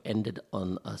sort of ended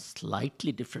on a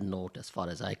slightly different note, as far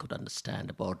as I could understand,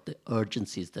 about the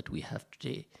urgencies that we have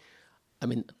today. I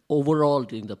mean, overall,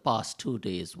 during the past 2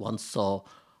 days, one saw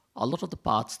a lot of the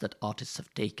paths that artists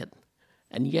have taken.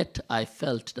 And yet I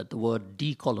felt that the word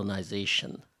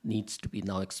decolonization needs to be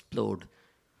now explored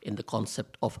in the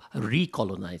concept of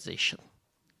recolonization,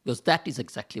 because that is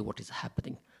exactly what is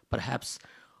happening. Perhaps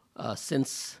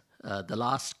since the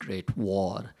last Great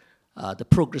War, the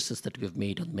progresses that we've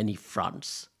made on many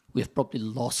fronts, we have probably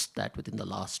lost that within the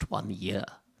last 1 year.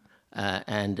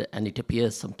 And it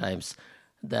appears sometimes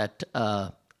that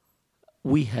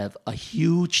we have a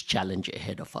huge challenge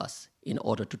ahead of us in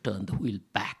order to turn the wheel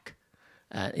back.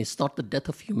 It's not the death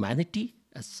of humanity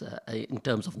as in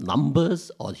terms of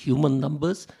numbers or human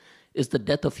numbers. It's the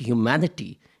death of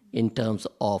humanity in terms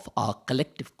of our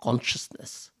collective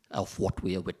consciousness of what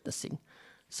we are witnessing.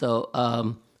 So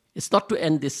it's not to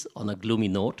end this on a gloomy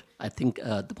note. I think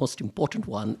the most important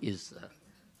one is,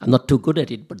 I'm not too good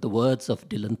at it, but the words of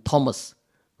Dylan Thomas,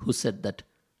 who said that,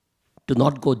 do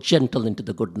not go gentle into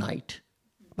the good night,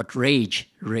 but rage,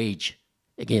 rage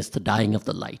against the dying of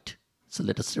the light. So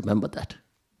let us remember that.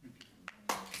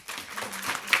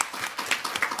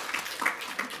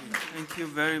 Thank you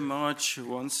very much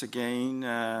once again.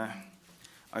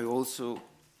 I also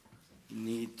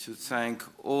need to thank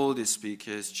all the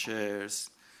speakers, chairs,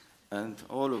 and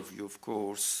all of you, of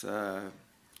course,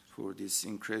 for this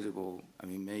incredible,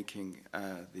 making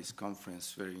this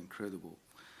conference very incredible.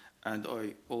 And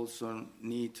I also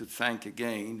need to thank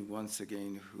once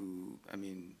again, who,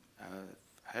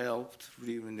 helped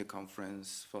during the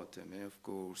conference, Fatemeh, of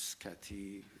course,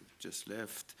 Kathy, who just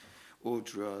left,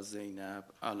 Audra, Zainab,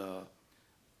 Ala,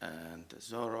 and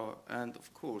Zara, and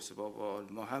of course, above all,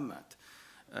 Mohammed,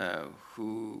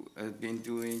 who have been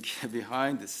doing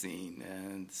behind the scene.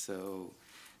 And so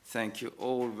thank you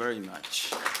all very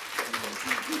much.